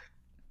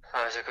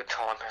 It was a good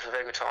time. It was a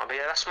very good time. But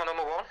yeah, that's my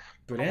number 1.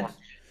 Brilliant.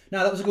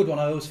 No, that was a good one.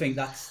 I always think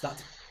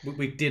that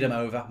we did them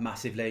over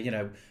massively.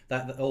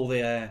 That all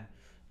the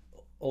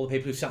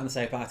people who sat on the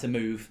safe had to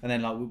move, and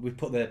then we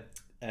put the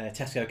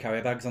Tesco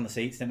carrier bags on the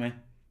seats, didn't we?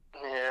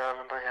 Yeah, I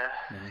remember.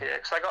 Yeah,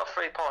 because they got a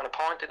free pint a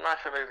pint, didn't they,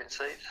 for moving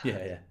seats?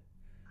 Yeah.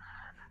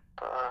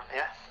 But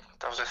yeah,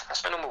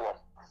 that's my number 1.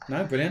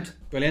 No,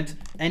 brilliant.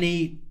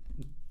 Any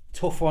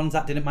tough ones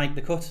that didn't make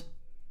the cut?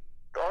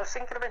 I was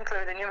thinking of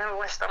including. You remember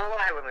West Ham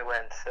away when we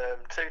went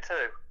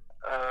 2-2?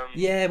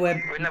 Yeah, when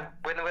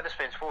the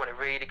Wetherspoons fought, it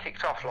really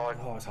kicked off.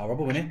 Oh, it's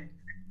horrible, wasn't it?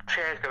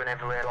 Chairs going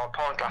everywhere,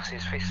 pint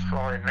glasses, fists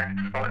flying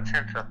left, right,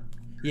 centre.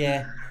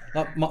 Yeah,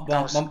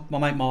 my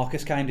mate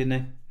Marcus came, didn't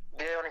he?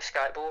 Yeah, on his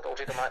skateboard, or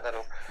did I make that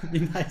up? You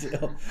made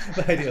it up.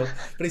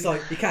 But he's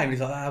like, he came and he's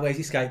like, where's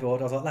his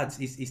skateboard? I was like, lads,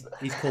 he's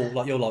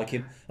cool, you'll like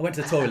him. I went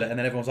to the toilet and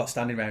then everyone's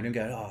standing around him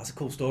going, that's a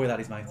cool story, that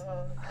is, mate.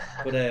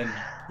 But yeah,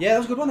 that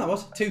was a good one, that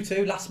was.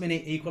 2-2, last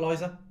minute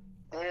equaliser.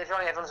 Yeah,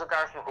 Johnny Evans or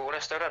Gareth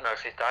McGuinness. I don't know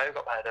if it's Dave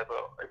got better,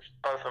 but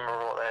both of them were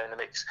right there in the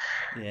mix.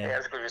 Yeah, it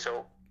was a good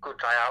result. Good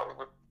day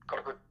out.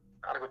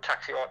 Had a good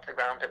taxi right to the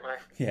ground, didn't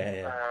we?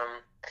 Yeah.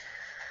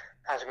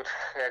 That was a good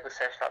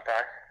test that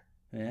day.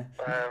 Yeah.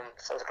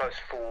 So it was a close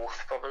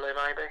 4th, probably,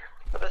 maybe.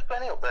 But there's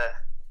plenty up there.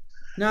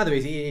 No, there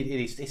is.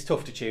 It's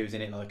tough to choose,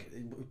 isn't it? I think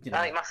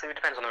it massively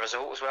depends on the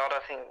result as well. I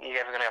don't think you're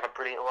ever going to have a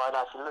brilliant ride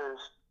out if you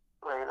lose.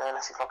 Really,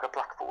 unless it's like a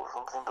Blackpool or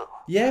something. But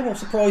yeah, well,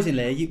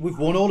 surprisingly, we've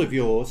won all of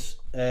yours.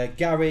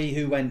 Gary,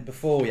 who went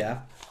before you,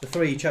 the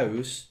 3 you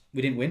chose,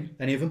 we didn't win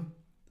any of them.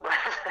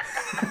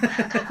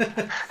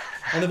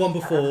 And the one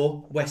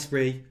before,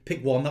 Westbury,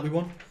 pick one that we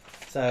won.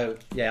 So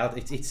yeah,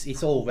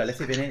 it's all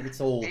relative, isn't it?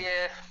 It's all.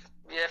 Yeah.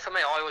 For me,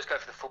 I always go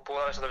for the football.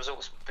 So the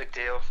result's a big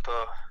deal,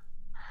 but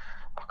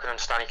I can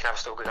understand you can have a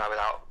still good day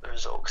without the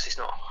result because it's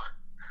not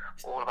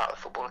all about the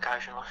football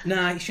occasionally.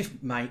 Nah, it's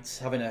just mates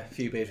having a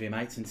few beers with your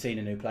mates and seeing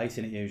a new place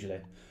in it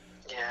usually.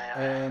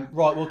 Yeah.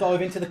 Right, we'll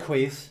dive into the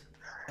quiz.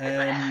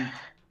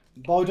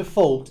 By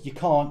default, you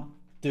can't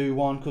do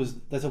one because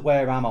there's a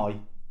where am I,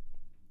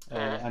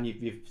 and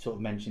you've sort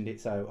of mentioned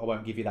it, so I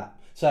won't give you that.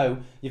 So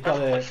you've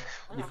got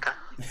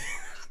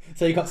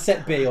so you've got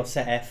set B or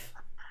set F.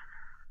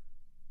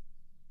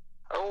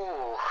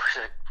 Oh, it's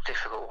a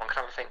difficult one. Can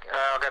I have a think?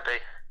 I'll go B.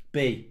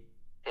 B.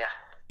 Yeah.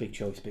 Big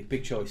choice.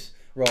 Big choice.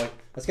 Right,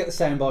 let's get the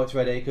sound bites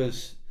ready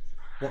because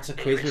what's a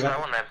quiz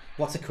without?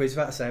 What's a quiz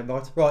without a sound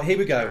bite? Right, here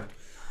we go.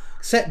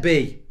 Set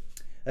B.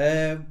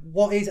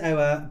 What is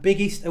our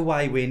biggest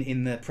away win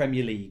in the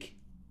Premier League?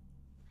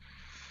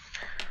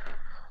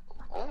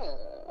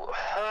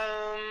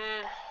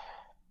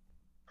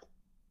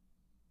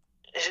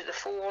 Is it the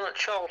 4-1 at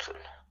Charlton?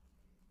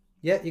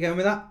 Yeah, you going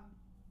with that?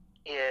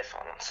 Yeah,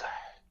 fine answer.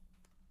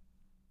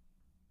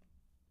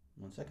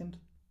 1 second.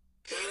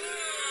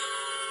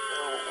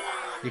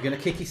 You're going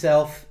to kick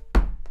yourself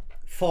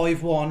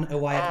 5-1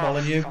 away at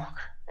Molineux. Fuck.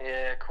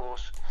 Yeah, of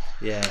course.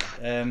 Yeah,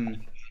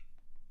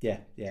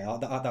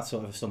 that's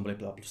sort of a stumbling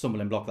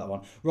block, that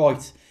one.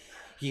 Right,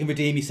 you can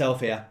redeem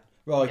yourself here.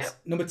 Right, yep.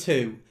 Number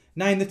 2.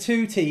 Name the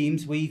 2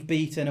 teams we've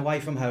beaten away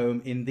from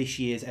home in this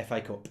year's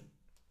FA Cup.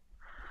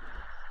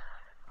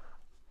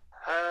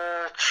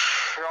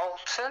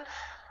 Charlton.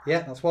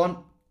 Yeah, that's one.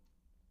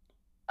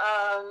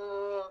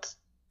 And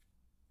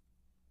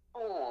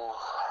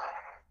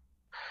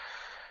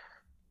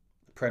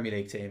Premier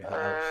League team.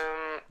 A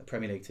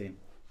Premier League team.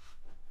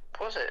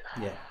 Was it?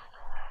 Yeah.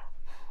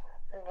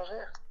 Who was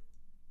it?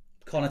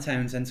 Connor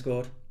Townsend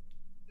scored.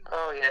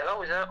 Oh yeah, I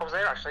was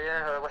there actually.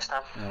 Yeah, West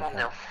Ham.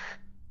 1-0.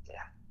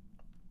 Yeah.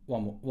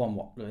 1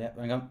 what? Yeah,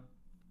 hang on.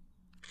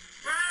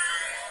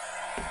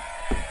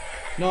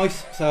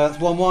 Nice. So that's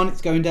 1-1.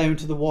 It's going down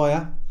to the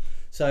wire.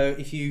 So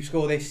if you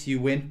score this,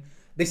 you win.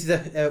 This is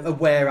a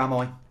where am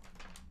I?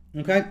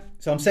 Okay.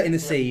 So I'm setting the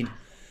scene.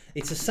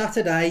 It's a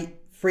Saturday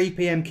 3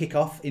 p.m.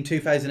 kickoff in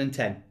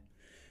 2010.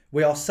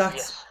 We are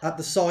sat at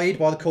the side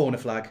by the corner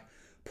flag.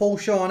 Paul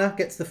Sharner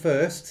gets the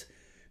first.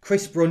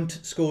 Chris Brunt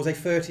scores a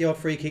 30-yard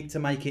free kick to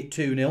make it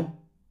 2-0.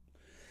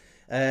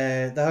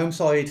 The home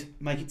side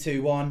make it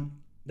 2-1.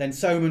 Then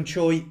Soman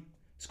Choi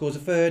scores a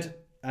third,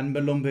 and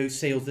Malumbu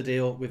seals the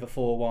deal with a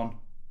 4-1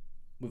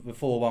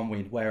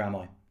 win. Where am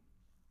I?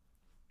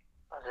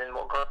 As in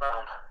what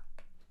ground?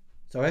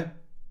 Sorry?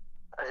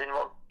 As in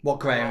what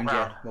ground?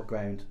 Yeah, what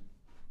ground?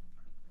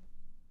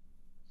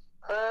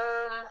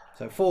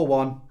 So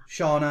 4-1,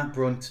 Sharner,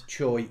 Brunt,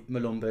 Choi,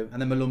 Malumbu,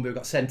 and then Malumbu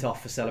got sent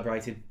off for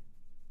celebrating.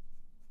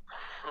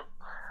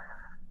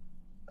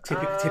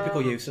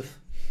 Typical Yusuf.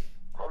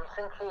 I'm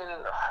thinking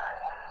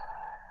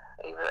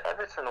either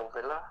Everton or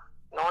Villa.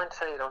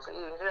 19, I was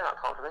thinking that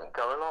time, I didn't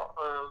go a lot.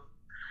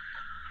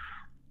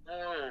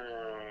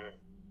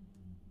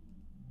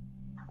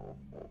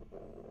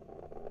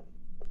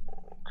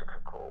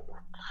 Difficult.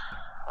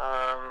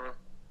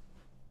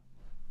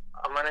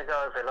 I'm going to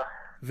go Villa.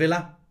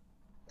 Villa?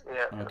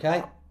 Yeah.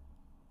 Okay.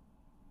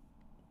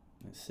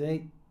 Let's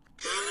see.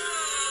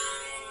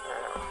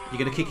 You're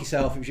going to kick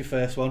yourself. It was your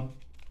first one.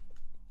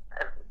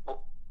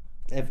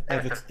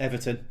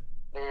 Everton.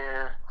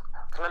 Yeah.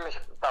 I remember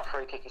that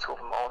free kick he scored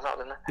from miles out,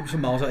 didn't it? It was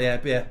from miles out, yeah.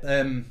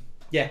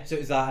 Yeah, so it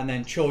was that, and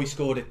then Choi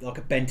scored it, like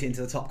a bent it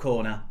into the top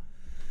corner.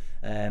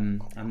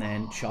 And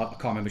then, I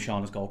can't remember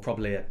Sharner's goal,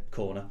 probably a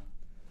corner.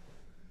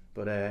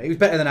 But it was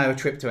better than our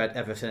trip to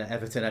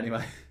Everton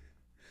anyway,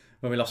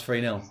 when we lost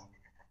 3-0.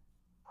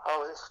 Oh,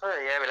 was it 3?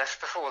 Yeah, we left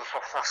before the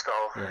last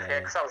goal. Yeah,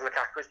 because that was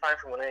Lukaku was playing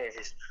from one of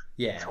his.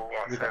 Yeah,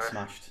 we got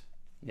smashed.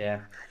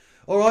 Yeah.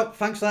 All right,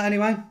 thanks for that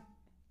anyway.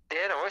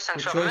 Yeah, no worries.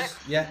 Thanks for having me.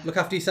 Yeah, look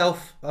after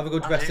yourself. Have a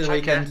good rest of the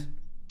weekend. Care.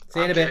 See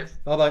you in a bit.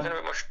 Bye bye.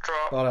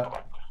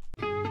 Bye.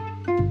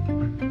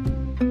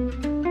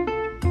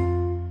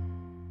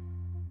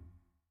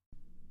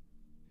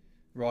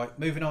 Right,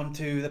 moving on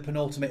to the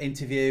penultimate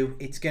interview.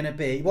 It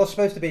was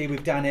supposed to be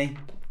with Danny,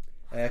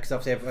 because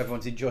obviously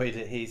everyone's enjoyed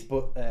his,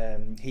 but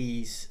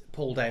he's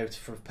pulled out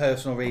for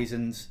personal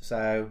reasons.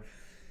 So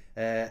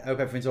I hope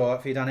everything's all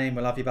right for you, Danny, and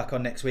we'll have you back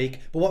on next week.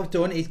 But what we've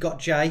done, he's got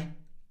Jay.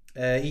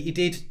 He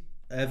did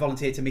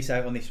volunteer to miss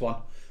out on this one,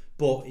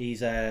 but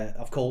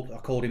I've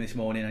called him this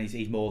morning, and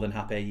he's more than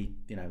happy.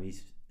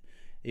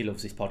 He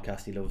loves this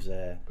podcast. He loves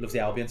the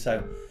Albion.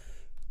 So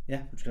yeah,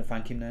 I'm just going to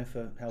thank him now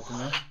for helping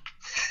me out.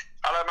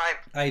 Hello, mate.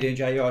 How you doing,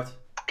 Jay? You alright?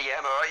 Yeah,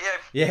 I'm alright.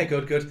 Yeah,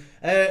 good.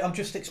 I'm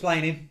just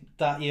explaining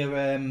that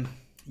you're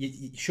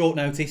short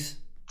notice.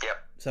 Yep.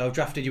 So I've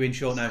drafted you in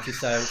short notice.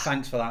 So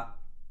thanks for that.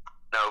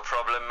 No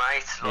problem,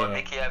 mate. Like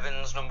Mickey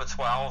Evans, number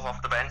 12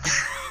 off the bench.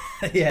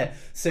 Yeah,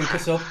 super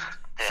sub.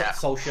 Yeah.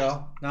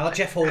 Solskjaer. Now, like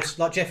Jeff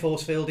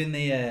Horsfield in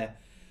the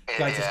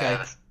Great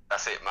Escape.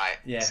 That's it, mate.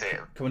 Yeah, That's it.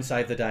 come and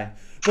save the day.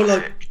 But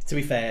like, to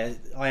be fair,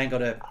 I ain't got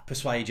to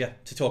persuade you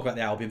to talk about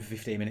the Albion for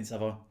 15 minutes,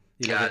 have I?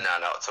 No, not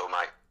at all,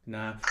 mate.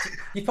 No.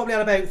 You've probably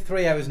had about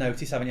 3 hours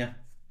notice, haven't you?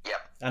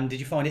 Yep. And did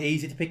you find it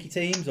easy to pick your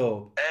teams,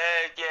 or?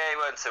 Yeah, it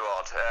weren't too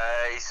hard.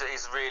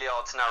 It's really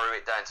hard to narrow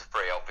it down to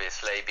 3,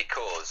 obviously,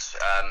 because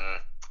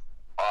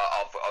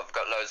I've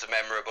got loads of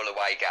memorable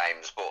away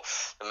games, but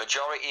the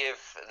majority of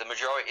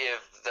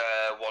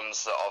the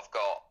ones that I've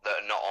got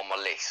that are not on my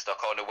list, I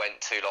kind of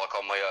went to like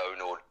on my own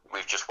or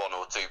with just 1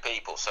 or 2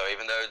 people. So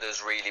even though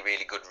there's really,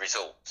 really good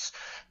results,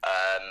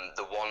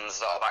 the ones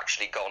that I've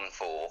actually gone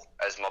for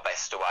as my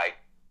best away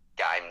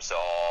games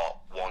are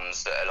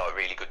ones that are like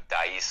really good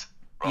days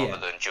rather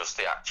than just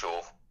the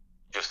actual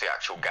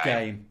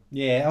game.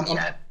 Yeah,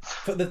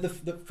 but the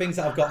things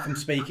that I've got from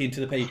speaking to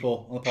the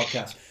people on the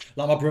podcast,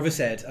 like my brother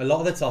said, a lot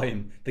of the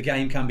time the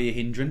game can be a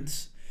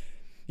hindrance.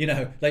 You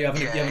know, like you're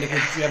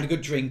having a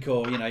good drink,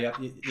 or you know,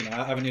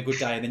 having a good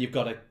day, and then you've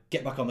got to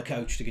get back on the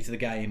coach to get to the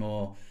game,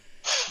 or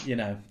you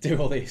know, do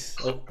all this.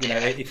 Or, you know,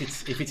 if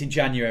it's in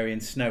January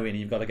and snowing, and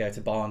you've got to go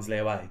to Barnsley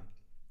away.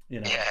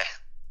 You know.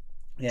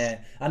 Yeah,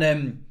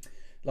 and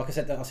like I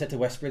said to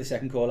Westbury, the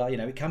second caller, you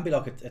know, it can be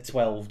like a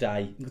 12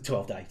 hour.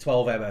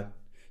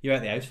 You're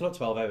out the house for like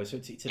 12 hours, so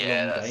it's a long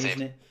day,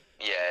 isn't it?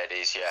 Yeah, it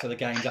is. Yeah. So the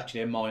game's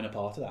actually a minor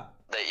part of that.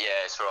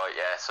 Yeah, it's right.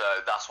 Yeah, so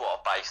that's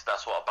what I based a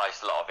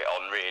lot of it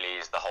on. Really,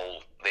 is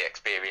the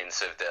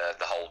experience of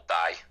the whole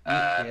day.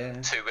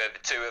 Two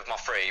of my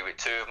three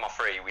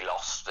we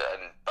lost,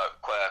 and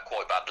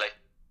quite badly.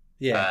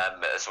 Yeah.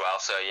 As well.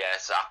 So yeah,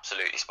 it's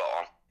absolutely spot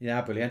on.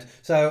 Yeah, brilliant.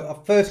 So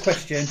our first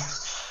question: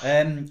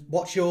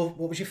 what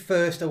was your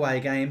first away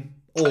game,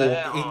 or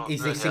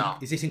is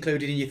this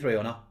included in your 3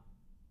 or not?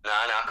 No,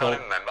 I can't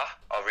even remember.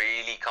 I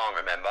really can't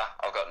remember.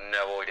 I've got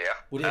no idea.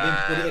 Would it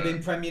have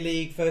been Premier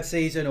League first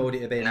season, or would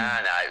it have been? No,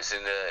 it was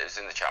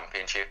in the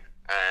Championship.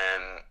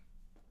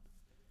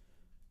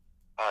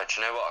 Oh, do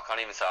you know what? I can't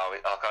even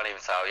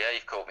tell. Yeah,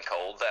 you've caught me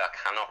cold there. I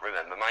cannot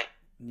remember, mate.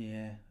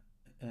 Yeah.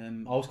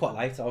 I was quite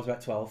late. I was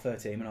about 12,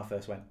 13 when I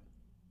first went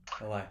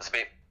away. I was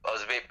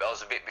a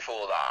bit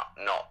before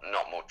that. Not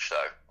much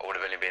though. I would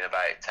have only been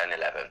about 10,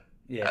 11.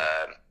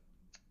 Yeah.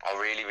 I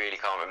really, really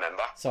can't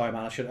remember. Sorry,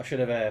 man. I should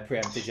have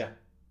preempted you.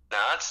 No,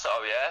 I've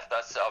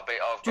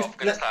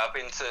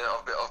been to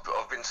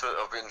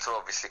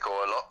obviously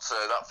quite a lot. So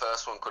that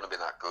first one couldn't have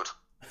been that good.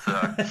 So.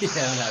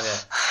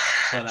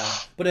 I know.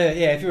 But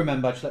if you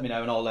remember, just let me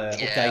know, and I'll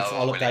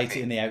update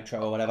it in the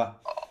outro or whatever.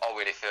 I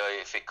will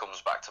if it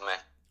comes back to me.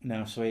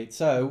 No, sweet.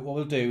 So what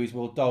we'll do is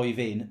we'll dive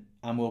in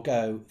and we'll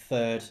go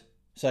third.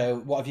 So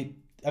what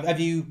have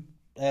you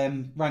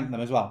ranked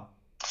them as well?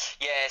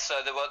 Yeah, so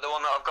the one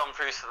that I've gone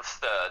through is the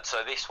third.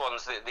 So this one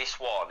is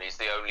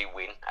the only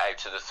win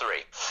out of the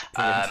 3.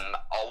 I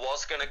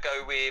was gonna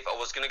go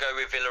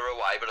with Villa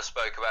away, but I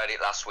spoke about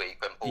it last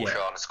week when Paul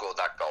Shana scored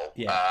that goal.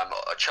 Yeah.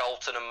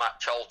 Charlton and Matt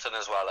Charlton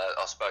as well.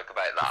 I spoke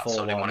about that,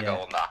 so I didn't want to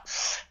go on that.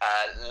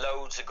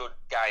 Loads of good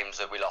games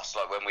that we lost,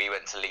 like when we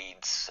went to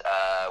Leeds,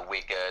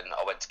 Wigan.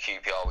 I went to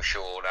QPR with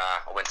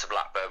Shauna. I went to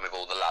Blackburn with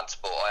all the lads,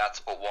 but I had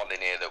to put one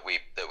in here that we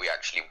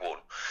actually won.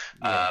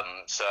 Yeah.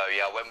 So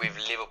yeah, I went with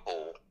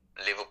Liverpool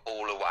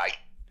away,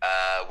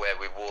 where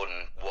we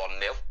won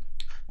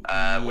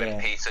 1-0. When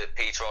Peter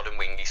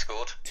Odemwingie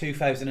scored.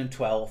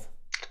 2012.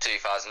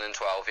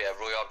 2012, yeah.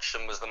 Roy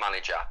Hodgson was the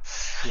manager.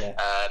 Yeah.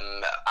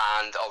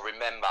 And I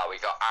remember we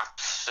got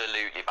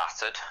absolutely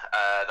battered.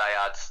 They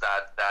had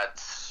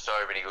so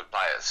many good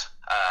players.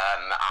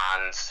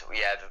 And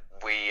yeah,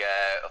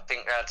 I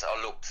think they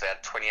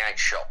had 28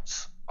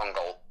 shots on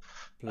goal.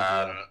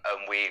 And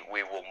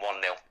we won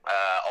 1-0.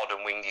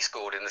 Odemwingie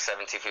scored in the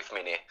 75th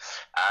minute.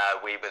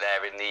 We were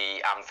there in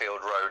the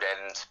Anfield Road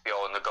end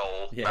behind the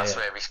goal. That's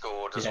where we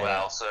scored as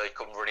well. So he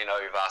come running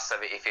over.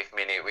 75th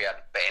minute, we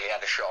barely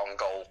had a shot on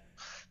goal.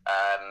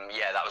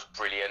 That was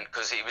brilliant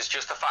because it was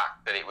just the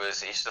fact that it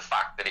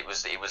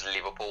was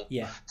Liverpool.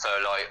 Yeah. So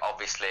like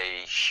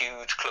obviously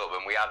huge club,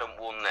 and we hadn't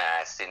won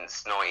there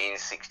since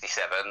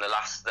 1967. The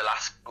last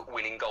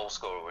winning goal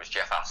scorer was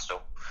Jeff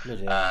Astle.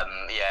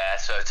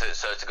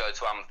 So to go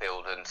to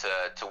Anfield and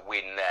to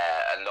win there,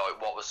 and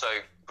like what was so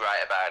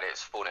great about it,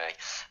 it's funny.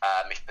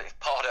 If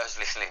Pardo's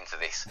listening to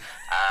this,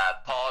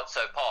 Pard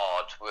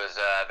was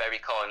very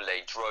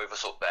kindly drove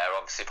us up there.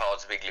 Obviously,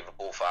 Pard's a big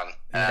Liverpool fan.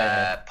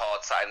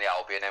 Pard sat in the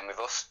Albion end with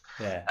us.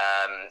 Yeah.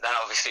 Then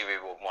obviously we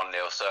won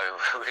 1-0, so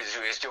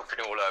we was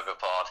jumping all over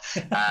Pard.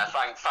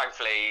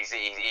 Thankfully,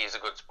 he was a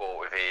good sport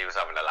with it. He was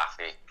having a laugh.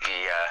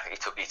 He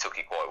took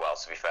it quite well,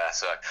 to be fair.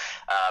 So,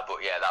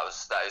 but yeah, that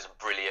was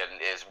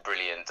brilliant. It was a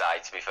brilliant day,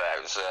 to be fair.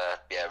 It was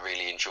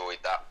really enjoyed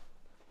that.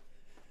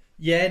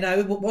 Yeah,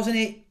 no, wasn't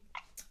it?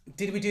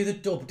 Did we do the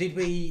dub?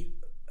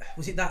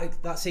 Was it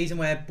that season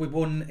where we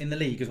won in the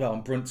league as well,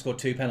 and Brunt scored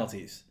 2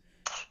 penalties?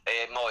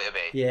 It might have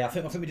been. Yeah, I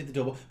think we did the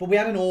double, but we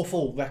had an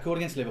awful record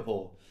against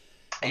Liverpool.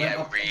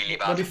 Really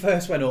bad. When we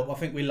first went up, I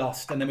think we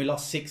lost, and then we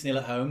lost 6-0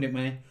 at home, didn't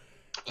we?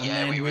 And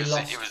then we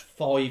lost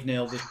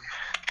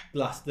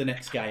 5-0 the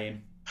next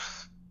game.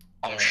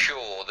 I'm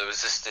sure there was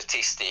was a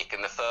statistic,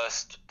 and the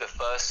first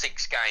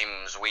 6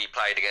 games we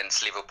played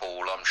against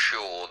Liverpool, I'm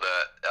sure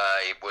that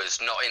it was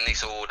not in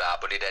this order,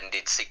 but it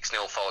ended 6-0,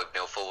 5-0,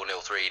 4-0,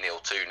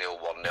 3-0, 2-0,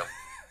 1-0.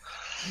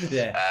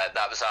 Yeah.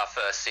 That was our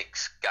first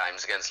 6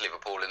 games against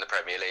Liverpool in the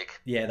Premier League.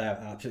 Yeah, they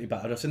absolutely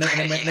battered us. And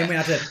then we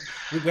had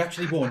we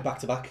actually won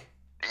back-to-back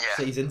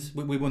seasons.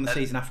 We won the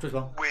season after as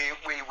well. We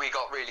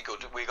got really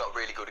good. We got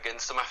really good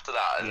against them after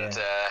that, and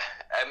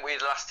we're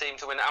the last team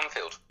to win at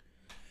Anfield.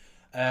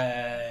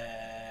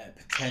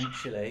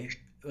 Potentially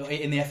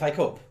in the FA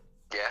Cup.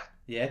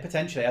 Yeah,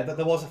 potentially.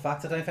 There was a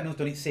fact. I don't know if anyone's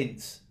done it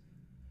since.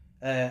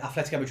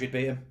 Atletico Madrid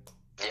beat them.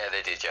 Yeah,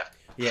 they did.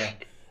 Yeah.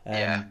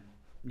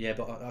 Yeah,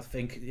 but I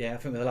think we're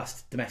the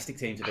last domestic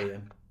team to beat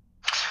them.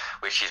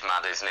 Which is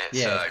mad, isn't it?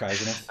 Yeah, it's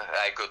craziness.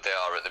 How good they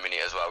are at the minute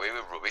as well. We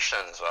were rubbish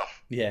then as well.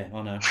 Yeah,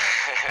 I know.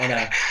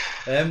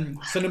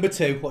 So number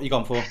 2, what you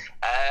gone for?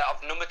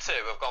 Number 2,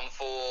 I've gone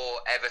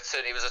for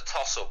Everton. It was a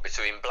toss-up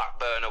between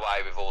Blackburn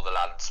away with all the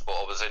lads, but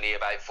I was only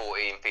about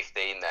 14,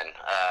 15 then,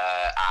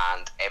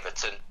 and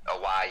Everton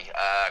away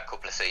a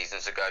couple of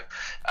seasons ago,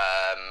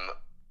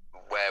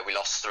 where we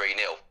lost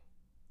 3-0.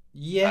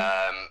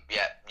 Yeah.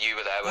 You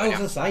were there, weren't you? I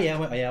was going to say, I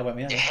went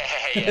with you.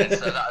 Yeah.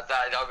 So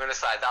I'm going to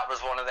say that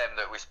was one of them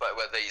that you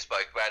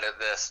spoke about at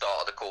the start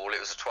of the call. It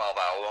was a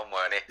 12-hour one,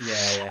 weren't it?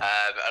 Yeah.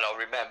 And I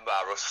remember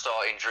I was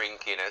starting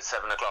drinking at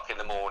 7 o'clock in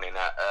the morning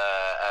at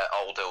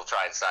Old Hill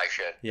train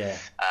station. Yeah.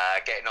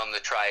 Getting on the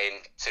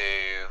train to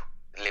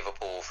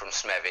Liverpool from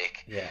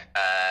Smethwick. Yeah.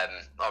 I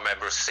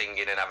remember us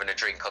singing and having a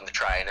drink on the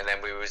train, and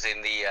then we was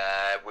in the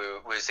we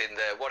was in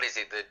the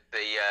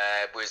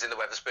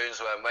Wetherspoons,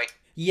 weren't we?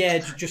 Yeah,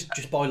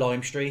 just by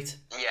Lime Street.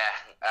 We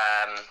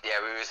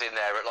was in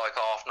there at like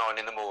 9:30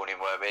 in the morning,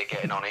 weren't we?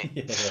 Getting on it,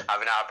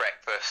 having our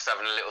breakfast,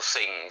 having a little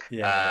sing.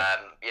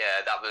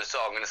 That was.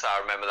 I'm going to say I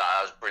remember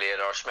that was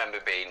brilliant. I just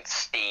remember being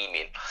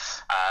steaming.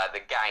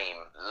 The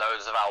game,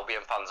 loads of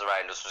Albion fans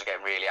around us was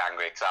getting really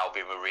angry because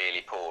Albion were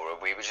really poor, and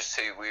we were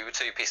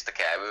too pissed to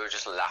care. We were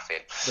just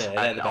laughing.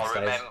 And I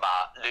remember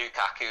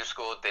Lukaku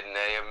scored, didn't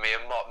he? And me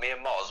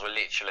and Moz were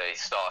literally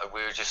started. We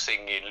were just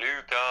singing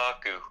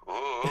Lukaku.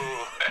 Ooh.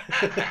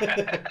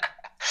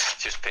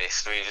 Just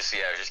pissed. We just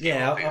we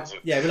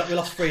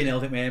lost 3-0,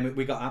 didn't we? And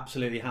we got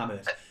absolutely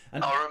hammered.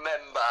 And I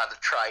remember the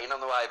train on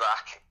the way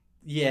back.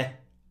 Yeah.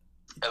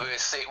 And we were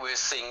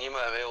singing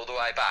all the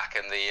way back,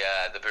 and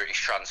the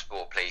British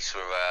Transport Police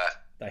were.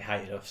 They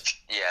hated us.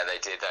 Yeah, they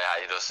did. They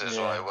hated us as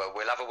well.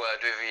 We'll have a word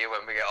with you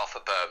when we get off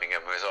at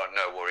Birmingham. We was like,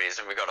 no worries,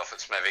 and we got off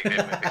at Smethwick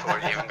before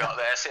we even got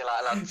there. See you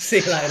later, lads.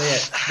 See you later, yeah.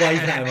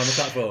 Waving at him on the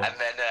platform. And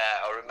then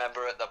I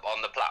remember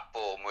on the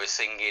platform we were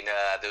singing.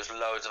 There was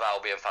loads of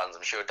Albion fans.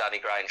 I'm sure Danny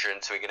Granger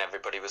and Twig and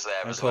everybody was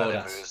there as well.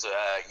 And we was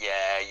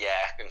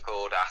and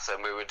Cordas,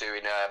 and we were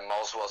doing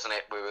Moz, wasn't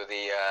it? We were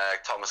the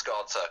Thomas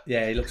Gardso.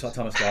 Yeah, he looks like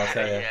Thomas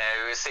Gardso. Yeah,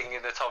 we were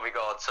singing the Tommy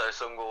Gardso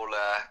song all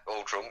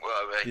drunk,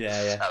 weren't we?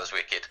 Yeah. That was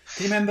wicked.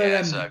 Can you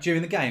remember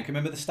during the game? Can you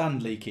remember the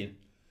stand leaking?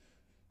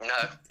 No.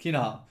 Can you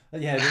not?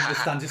 Yeah, the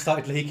stand just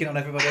started leaking on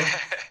everybody.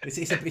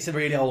 It's a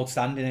really old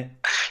stand, isn't it?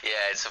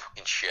 Yeah, it's a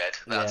fucking shed.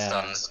 That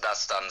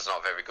stand's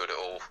not very good at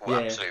all.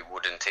 Absolute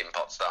wooden tin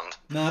pot stand.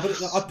 No,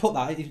 but I'd put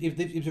that.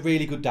 It was a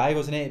really good day,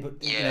 wasn't it? But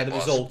the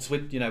results,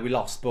 we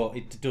lost, but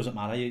it doesn't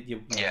matter.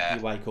 You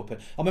wake up. I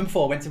remember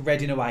before I went to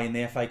Reading away in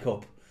the FA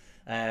Cup,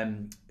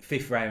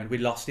 5th round. We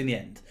lost in the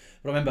end.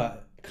 But I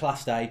remember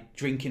class day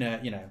drinking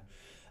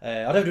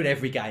I don't do it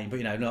every game, but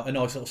a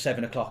nice little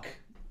 7 o'clock,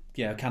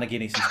 can of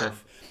Guinness and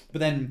stuff. But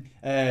then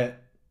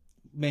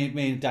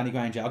me and Danny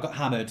Granger, I got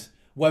hammered.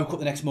 Woke up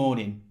the next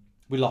morning,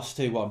 we lost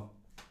 2-1.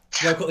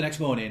 Woke up the next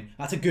morning,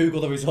 I had to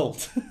Google the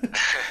result,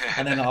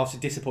 and then I was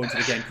disappointed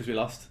again because we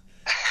lost.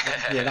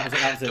 Yeah,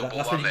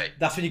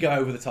 that's when you go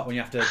over the top, when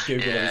you have to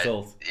Google the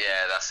result.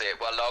 Yeah, that's it.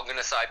 Well, I'm going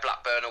to say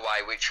Blackburn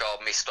away, which I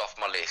missed off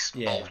my list.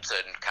 Yeah.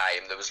 Bolton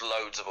came. There was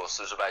loads of us.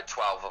 There was about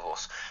 12 of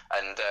us,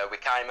 and we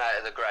came out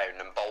of the ground,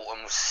 and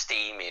Bolton was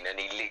steaming, and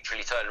he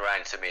literally turned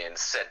around to me and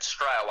said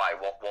straight away,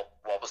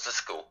 "What was the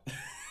score?"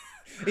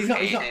 He's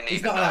not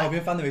an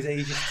Albion fan though, is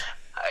he?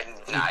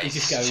 He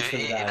just goes for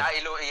the day.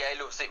 He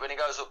loves it when he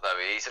goes up though.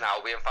 He's an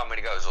Albion fan when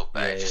he goes up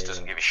there. He just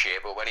doesn't give a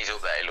shit. But when he's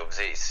up there, he loves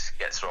it. He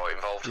gets right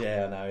involved.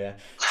 Yeah, I know. Yeah.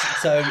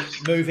 So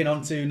moving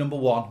on to number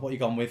 1, what you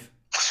gone with?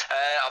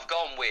 I've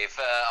gone with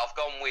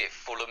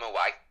Fulham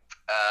away.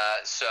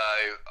 So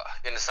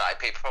I'm gonna say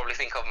people probably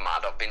think I'm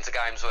mad. I've been to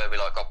games where we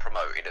got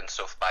promoted and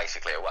stuff,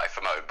 basically away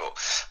from home. But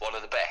one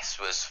of the best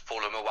was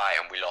Fulham away,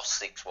 and we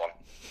lost 6-1.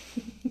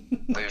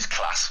 It was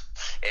class.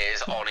 It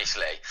is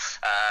honestly,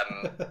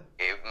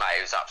 it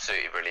was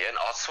absolutely brilliant.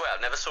 I swear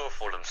I never saw a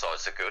Fulham side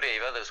so good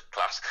either. There was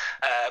class,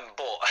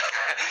 but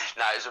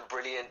no, it was a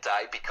brilliant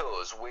day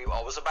because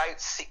I was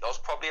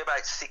probably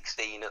about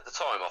 16 at the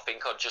time. I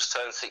think I'd just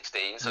turned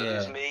 16. So there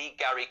was me,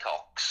 Gary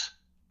Cox,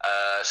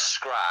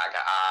 Scrag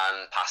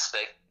and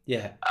Pasty.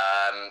 Yeah.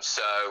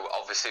 So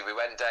obviously we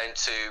went down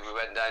to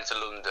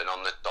London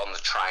on the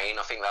train.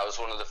 I think that was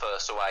one of the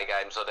first away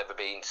games I'd ever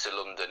been to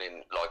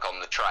London on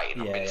the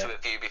train. I've been to a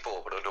few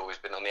before, but I'd always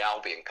been on the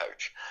Albion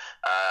coach.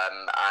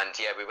 And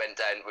yeah, we went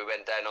down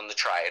on the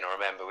train. I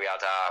remember we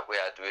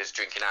was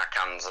drinking our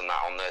cans and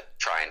that on the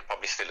train,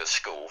 probably still at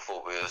school.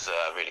 Thought it was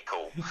really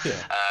cool.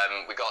 Yeah.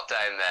 We got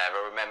down there.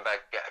 I remember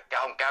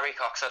Gary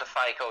Cox had a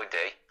fake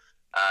ID.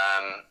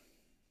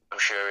 I'm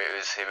sure it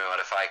was him who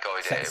had a fake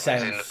ID. It was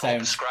in the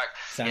pub.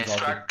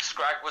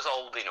 Scrag was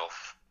old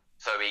enough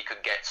so he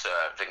could get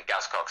served, and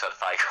Gaz Cox had a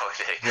fake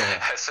ID.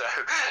 Yeah. So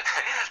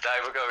they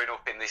were going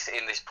up in this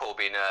pub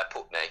in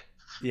Putney.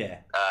 Yeah.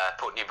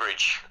 Putney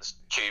Bridge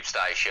tube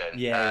station.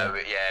 We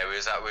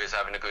was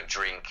having a good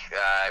drink.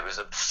 It was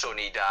a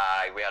sunny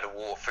day. We had a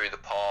walk through the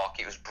park.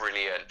 It was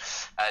brilliant.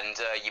 And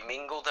you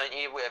mingle, don't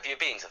you? Have you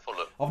been to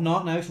Fulham? I've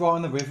not. No, it's right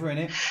on the river,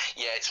 innit?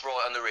 Yeah, it's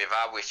right on the river.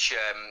 Which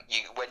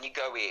when you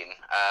go in,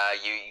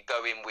 you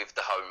go in with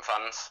the home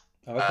fans.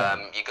 Oh,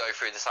 okay. You go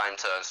through the same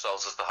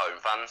turnstiles as the home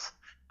fans,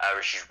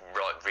 which is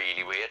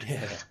really weird.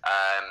 Yeah.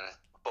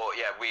 But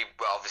yeah, we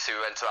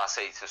went to our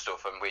seats and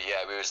stuff, and we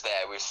was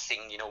there. We were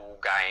singing all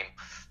game.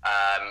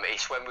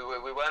 It's when we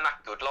weren't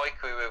that good. Like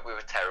we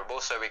were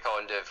terrible. So we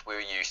were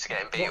used to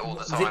getting beat all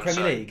the time. Was it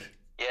Premier League?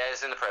 Yeah,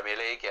 it's in the Premier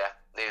League. Yeah,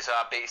 it's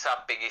our biggest.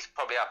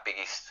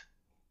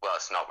 Well,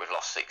 it's not. We've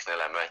lost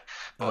 6-0, haven't we?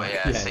 But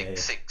yeah, 6-1.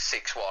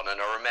 And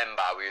I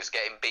remember we was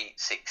getting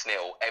beat 6-0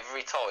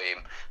 every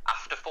time.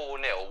 After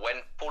 4-0,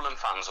 when Fulham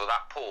fans were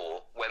that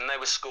poor, when they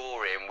were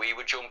scoring, we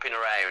were jumping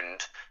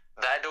around.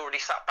 They'd already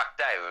sat back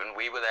down.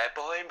 We were there,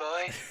 boy. And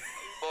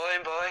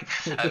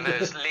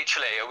there's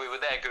literally, we were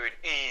there going,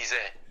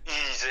 easy,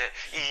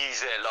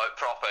 like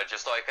proper,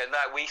 just like, and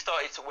that we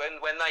started to, when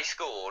they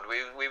scored,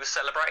 we were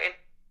celebrating.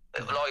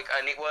 Like,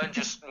 and it weren't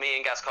just me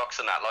and Gaz Cox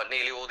and that, like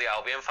nearly all the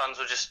Albion fans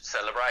were just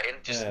celebrating,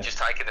 just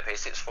taking the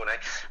piss. It's funny.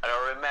 And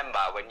I remember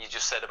when you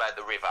just said about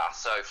the river,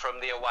 so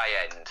from the away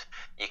end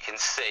you can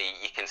see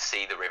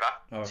the river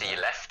to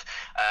your left,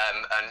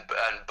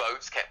 and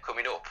boats kept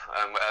coming up,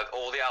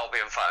 all the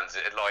Albion fans,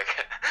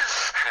 like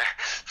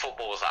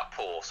football's that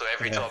poor, so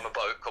every time a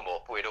boat come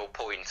up we'd all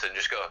point and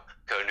just go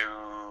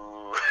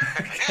canoe,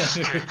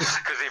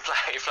 because he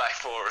played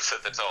for us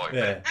at the time.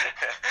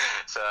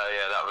 So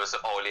yeah, that was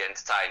highly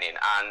entertaining.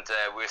 And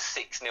we were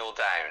 6-0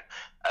 down,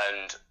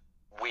 and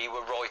we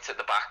were right at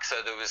the back,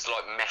 so there was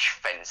like mesh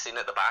fencing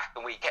at the back,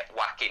 and we kept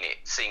whacking it,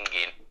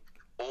 singing.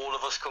 All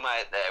of us come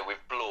out there with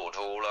blood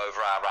all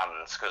over our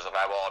hands because of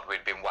how hard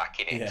we'd been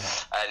whacking it.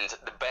 And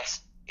the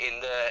best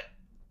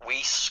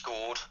we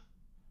scored,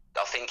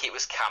 I think it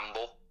was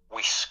Campbell.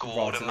 We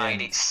scored and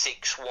made it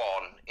 6-1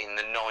 in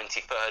the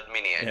 93rd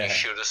minute, and you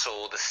should have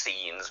saw the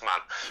scenes,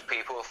 man.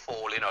 People were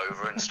falling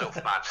over and stuff,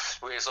 man.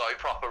 We was like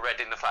proper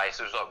red in the face.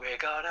 It was like, we're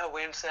gonna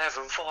win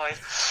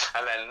 7-5.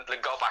 And then they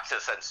got back to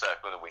the centre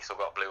circle and the whistle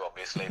got blew,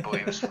 obviously. But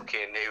it was it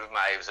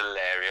was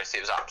hilarious.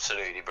 It was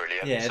absolutely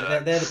brilliant. Yeah, so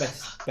they're the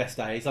best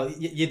days. Like,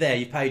 you're there,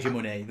 you paid your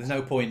money. There's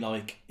no point,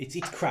 like, it's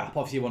crap.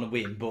 Obviously, you want to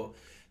win, but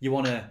you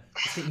want to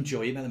just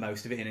enjoy it, make the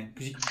most of it, innit?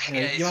 Because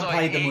you haven't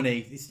paid the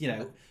money. It's,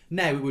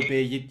 now it would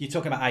be, you're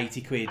talking about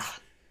 80 quid,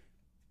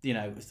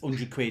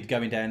 100 quid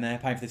going down there,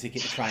 paying for the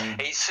ticket to train.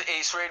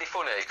 It's really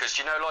funny because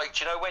do you know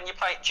when you're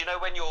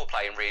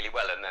playing really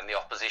well and then the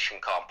opposition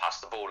can't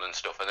pass the ball and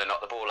stuff and they knock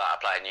the ball out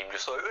of play and you're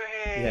just like,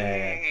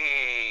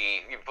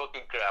 hey, you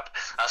fucking crap.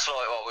 That's like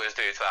what we was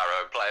doing to our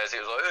own players. It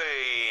was like,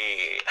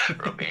 hey,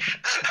 rubbish.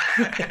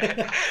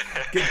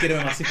 Get them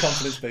a massive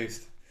confidence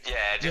boost.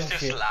 Yeah, just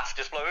laugh,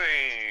 just like,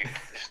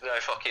 just no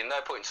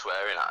point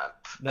swearing at them.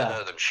 They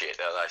know them shit,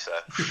 don't they? So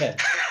they're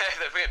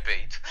a bit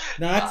beat.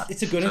 No,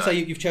 it's a good one. So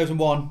you've chosen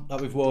one that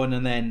we've won,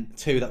 and then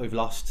 2 that we've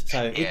lost.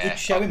 So it's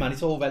showing, man.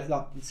 It's all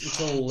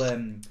it's all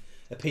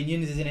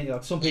opinions, isn't it?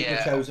 Like some people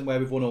have chosen where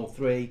we've won all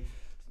 3.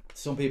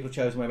 Some people have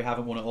chosen where we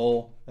haven't won at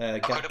all.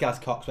 Gaz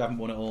Cox, we haven't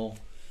won at all.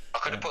 I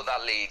could have put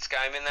that Leeds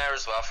game in there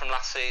as well from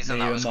last season.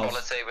 That was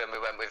quality when we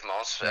went with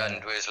Moz,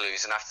 and we was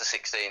losing after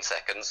 16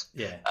 seconds.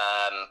 Yeah.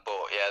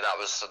 But yeah, that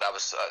was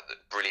a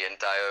brilliant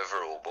day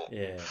overall. But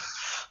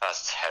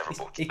that's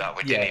terrible. That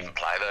we didn't even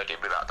play though,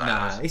 did we? That day.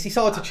 Nah, it's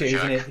hard to choose,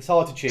 isn't it? It's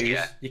hard to choose.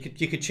 Yeah. You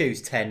could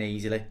choose 10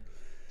 easily.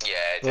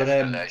 Yeah,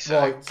 definitely.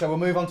 Right, so we'll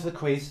move on to the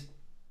quiz.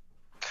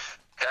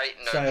 Okay,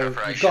 no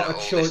preparation at all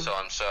this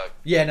time. So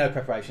yeah, no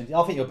preparation.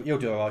 I think you'll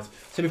do all right.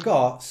 So we've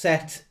got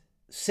set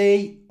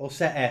C or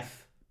set F.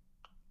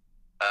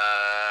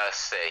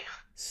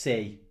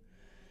 C.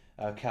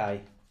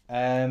 Okay.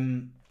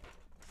 Right.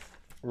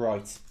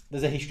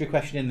 There's a history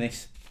question in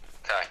this.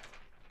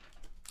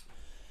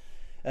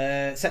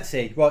 Okay. Set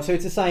C. Right, so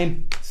it's the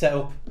same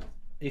setup.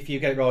 If you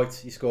get it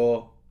right, you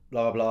score,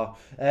 blah, blah,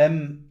 blah.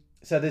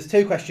 So there's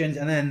 2 questions,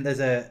 and then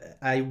there's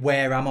a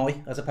where am I,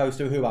 as opposed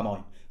to who am I.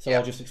 So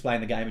I'll just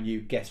explain the game, and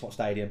you guess what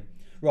stadium.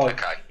 Right.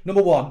 Okay.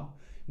 Number 1.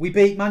 We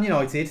beat Man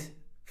United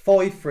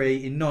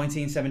 5-3 in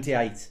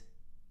 1978.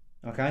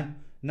 Okay?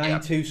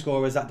 Name 2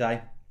 scorers that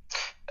day.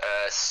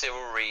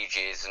 Cyril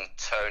Regis and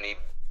Tony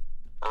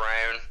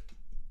Brown.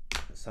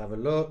 Let's have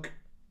a look.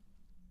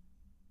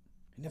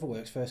 It never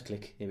works. First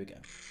click. Here we go.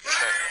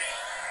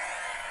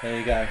 There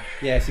you go.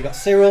 Yeah, so you got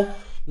Cyril,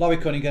 Laurie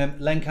Cunningham,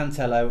 Len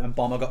Cantello, and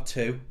Bomber got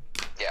 2.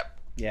 Yep.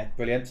 Yeah,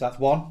 brilliant. So that's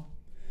 1.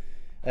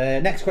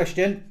 Next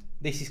question.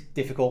 This is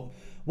difficult.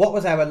 What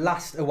was our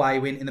last away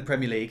win in the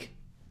Premier League?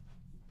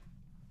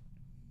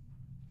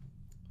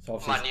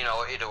 So Man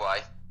United away.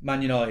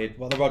 Man United.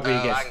 What the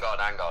Rodriguez? Hang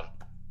on.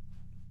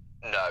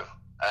 No.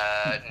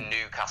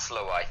 Newcastle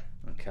away.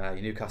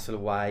 Okay, Newcastle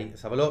away.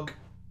 Let's have a look.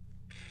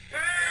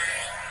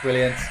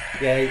 Brilliant.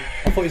 Yeah,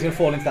 I thought he was going to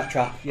fall into that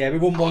trap. Yeah, we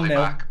won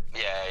 1-0.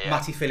 Yeah.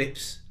 Matty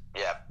Phillips.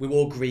 Yeah. We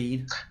wore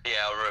green. Yeah,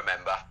 I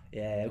remember.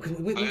 Yeah, because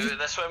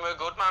That's when we were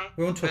good, man.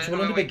 we were untouchable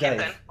under Big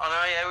Dave. I know,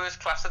 yeah, we was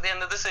class at the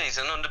end of the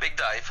season under Big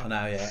Dave. I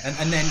know, yeah.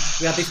 And then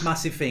we had this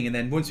massive thing, and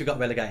then once we got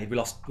relegated, we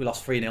lost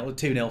 3-0,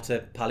 2-0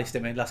 to Palace,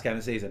 didn't we? Last game of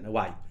the season,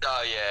 away.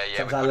 Oh, yeah.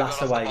 So that was our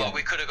last away game.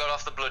 We could have got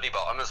off the bloody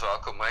bottom as well,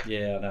 couldn't we?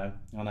 Yeah,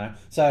 I know.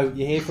 So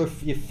you're here for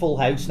your full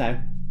house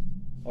now.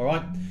 All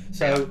right.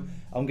 So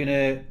I'm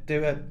gonna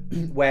do a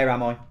where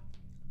am I?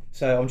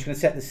 So I'm just gonna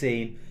set the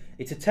scene.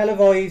 It's a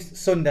televised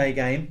Sunday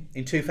game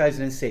in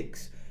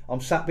 2006.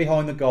 I'm sat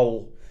behind the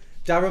goal.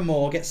 Darren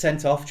Moore gets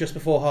sent off just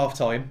before half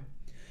time.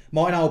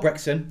 Martin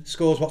Albrechtsen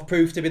scores what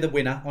proved to be the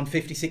winner on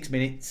 56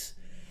 minutes.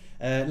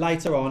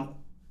 Later on,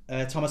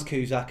 Thomas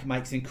Kuzak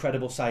makes an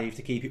incredible save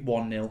to keep it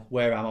 1-0.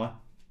 Where am I?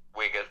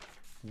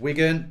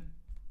 Wigan.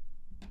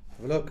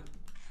 Have a look.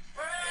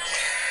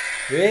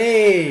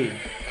 Hey!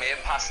 Me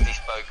and Pasty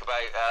spoke about.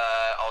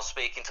 I was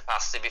speaking to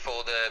Pasty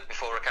before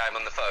I came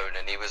on the phone,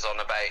 and he was on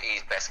about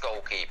his best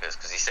goalkeepers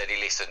because he said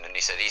he listened and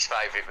he said his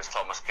favourite was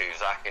Thomas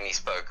Kuzak, and he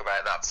spoke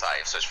about that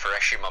save. So it's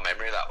fresh in my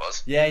memory. That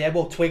was. Yeah.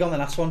 Well, Twig on the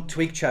last one.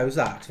 Twig chose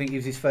that. I think it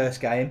was his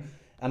first game,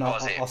 and I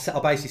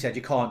basically said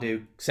you can't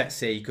do set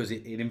C because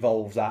it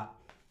involves that.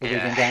 The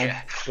Wigan game.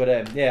 Yeah. But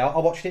I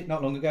watched it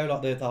not long ago,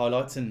 like the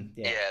highlights, and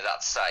yeah,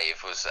 that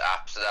save was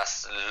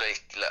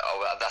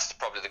that's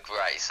probably the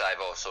greatest save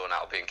I saw an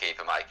Albion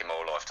keeper make in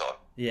my lifetime.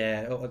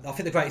 Yeah, I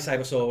think the greatest save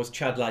I saw was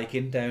Chad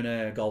Lakin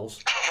down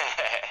goals.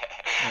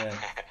 Cheers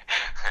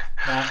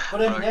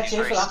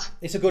for that.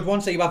 It's a good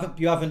one. So you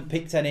haven't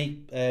picked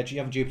any, you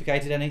haven't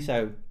duplicated any,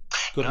 so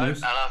good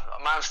news. And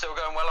I'm still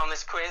going well on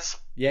this quiz.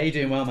 Yeah, you're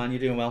doing well, man. You're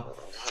doing well.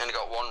 Only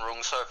got 1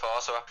 wrong so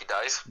far, so happy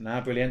days.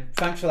 Nah, brilliant.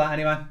 Thanks for that,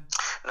 anyway.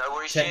 No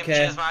worries, Take Jim.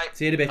 care. Cheers, mate.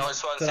 See you in a bit.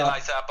 Nice one. See you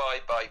later.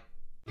 Bye.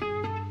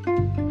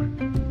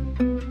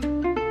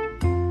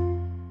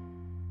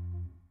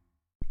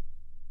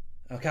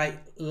 Okay,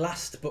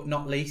 last but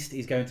not least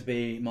is going to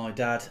be my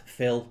dad,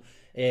 Phil.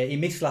 He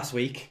missed last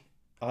week.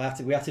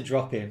 We had to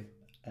drop him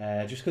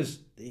just because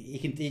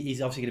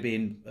he's obviously going to be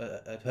in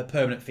a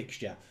permanent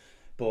fixture.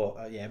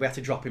 But we had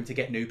to drop him to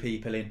get new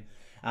people in,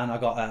 and I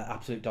got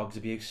absolute dog's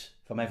abuse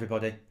from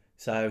everybody.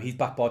 So he's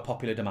back by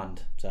popular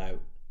demand.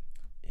 So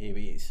here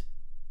he is.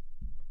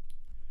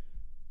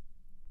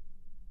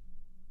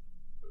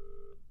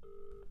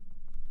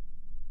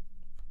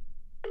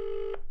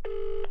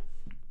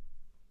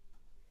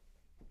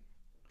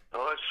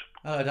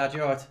 Hello, Dad.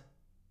 You alright?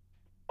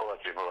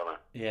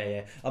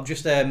 Yeah. I've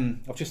just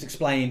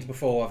explained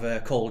before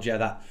I've called you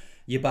that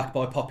you're back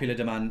by popular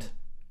demand.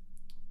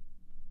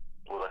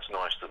 Well, that's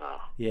nice to know.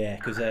 Yeah,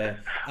 because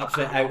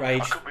absolute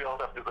outrage. I could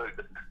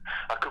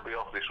be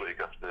off this week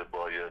after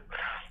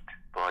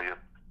by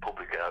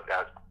public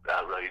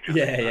outrage.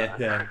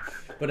 Yeah.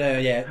 But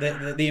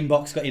the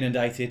inbox got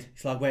inundated.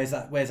 It's like, where's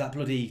that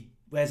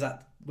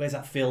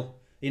Phil?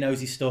 He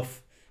knows his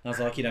stuff. And I was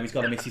like, he's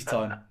got to miss his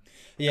time.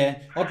 Yeah,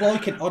 I'd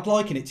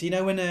liken it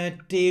to when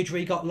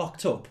Deirdre got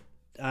locked up,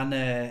 and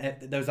there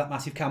was that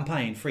massive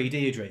campaign, Free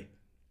Deirdre,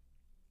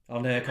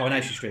 on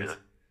Coronation Street. Yeah.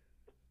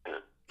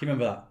 Can you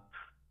remember that?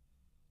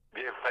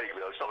 Yeah,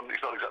 vaguely. It's not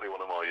exactly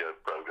one of my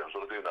programmes,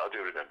 but I do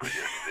remember it.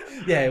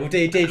 Yes. Yeah, well,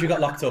 Deirdre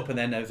got locked up, and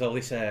then there was all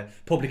this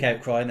public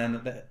outcry, and then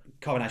the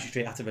Coronation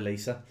Street had to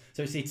release her.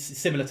 So it's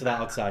similar to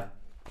that, I'd say.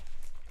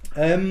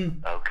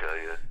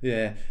 Okay.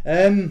 Yeah.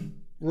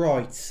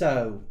 Right.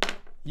 So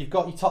you've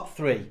got your top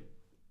 3.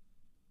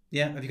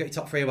 Yeah, have you got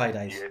your top 3 away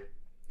days? Yeah.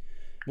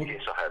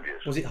 Yes, I have,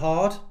 yes. Was it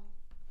hard?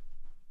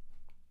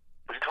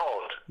 Was it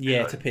hard?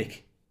 Yeah, to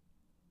pick.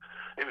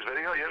 It was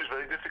very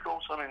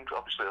difficult. I mean,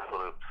 obviously I've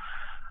got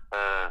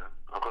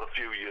a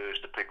few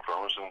years to pick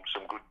from,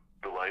 some good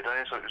away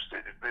days, so it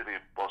really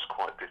was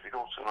quite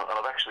difficult. And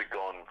I've actually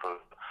gone for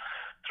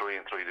 3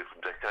 in 3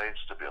 different decades,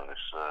 to be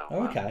honest.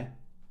 Okay.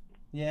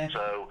 Yeah.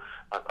 So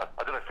I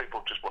don't know if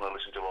people just want to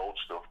listen to old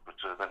stuff, but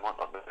they might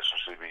not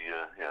necessarily be.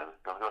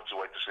 I'll have to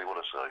wait to see what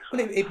I say. So.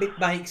 Well,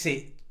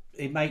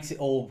 it makes it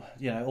all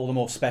all the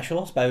more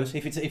special, I suppose.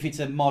 If it's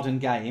a modern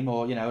game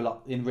or like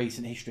in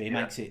recent history, it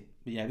makes it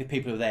if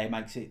people are there, it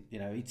makes it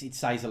it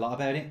says a lot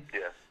about it.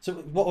 Yeah. So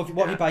what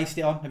have you based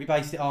it on? Have you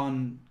based it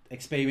on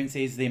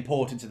experiences, the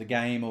importance of the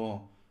game,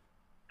 or?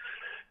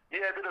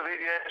 Yeah, a bit of it.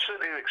 Yeah,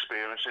 certainly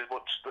experiences.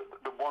 But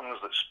the ones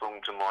that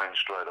sprung to mind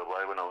straight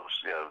away when I was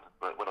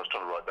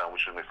trying to write down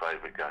which were my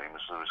favourite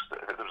games, there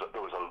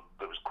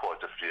was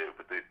quite a few,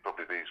 but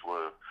probably these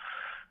were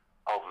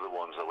of the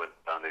ones that went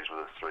down. These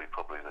are the three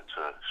probably that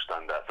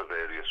stand out for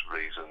various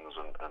reasons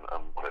and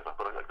whatever.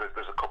 But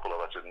there's a couple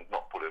I've had to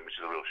not put in, which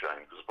is a real shame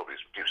because there's probably a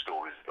few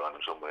stories behind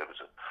them somewhere. But,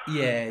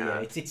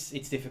 yeah,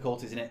 it's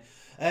difficult, isn't it?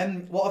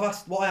 What I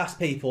asked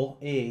people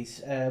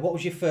is, what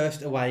was your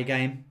first away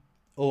game,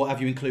 or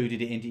have you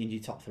included it in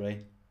your top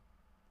three?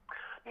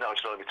 No,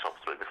 it's not in my top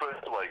three. The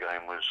first away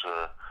game was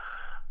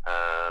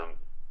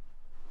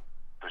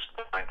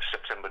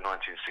September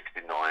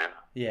 1969.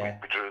 Yeah.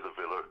 We drew the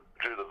Villa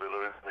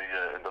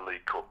in the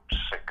League Cup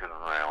second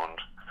round,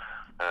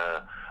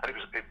 and it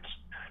was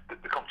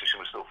the competition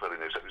was still fairly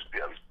new. So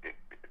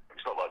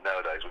it's not like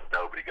nowadays when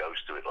nobody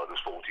goes to it. Like there's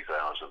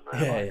 40,000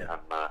 there. Yeah.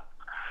 And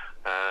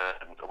I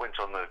went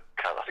on I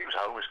think it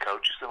was home as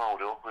coach at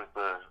Moldale with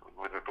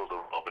my brother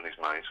Rob and his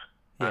mate.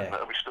 Yeah.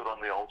 And we stood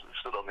on the old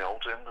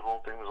end of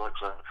all things like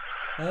so.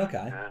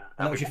 Okay. And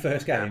that was your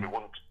first game.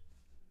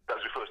 That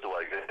was your first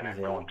away game.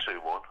 We won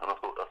 2-1, and I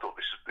thought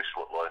this is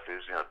what life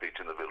is.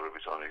 Beating the Villa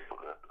every time you put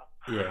that.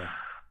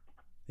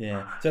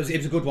 Yeah. So it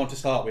was a good one to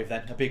start with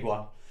then, a big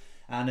one.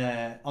 And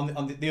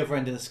on the other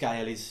end of the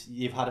scale is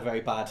you've had a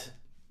very bad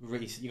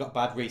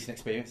recent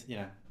experience.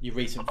 Your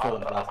recent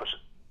form. Yeah,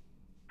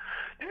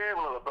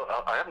 well,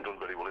 I haven't done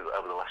very well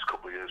over the last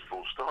couple of years,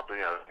 full stop.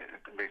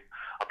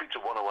 I've been to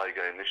one away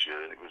game this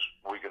year, and it was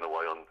Wigan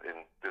away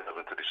in the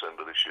 11th of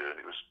December this year, and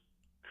it was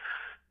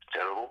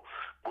terrible.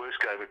 Worst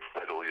game we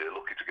played all year,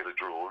 lucky to get a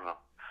draw, and I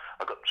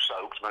got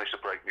soaked, managed to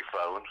break my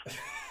phone.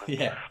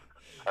 Yeah.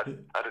 I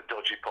had a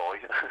dodgy pie.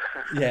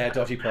 Yeah,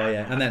 dodgy pie,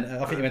 yeah. And then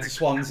I think you went to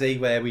Swansea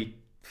where we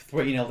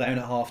 3-0 down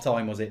at half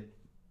time, was it?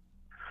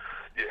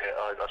 Yeah,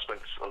 I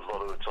spent a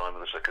lot of the time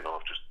in the second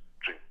half just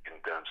drinking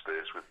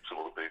downstairs with some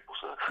other people.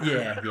 So.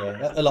 Yeah.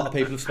 A lot of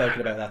people have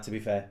spoken about that, to be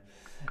fair.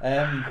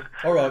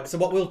 All right, so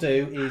what we'll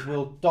do is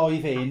we'll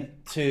dive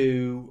in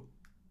to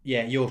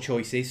your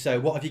choices. So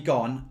what have you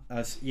gone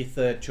as your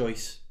third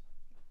choice?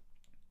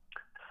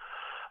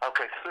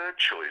 Okay, third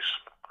choice.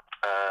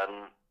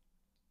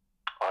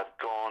 I've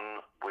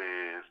gone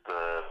with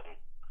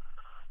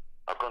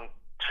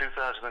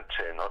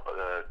 2010.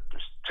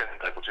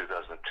 10th April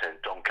 2010.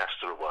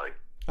 Doncaster away.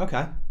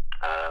 Okay.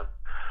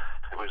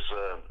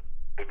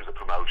 It was a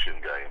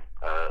promotion game.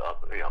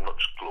 I'm not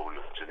just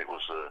gloriousing. It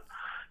was a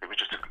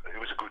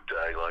good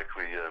day. Like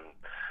we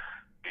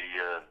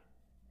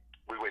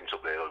went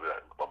up there.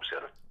 Obviously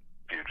had a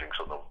few drinks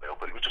on the way up,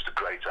 but it was just a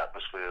great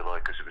atmosphere.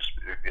 Like, because it was,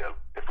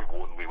 if we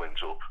won, we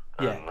went up.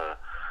 Yeah. And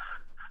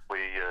we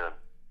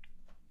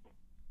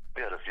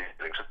had a few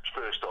drinks.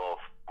 First off,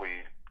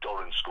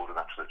 Doran scored an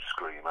absolute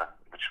screamer,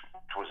 which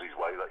was his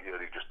way that year.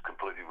 He just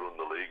completely run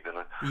the league,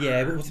 didn't he?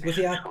 Yeah, was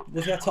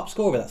he our top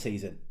scorer that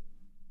season?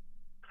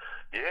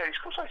 Yeah, he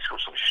scored something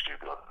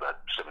stupid like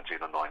that,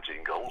 17 or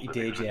 19 goals. He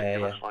did,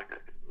 yeah. Like,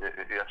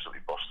 he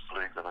absolutely bossed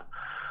the league, didn't he?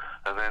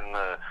 And then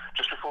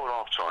just before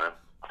half time,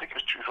 I think it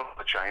was from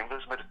the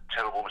Chambers, made a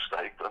terrible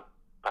mistake,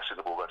 passing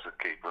the ball back to the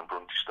keeper, and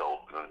Brunty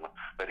stole it, and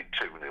made it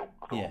 2-0. I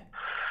thought,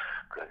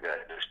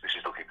 this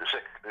is looking the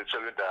second.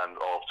 So we went down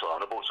half time.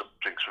 I bought some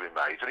drinks for his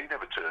mate, and he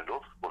never turned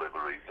up, whatever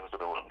reason. I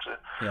don't know what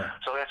happened to. Yeah.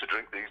 So I had to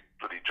drink these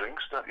bloody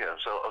drinks. So I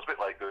was a bit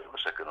late going in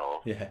the second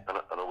half. Yeah. And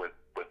I went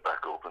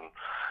back up and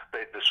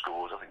bet the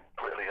scores. I think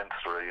brilliant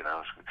 3.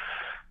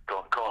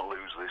 Can't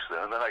lose this.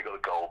 Then. And then they got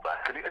a goal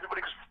back, and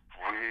everybody was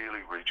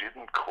really rigid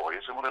and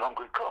quiet. And I'm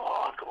going, come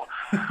on.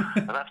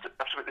 And after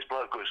this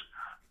bloke goes,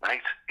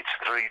 mate, it's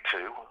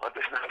 3-2. I've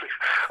been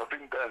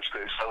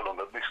downstairs so long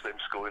I've missed them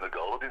scoring a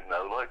goal. I didn't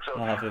know, so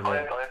I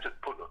had to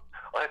put up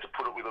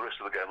with the rest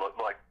of the game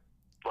like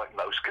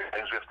most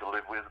games we have to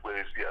live with, where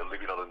it's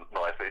living on a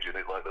knife edge in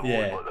it, like the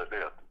like that.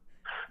 Yeah.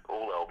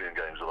 All Albion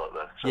games are like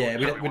that. So,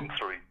 we won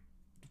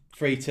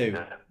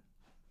 3-2.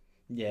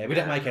 Yeah, we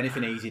don't make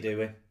anything easy, do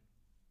we?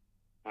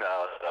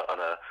 No, I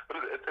know. But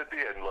at the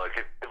end,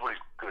 like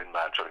everybody's going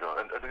mad trying to go,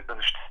 and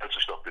the shouts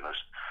are stopping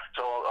us.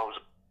 So I was.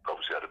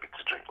 Obviously had a bit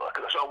to drink like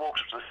that. So I walked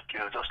up to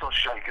I started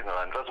shaking their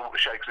hand. As I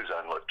shakes his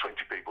hand, like 20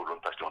 people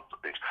run past him onto the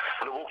pitch.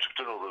 And I walked up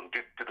to another and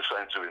did the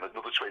same to him,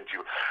 another 20.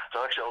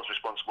 So actually I was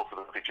responsible for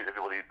the pitch,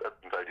 everybody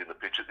invading the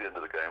pitch at the end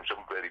of the game, which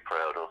I'm very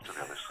proud of, to be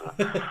honest.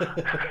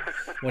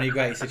 One of your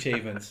greatest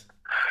achievements.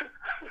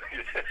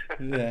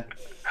 Yeah.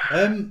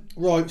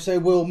 Right, so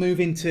we'll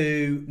move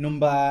into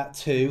number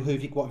 2.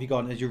 What have you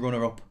got as your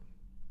runner-up?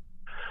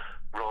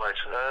 Right.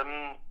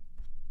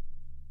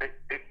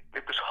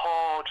 It was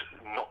hard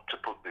not to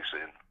put this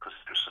in because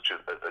it was such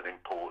an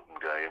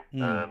important game.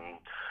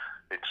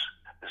 It's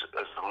as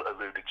I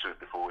alluded to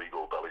before,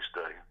 Igor Bally's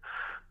Day,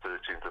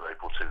 13th of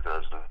April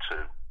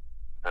 2002.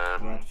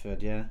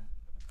 Bradford, yeah.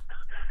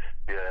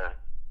 Yeah.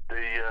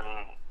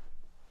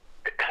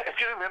 If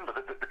you remember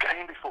the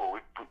game before, we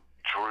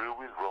drew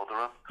with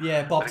Rotherham.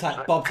 Yeah, Bob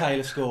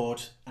Taylor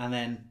scored, and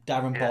then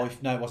Darren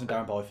Byfield. No, it wasn't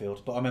Darren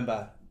Byfield, but I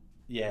remember.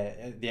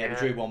 Yeah, we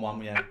drew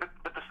 1-1. Yeah.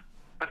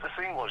 But the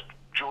thing was,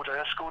 George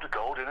Ayres scored a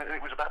goal, didn't it? And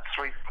it was about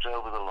 3 foot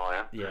over the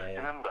line. Yeah.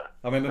 Remember?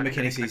 I remember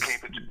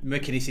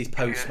McInnes's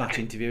post-match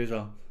interview as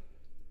well.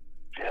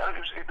 Yeah,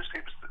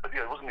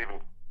 it wasn't even.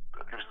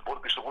 It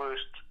was the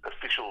worst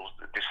official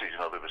decision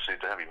I've ever seen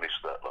to have you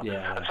missed that. Like.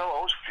 Yeah. And so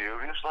I was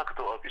furious. Like I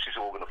thought, this is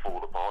all going to fall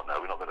apart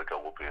now. We're not going to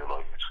go up here.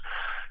 Like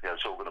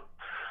it's all going to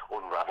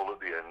unravel at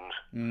the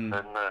end.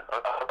 And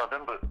I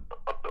remember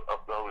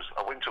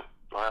I went up.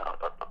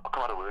 I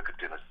come out of work at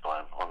dinner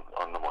time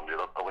on the Monday.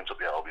 I went up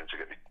the Albion to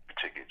get my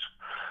tickets,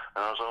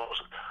 and as I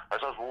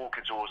was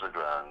walking towards the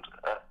ground,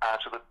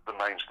 out of the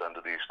main stand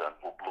of the East Stand,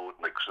 walked Lord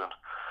Nixon,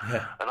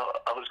 and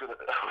I was gonna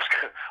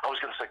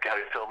say,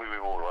 Gary, tell me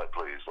we're all right,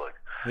 please, like,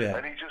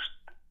 and he just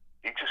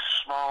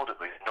smiled at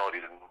me,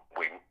 nodded and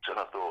winked, and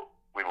I thought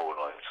we're all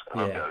right.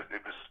 And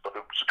it was like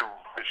such a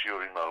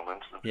reassuring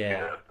moment.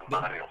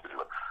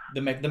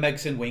 The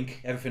Megson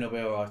wink, everything will be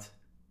all right.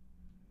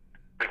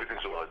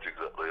 Everything's all right,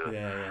 exactly.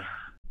 Yeah.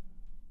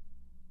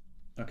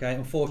 Okay,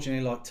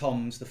 unfortunately, like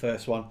Tom's, the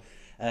first one,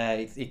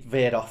 it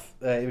veered off.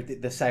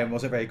 The sound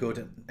wasn't very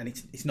good, and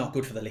it's not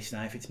good for the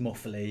listener if it's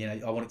muffly. You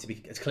know, I want it to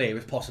be as clear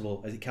as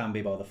possible as it can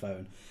be by the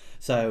phone.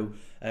 So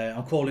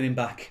I'm calling him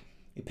back,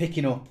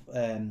 picking up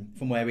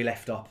from where we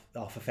left off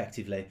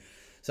effectively.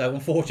 So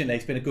unfortunately,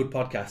 it's been a good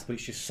podcast, but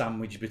it's just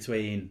sandwiched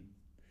between,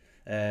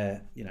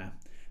 the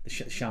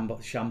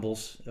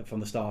shambles from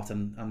the start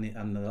and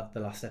the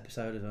last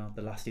episode as well,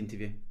 the last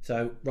interview.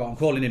 So right, I'm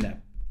calling him now.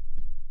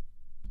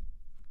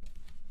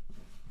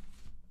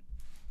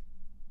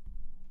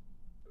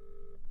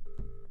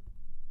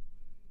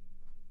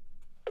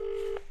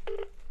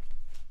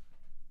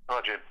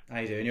 Hi, Jim. How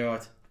you doing? You all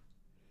right?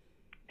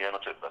 Yeah,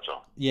 not too bad, that's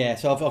all. Yeah,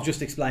 so I've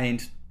just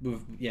explained.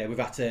 We've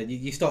had to.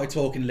 You started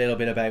talking a little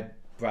bit about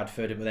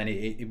Bradford, but then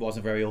it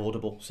wasn't very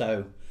audible.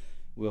 So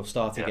we'll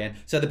start again.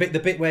 So the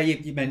bit where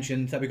you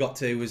mentioned that we got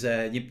to was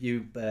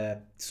you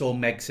saw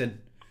Megson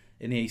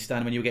in the East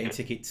Stand when you were getting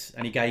tickets,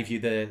 and he gave you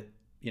the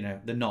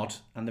nod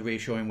and the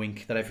reassuring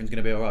wink that everything's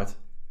going to be all right.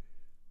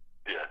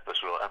 Yeah,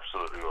 that's right.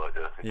 Absolutely right.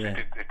 Yeah.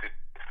 It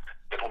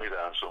put me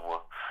down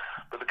somewhere,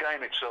 but the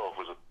game itself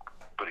was a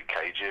pretty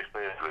cagey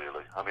affair,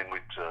 really. I mean, it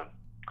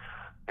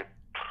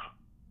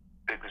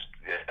was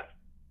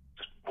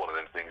just one of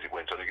them things. It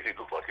went on. It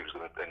looked like it was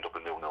going to end up a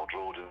 0-0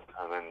 draw,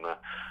 and then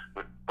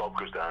Bob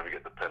goes down, we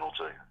get the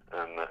penalty,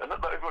 and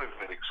everybody was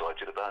really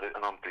excited about it.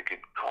 And I'm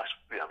thinking, Christ,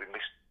 we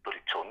missed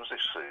bloody tons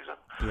this season.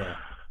 Yeah.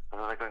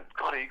 And then I go,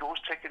 God, Eagle's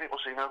taking it.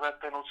 What's he know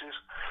about penalties?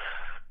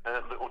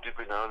 Little did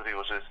we know that he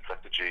was in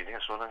fact a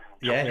genius, wasn't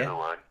he? 100%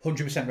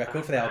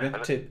 record for the Albion.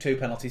 Two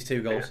penalties, 2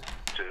 goals.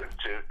 Two.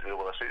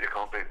 Well, that's it. You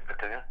can't beat it,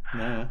 can you?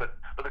 No. But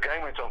the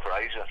game went on for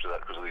ages after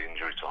that because of the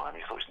injury time.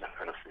 You thought it's never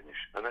going to finish,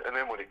 and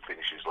then when it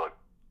finishes, like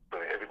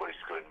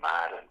everybody's going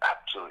mad and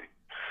absolutely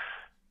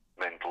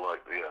mental,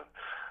 like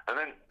and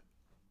then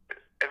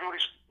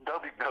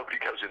nobody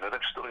goes in there.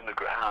 They're still in the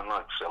ground,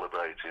 like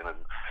celebrating, and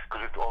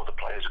because all the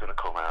players are going to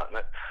come out.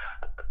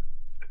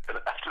 And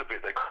after a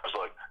bit, they was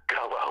like,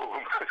 go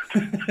home.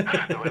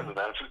 The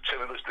announcers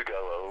telling us to go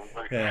home.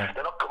 They're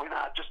not coming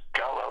out, just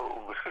go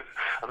home.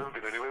 I've never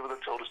been anywhere where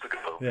they've told us to go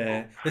home.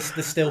 Yeah,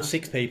 there's still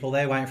 6 people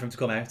there waiting for him to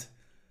come out.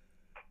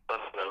 I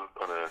know.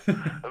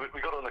 I mean,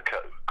 we got on the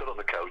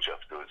couch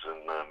afterwards,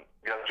 and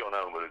John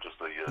Homer, who does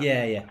the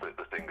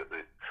thing at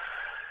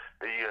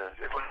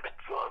everyone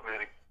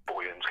really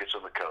buoyant, gets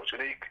on the couch,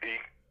 and he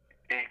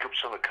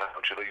comes on the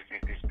couch, and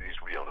he's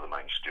one of the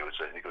main stewards,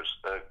 and he goes,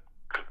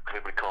 can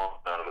everybody calm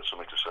down? I've got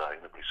something to say.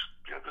 And there's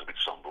a bit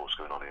of sunballs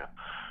going on here.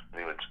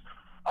 And he went,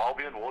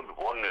 Albion 1-0.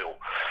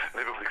 And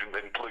everybody's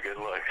mental again,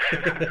 like.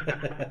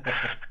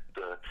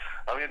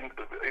 I mean,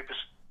 it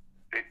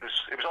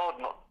was hard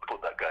not to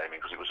put that game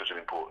in because it was such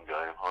an important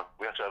game.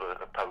 We had to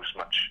have a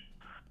post-match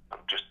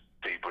just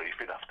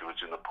debriefing afterwards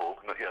in the pub.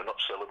 Not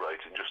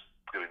celebrating, just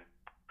going,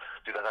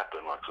 did that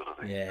happen, like, sort of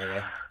thing.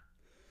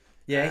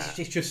 Yeah,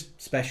 it's just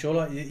special.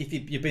 Like, if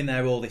you've been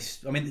there all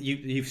this, I mean,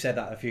 you've said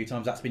that a few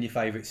times. That's been your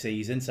favourite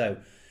season. So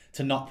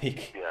to not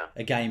pick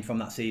a game from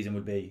that season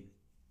would be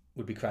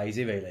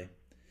crazy, really.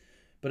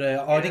 But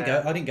I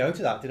didn't go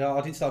to that, did I?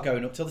 I didn't start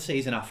going up till the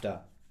season after.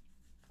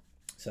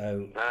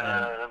 So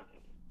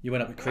you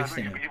went up with Chris,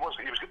 didn't you? He was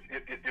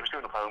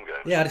going to home game.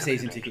 Yeah, I had a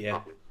season ticket, yeah.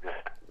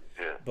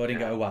 But I didn't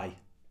go away.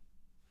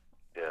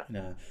 Yeah.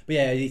 No, but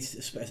yeah, it's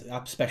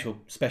a special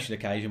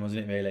occasion,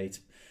 wasn't it? Really,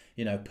 it's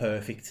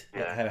perfect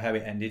how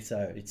it ended.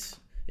 So it's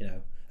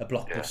a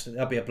blockbuster.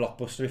 That'd be a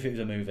blockbuster if it was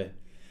a movie.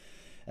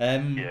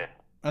 And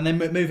then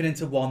moving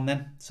into one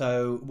then.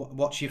 So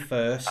what's your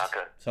first?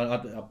 Okay. So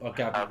I'll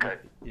grab. Okay.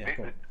 Yeah.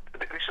 Go on.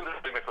 This will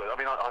be my first. I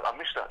mean, I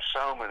missed out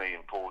so many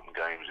important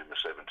games in the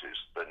 70s,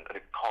 and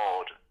it's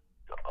hard.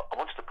 I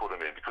wanted to put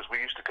them in because we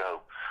used to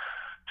go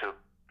to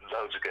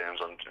loads of games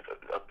on.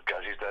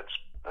 Gazzy's dad's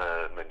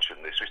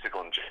mentioned this. We used to go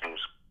on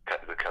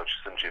the couch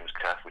St Jim's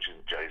Caff, which is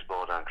Jay's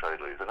bar down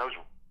Cradleys, and those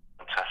were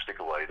fantastic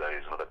away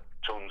days, and I've had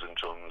tons and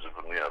tons of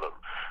them.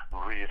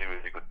 Really,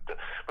 really good. But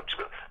a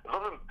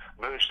lot of them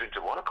merged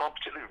into one. I can't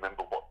particularly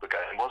remember what the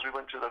game was we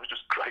went to. That was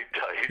just great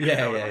days.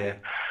 Yeah.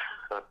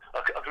 I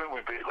can remember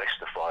we beat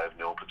Leicester 5-0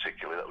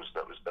 particularly. That was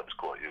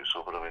quite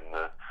useful. But I mean,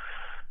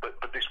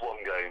 but this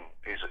one game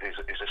is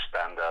a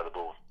standout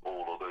above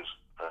all others,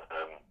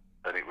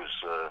 and it was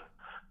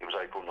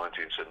April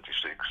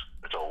 1976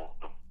 at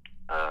Oldham.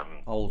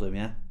 Oldham,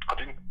 yeah. I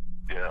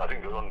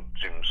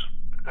Jim's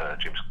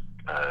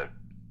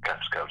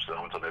Cats coach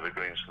that went on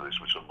Evergreens for this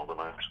with some other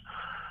names.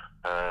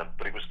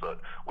 But it was that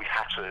we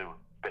had to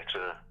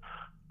better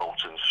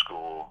Bolton's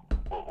score.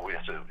 Well, we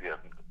had to,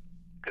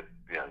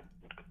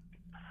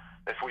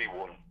 if we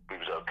won, it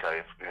was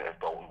okay. If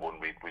Bolton won,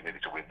 we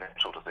needed to win, that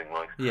sort of thing,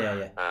 like.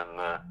 Yeah.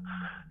 And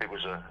it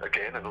was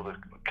again another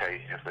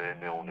case of their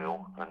 0-0,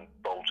 and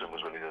Bolton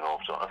was winning at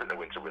half time. I think they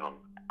went to win on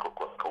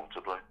quite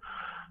comfortably.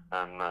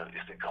 And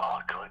you think, oh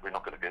God, we're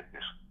not going to get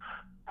this.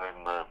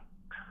 And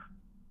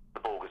the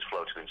ball gets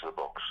floated into the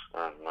box,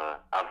 and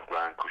Alan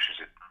Brown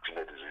pushes it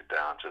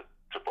down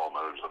to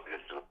Bomber, who's on the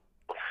edge of the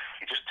box.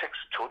 He just takes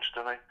a touch,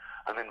 doesn't he?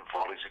 And then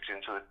volleys it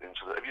into the.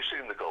 Have you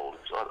seen the goal?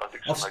 I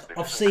think it's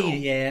I've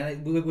seen it. Yeah,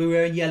 we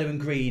were in yellow and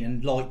green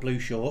and light blue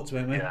shorts,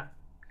 weren't we? Yeah,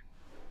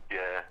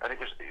 and it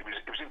was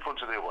in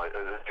front of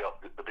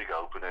the big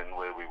opening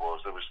where we was.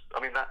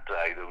 That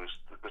day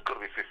there's got to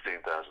be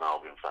 15,000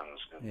 Albion fans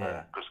in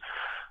there, because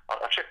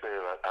I checked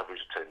their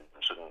average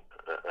attendance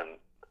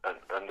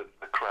and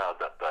the crowd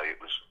that day,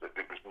 it was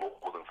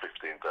more than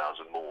 15,000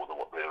 more than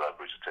what their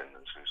average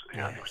attendance is.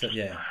 And it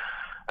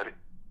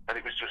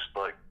was just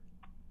like,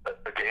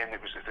 again, it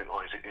was the thing.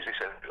 Oh, is this?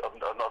 I've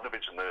never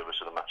been so nervous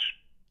at a match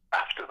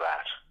after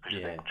that, because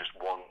you think just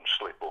one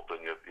slip up and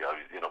you're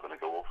not going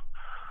to go up.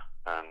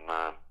 And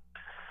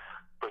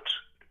but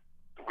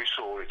we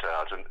saw it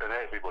out, and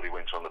everybody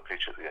went on the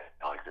pitch at the end.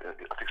 I think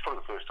it's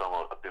probably the first time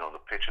I've been on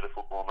the pitch at a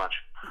football match.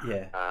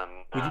 Yeah.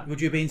 Would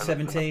you have been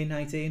 17,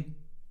 18?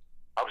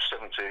 I was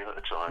 17 at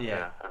the time.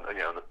 Yeah. And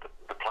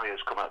the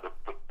players come out the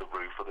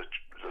roof of the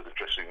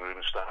dressing room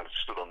and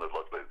stood on the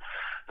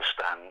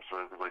stand for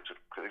everybody to.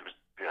 It was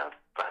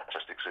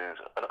fantastic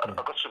scenes. And I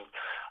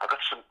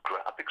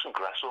picked some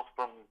grass off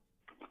from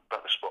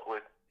about the spot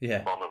where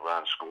Bomber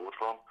Brown scored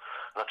from,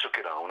 and I took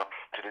it home and I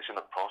planted it in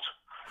a pot,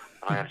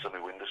 and I had it on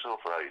my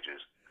windowsill for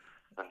ages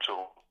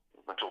until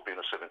being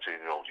a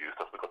 17-year-old youth,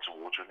 I got to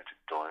water and it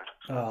died.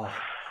 Oh,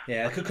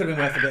 yeah, it could have been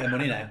worth a bit of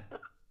money now.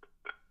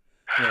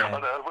 Yeah. I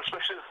know,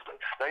 especially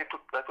they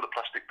put a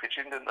plastic pitch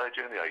in, didn't they,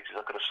 during the 80s?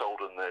 I could have sold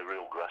them their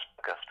real grass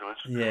back afterwards.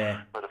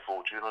 Yeah. Made a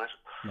fortune on it.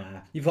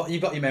 Nah. You've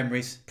got your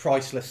memories.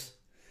 Priceless.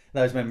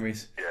 Those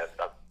memories.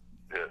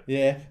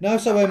 Yeah. No,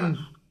 so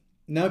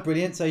no,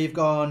 brilliant. So you've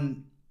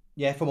gone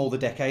from all the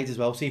decades as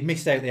well. So you've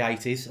missed out the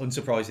 80s,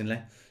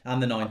 unsurprisingly,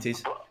 and the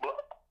 90s. Well,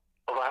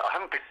 I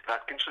haven't picked the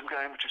Atkinson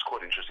game, which is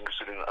quite interesting,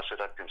 considering that I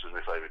said Atkinson's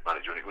my favourite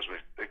manager, and it was my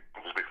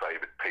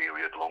favourite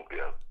period,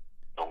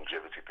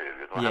 longevity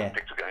period. And I haven't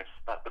picked a game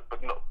for that,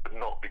 but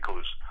not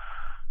because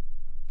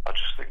I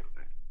just think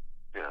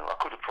I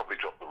could have probably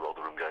dropped the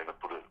Rotherham game and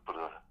put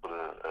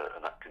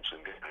an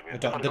Atkinson game in.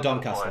 The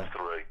Doncaster.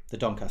 The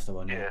Doncaster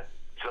one. Yeah.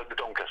 So the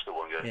Doncaster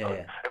one.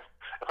 Yeah. If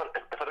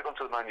I'd have gone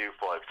to the Man U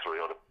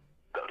 5-3,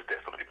 that would have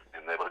definitely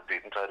been in there, but I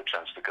didn't. I had a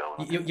chance to go.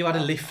 You had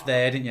a lift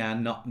there, didn't you?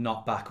 And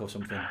not back or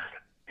something.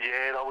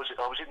 Yeah, I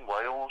was in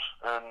Wales,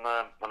 and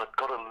I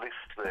got a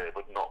lift there,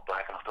 but not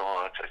back. And I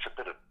thought, it's a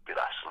bit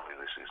asinine.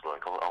 This is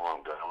like I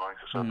won't go like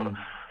so.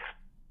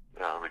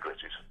 But I regret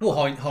it. Well,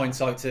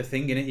 hindsight's a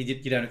thing,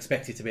 innit? You don't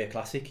expect it to be a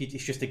classic.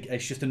 It's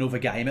just another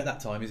game at that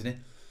time, isn't it?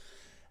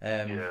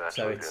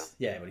 So it's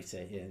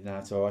no,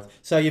 it's all right.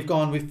 So you've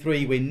gone with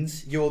 3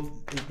 wins.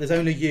 There's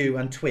only you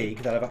and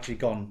Twig that have actually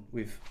gone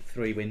with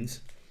 3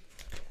 wins.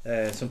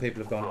 Some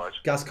people have gone. Right.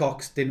 Gaz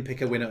Cox didn't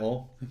pick a win at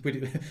all.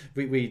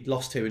 We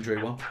lost 2 and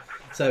drew 1.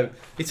 So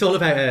it's all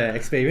about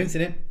experience,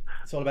 isn't it?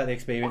 It's all about the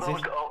experiences. One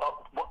of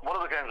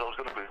the games I was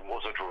going to win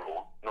was a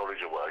draw,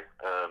 Norwich away.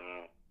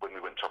 When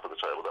we went top of the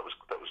table, that was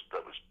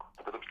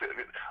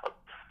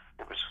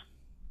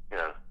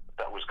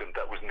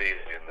nearly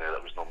in there.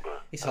 That was number.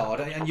 It's hard,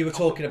 and you were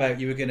talking about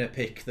you were going to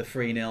pick the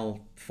 3-0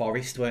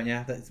 Forest, weren't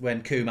you? That's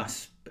when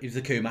Kumas. It was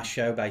the Kumas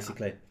show,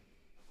 basically.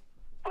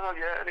 Well,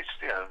 yeah, and it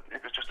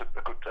was just a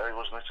good day,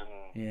 wasn't it?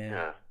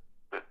 And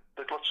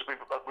there's lots of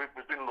people.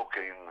 We've been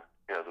looking,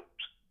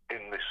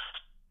 in this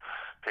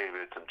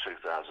period in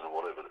 2000 or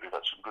whatever, that we've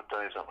had some good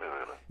days, haven't we?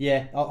 Really?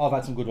 Yeah, I've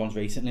had some good ones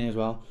recently as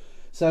well.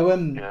 So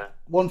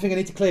one thing I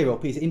need to clear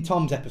up is in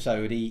Tom's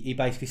episode, he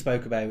basically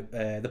spoke about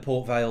the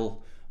Port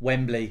Vale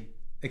Wembley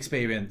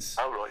experience.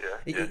 Oh right, yeah.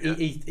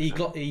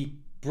 He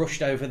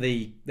brushed over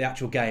the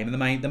actual game,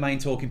 and the main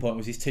talking point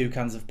was his 2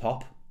 cans of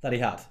pop that he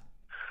had.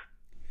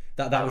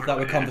 That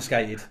were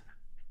confiscated.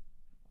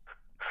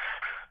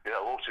 Yeah,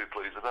 I'm all too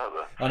pleased about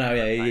that. I know,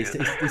 yeah,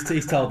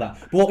 he's told that.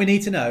 But what we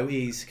need to know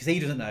is, because he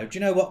doesn't know, do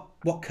you know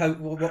what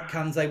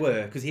cans they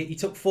were? Because he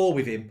took 4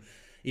 with him.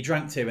 He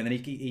drank 2, and then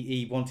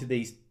he wanted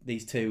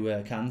these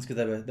 2 cans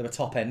because they were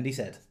top end. He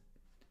said.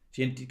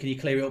 Can you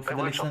clear it up for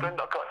the listener?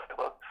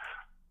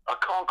 I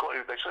can't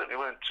quite. They certainly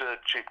weren't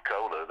cheap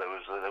cola. There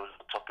was a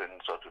top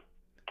end sort of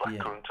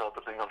blackcurrant type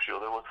of thing. I'm sure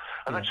there was.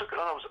 And they took it.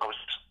 I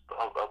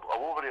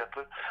already had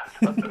to.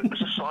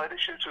 There's a side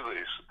issue to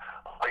this.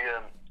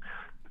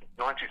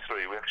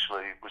 93 we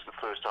actually was the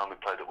first time we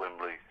played at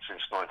Wembley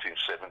since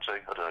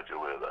 1970. I don't know if you're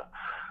aware of that.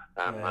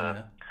 And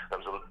that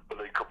was a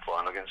League Cup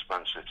final against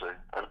Man City,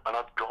 and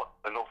I'd got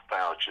enough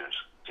vouchers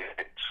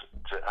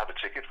to have a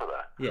ticket for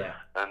that. Yeah.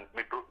 And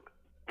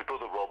my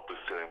brother Rob was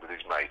going with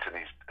his mate and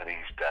his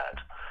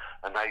dad,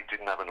 and they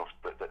didn't have enough.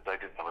 They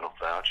didn't have enough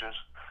vouchers.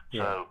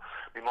 Yeah. So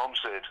my mum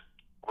said,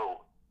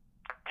 "Well,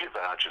 give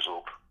vouchers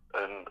up,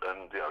 and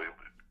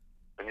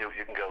you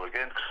can go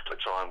again." Because at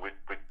the time we'd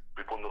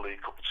won the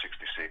League Cup in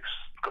 '66,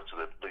 got to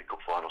the League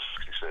Cup final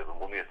 '67,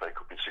 won the FA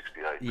Cup in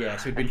 '68. Yeah,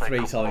 so we'd been FA 3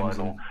 Cup times.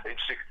 final in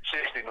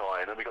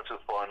 '69, and we got to the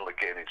final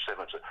again in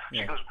 '70.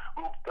 She goes,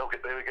 "Well, they'll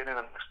get there again in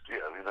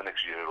the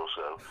next year or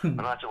so."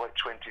 And I had to wait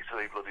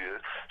 23 bloody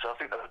years. So I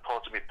think that was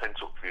part of me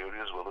pent-up fury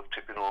as well of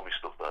tipping all my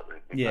stuff that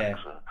week. Yeah,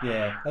 So.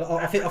 yeah.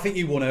 I think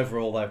you won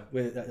overall though.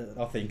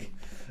 I think.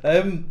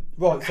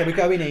 Right, so we're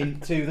going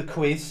into the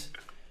quiz.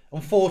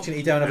 Unfortunately,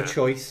 you don't have a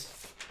choice.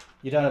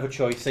 You don't have a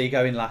choice, so you're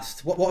going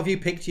last. What have you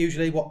picked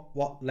usually?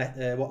 What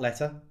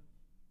letter?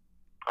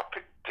 I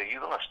picked D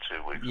the last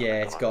 2 weeks.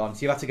 Yeah, it's gone.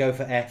 So you have to go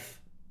for F.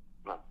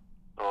 No.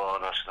 Oh,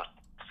 no, it's not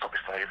my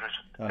favourite.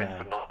 Oh, no.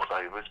 It's not my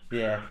favourite.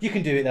 Yeah, you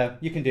can do it though.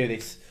 You can do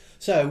this.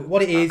 So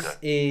what it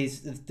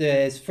is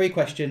there's 3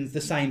 questions,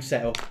 the same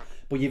setup,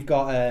 but you've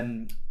got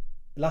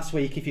last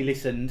week, if you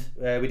listened,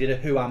 we did a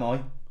Who Am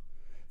I?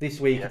 This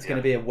week it's going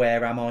to be a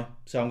Where Am I?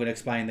 So I'm going to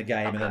explain the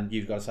game and then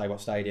you've got to say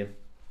what stadium.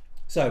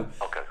 So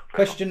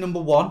question number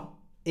 1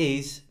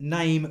 is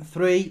name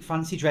 3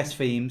 fancy dress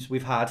themes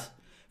we've had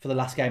for the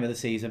last game of the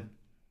season.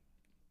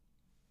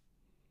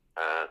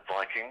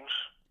 Vikings.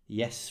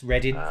 Yes,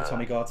 Reading for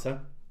Tommy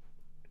Gardser.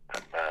 Oh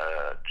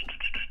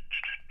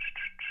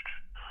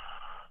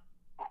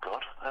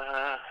God.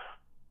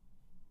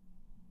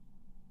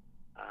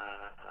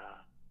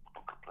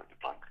 I'm completely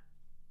blank.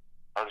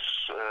 I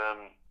was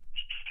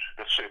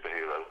the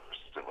superheroes.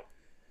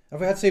 Have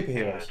we had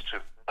superheroes?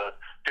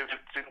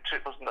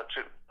 Wasn't that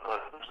two?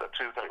 Was that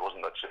two? That it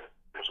wasn't that two.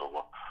 It was all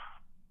one.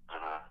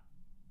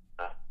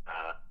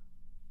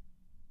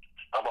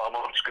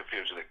 I'm just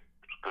confusing it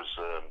because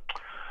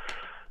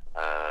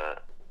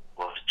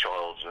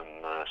Childs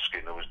and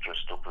Skinner was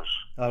dressed up as.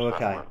 Oh,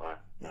 okay.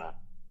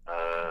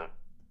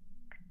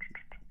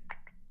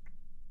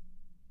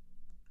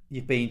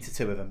 You've been to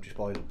 2 of them, just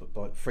by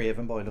 3 of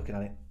them by looking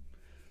at it.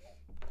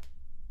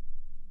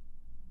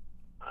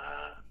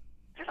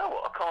 You know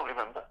what? I can't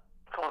remember.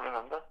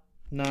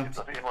 No. I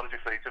think you might have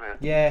defeated me.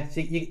 Yeah,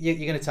 so you're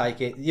going to take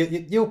it.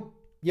 You'll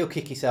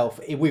kick yourself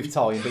with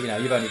time, but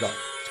you've only got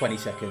 20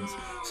 seconds.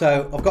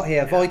 So I've got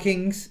here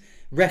Vikings,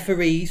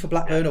 referees for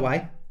Blackburn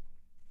away.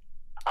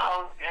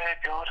 Oh yeah,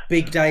 God.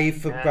 Big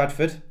Dave for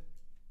Bradford.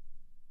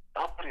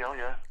 Oh bloody hell,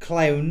 yeah.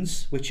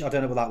 Clowns, which I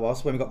don't know what that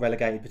was when we got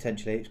relegated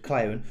potentially. It's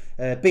Clown.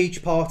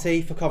 Beach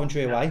Party for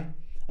Coventry away.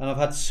 And I've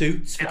had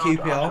Suits for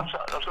QPR. I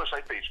was going to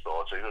say Beach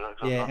Party.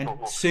 Yeah,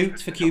 and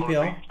Suits for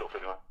QPR.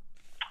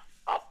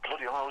 Oh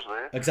bloody hell, I was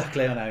there.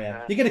 Exactly, I know.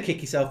 Yeah, you're going to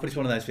kick yourself, but it's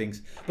one of those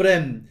things. But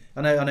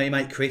I know your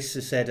mate Chris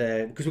has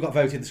said because we got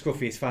voted the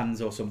scruffiest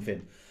fans or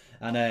something,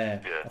 and I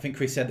think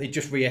Chris said it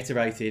just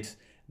reiterated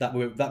that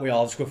we are the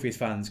scruffiest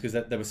fans because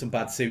there were some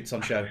bad suits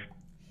on show.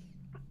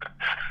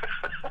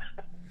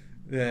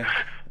 Yeah,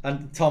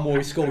 and Tom wore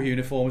his school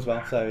uniform as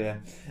well. So yeah,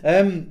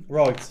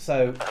 right.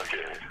 So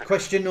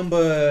question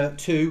number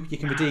 2, you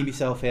can redeem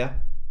yourself here.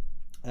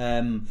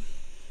 In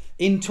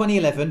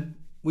 2011,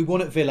 we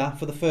won at Villa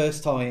for the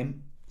first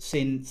time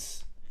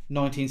since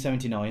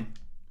 1979,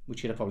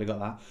 which you'd have probably got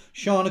that.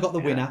 Shana got the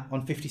winner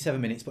on 57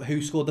 minutes, but who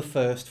scored the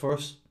first for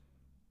us?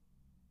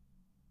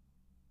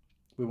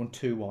 We won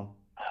 2-1.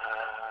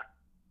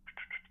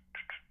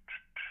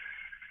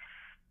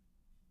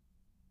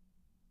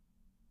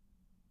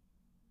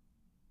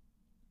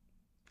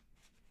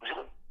 Was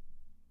it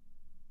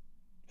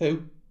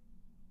Who?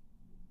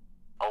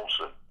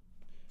 Olsen?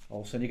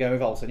 Olsen, you're going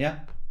with Olsen, yeah?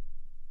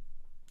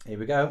 Here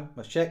we go,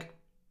 let's check.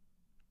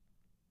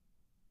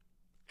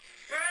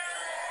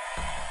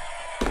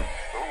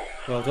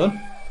 Well done.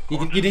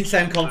 You didn't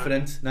sound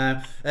confident.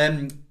 No.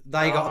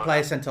 They got a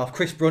player sent off.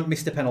 Chris Brunt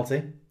missed a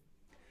penalty.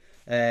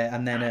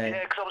 And then...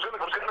 yeah, because I was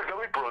going to go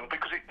with Brunt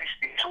because he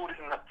scored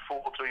in that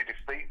 4-3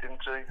 defeat,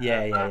 didn't he?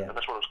 Yeah. And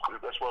that's why I was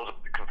a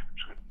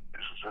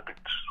bit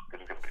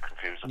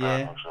confused about.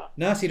 Yeah.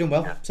 No, so you done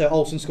well. Yeah. So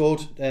Olsen scored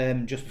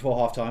just before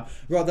half time.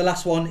 Right, the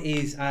last one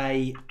is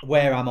a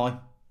Where Am I?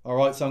 All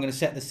right, so I'm going to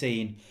set the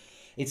scene.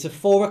 It's a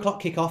 4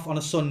 o'clock kickoff on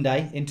a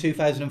Sunday in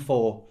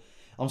 2004.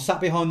 I'm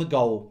sat behind the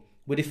goal.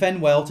 We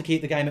defend well to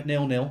keep the game at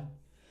 0-0.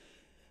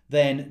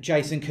 Then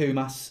Jason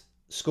Kumas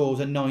scores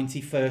a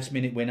 91st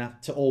minute winner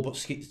to all but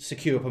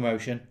secure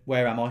promotion.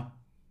 Where am I?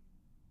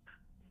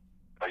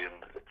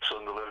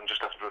 Sunderland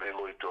just after running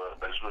Lloyd Dyer.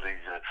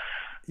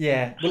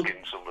 Yeah. Well,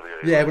 somebody.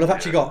 Yeah. Well, I've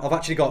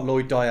actually got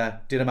Lloyd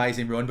Dyer did an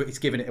amazing run, but it's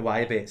given it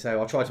away a bit. So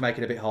I'll try to make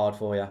it a bit hard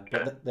for you.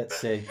 But let's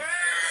see.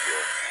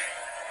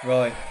 Yeah.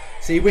 Right.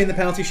 So you win the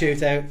penalty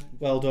shootout.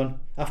 Well done.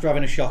 After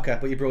having a shocker,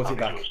 but you brought it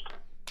back.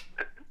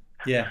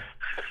 Yeah.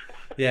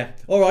 Yeah.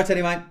 All right.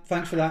 Anyway,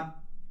 thanks for that.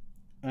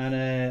 And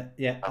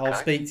okay. I'll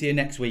speak to you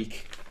next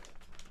week.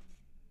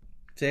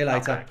 See you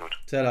later. Okay, good.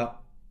 See you later.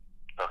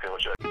 Okay,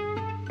 watch out.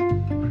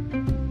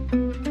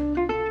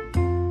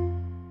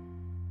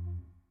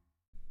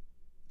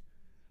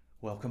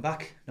 Welcome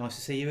back. Nice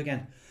to see you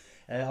again.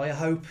 I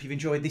hope you've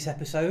enjoyed this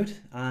episode,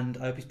 and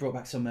I hope it's brought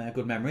back some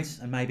good memories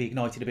and maybe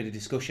ignited a bit of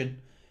discussion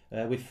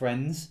with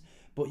friends.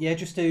 But yeah,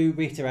 just to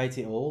reiterate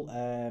it all,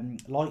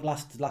 like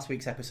last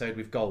week's episode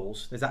with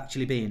goals, there's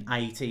actually been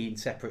 18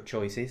 separate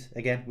choices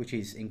again, which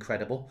is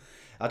incredible.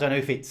 I don't know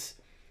if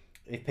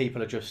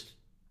people are just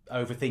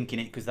overthinking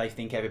it because they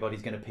think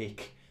everybody's going to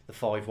pick the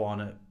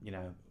 5-1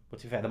 but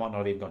to be fair, they might not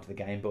have even gone to the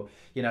game. But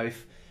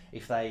if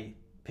they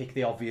pick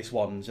the obvious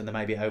ones and they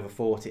maybe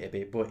overthought it a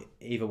bit, but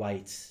either way,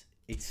 it's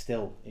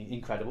still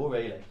incredible,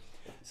 really.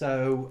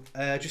 So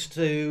just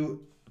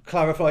to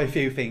clarify a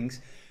few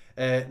things,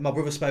 my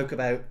brother spoke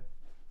about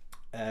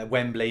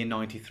Wembley in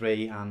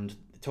 '93 and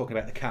talking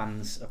about the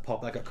cans of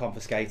pop that got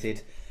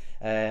confiscated,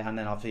 and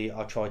then obviously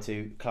I tried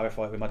to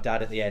clarify it with my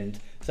dad at the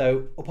end.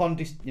 So upon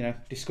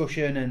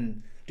discussion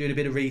and doing a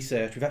bit of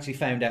research, we've actually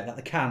found out that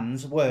the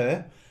cans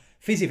were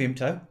Fizzy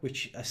Vimto,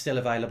 which are still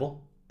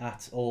available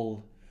at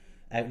all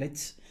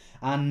outlets,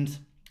 and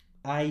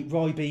a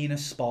Ribena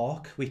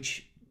Spark,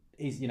 which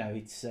is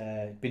it's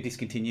been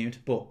discontinued,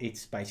 but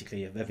it's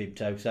basically a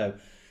Vimto. So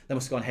they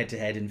must have gone head to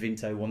head, and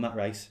Vimto won that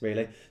race,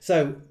 really.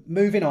 So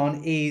moving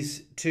on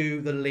is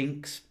to the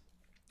links.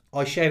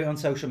 I share it on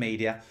social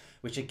media,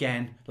 which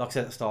again, like I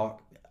said at the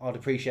start, I'd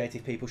appreciate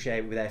if people share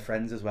it with their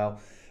friends as well.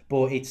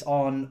 But it's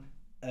on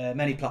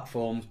many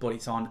platforms, but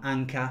it's on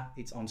Anchor,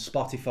 it's on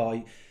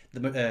Spotify.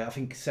 I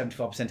think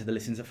 75% of the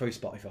listens are through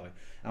Spotify.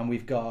 And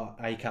we've got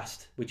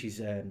Acast, which is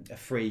a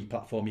free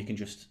platform you can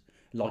just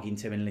log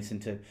into and listen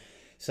to.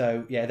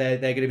 So yeah, they're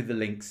going to be the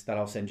links that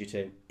I'll send you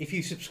to. If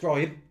you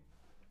subscribe,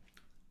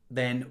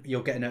 then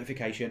you'll get a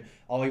notification.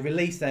 I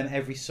release them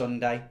every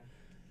Sunday,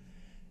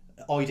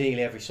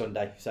 ideally every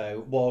Sunday.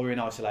 So while we're in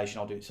isolation,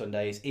 I'll do it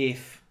Sundays.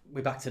 If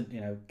we're back to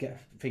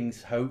get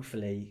things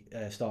hopefully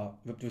start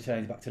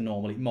returning back to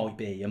normal, it might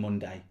be a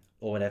Monday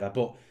or whatever.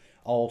 But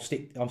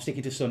I'm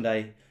sticking to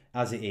Sunday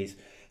as it is.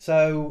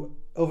 So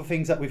other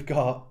things that we've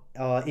got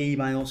are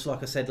emails.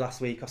 Like I said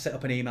last week, I set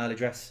up an email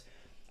address,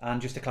 and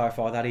just to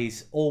clarify, that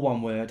is all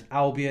one word: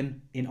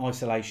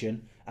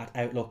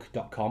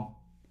 albionisolation@outlook.com.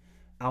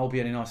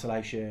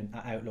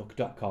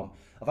 albionisolation@outlook.com.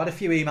 I've had a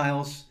few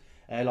emails,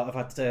 like I've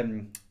had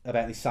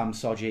about this Sam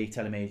Sodgy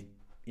telling me,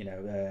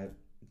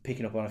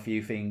 picking up on a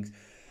few things.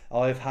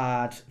 I've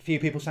had a few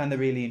people saying they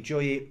really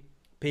enjoy it,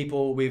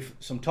 people with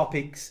some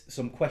topics,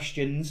 some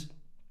questions,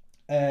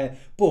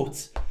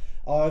 but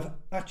I've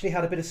actually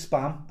had a bit of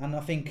spam, and I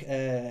think,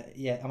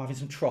 I'm having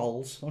some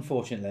trolls,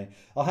 unfortunately.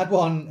 I had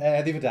one the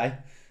other day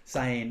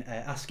saying,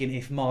 asking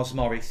if Mars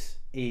Morris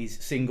is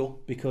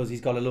single because he's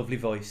got a lovely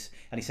voice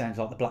and he sounds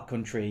like the Black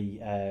Country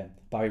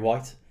Barry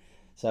White.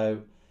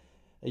 So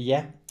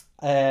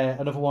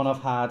another one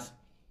I've had,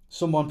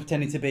 someone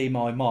pretending to be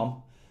my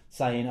mom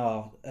saying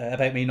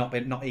about me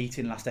not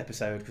eating last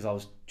episode because I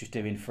was just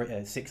doing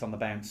 6 on the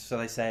bounce. So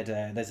they said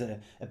there's a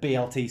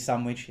BLT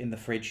sandwich in the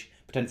fridge,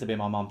 pretending to be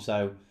my mom.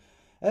 So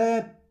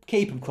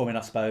keep them coming,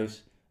 I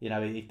suppose.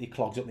 It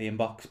clogs up the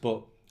inbox,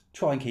 but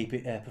try and keep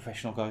it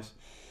professional, guys.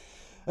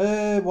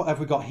 What have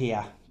we got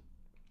here?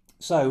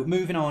 So,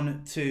 moving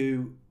on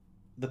to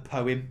the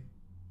poem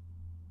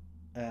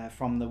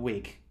from the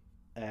Whig,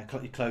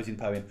 closing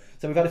poem.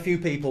 So we've had a few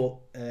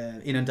people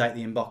inundate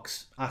the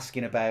inbox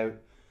asking about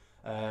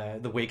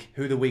the Whig,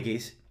 who the Whig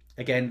is.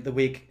 Again, the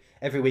Whig,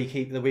 every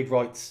week the Whig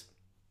writes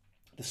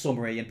the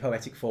summary in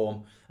poetic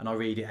form and I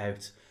read it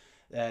out.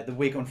 The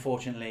Whig,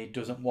 unfortunately,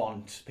 doesn't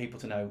want people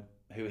to know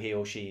who he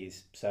or she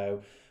is.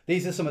 So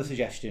these are some of the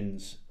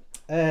suggestions.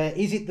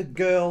 Is it the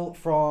girl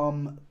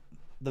from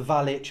the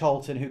Valley at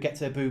Charlton who gets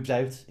her boobs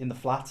out in the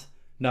flat?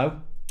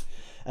 No.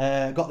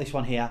 Got this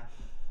one here.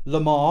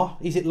 Lamar.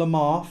 Is it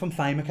Lamar from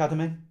Fame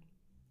Academy?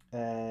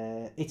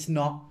 It's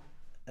not.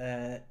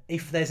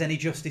 If there's any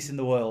justice in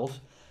the world,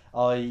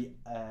 I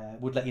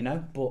would let you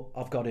know, but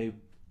I've got to,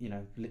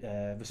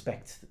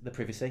 respect the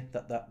privacy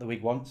that the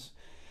Whig wants.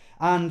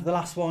 And the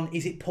last one,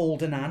 is it Paul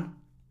Danan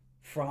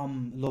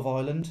from Love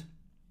Island?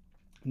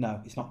 No,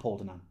 it's not Paul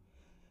Danan.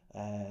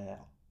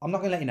 I'm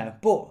not going to let you know,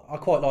 but I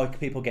quite like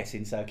people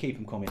guessing, so keep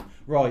them coming.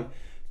 Right,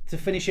 to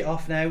finish it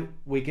off now,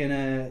 we're going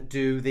to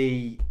do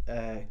the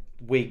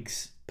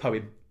Whig's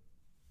poem.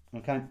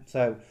 Okay,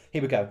 so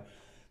here we go.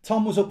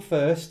 Tom was up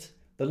first.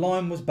 The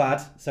line was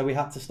bad, so we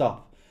had to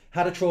stop.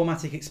 Had a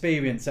traumatic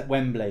experience at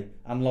Wembley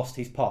and lost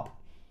his pop.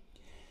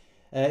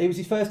 It was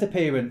his first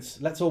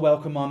appearance. Let's all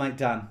welcome my mate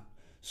Dan.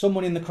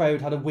 Someone in the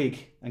crowd had a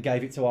wig and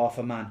gave it to half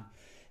a man.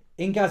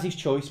 In Gazzy's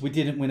choice, we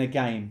didn't win a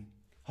game.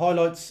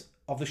 Highlights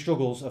of the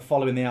struggles of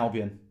following the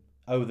Albion.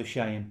 Oh, the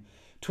shame.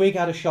 Twig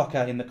had a shocker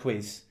in the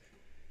quiz.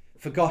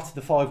 Forgot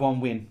the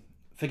 5-1 win.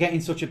 Forgetting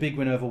such a big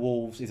win over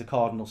Wolves is a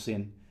cardinal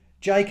sin.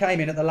 Jay came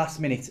in at the last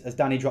minute as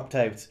Danny dropped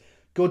out.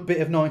 Good bit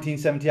of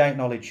 1978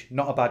 knowledge,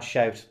 not a bad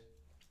shout.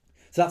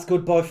 So that's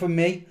goodbye from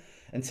me.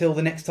 Until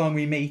the next time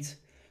we meet,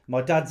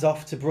 my dad's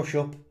off to brush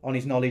up on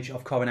his knowledge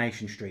of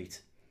Coronation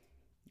Street.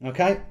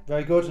 Okay,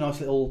 very good. Nice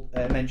little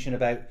mention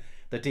about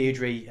the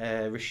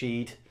Deirdre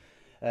Rashid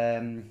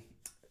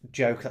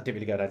joke. That didn't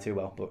really go down too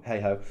well, but hey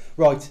ho.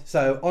 Right,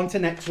 so on to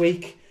next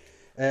week.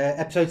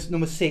 Episode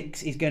number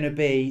 6 is going to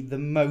be the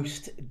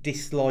most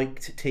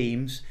disliked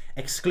teams,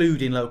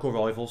 excluding local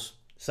rivals.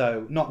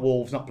 So not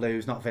Wolves, not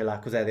Blues, not Villa,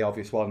 because they're the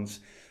obvious ones.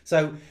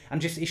 So,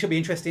 and just it should be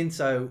interesting.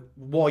 So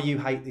why you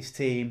hate this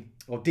team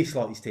or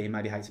dislike this team?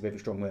 Maybe hate's a bit of a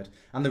strong word,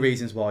 and the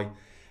reasons why.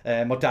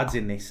 My dad's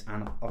in this,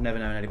 and I've never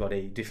known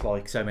anybody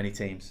dislike so many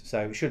teams.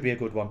 So it should be a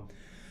good one.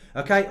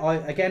 Okay,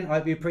 I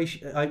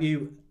hope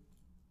you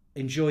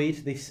enjoyed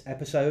this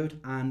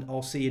episode, and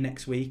I'll see you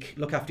next week.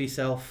 Look after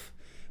yourself.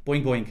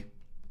 Boing boing.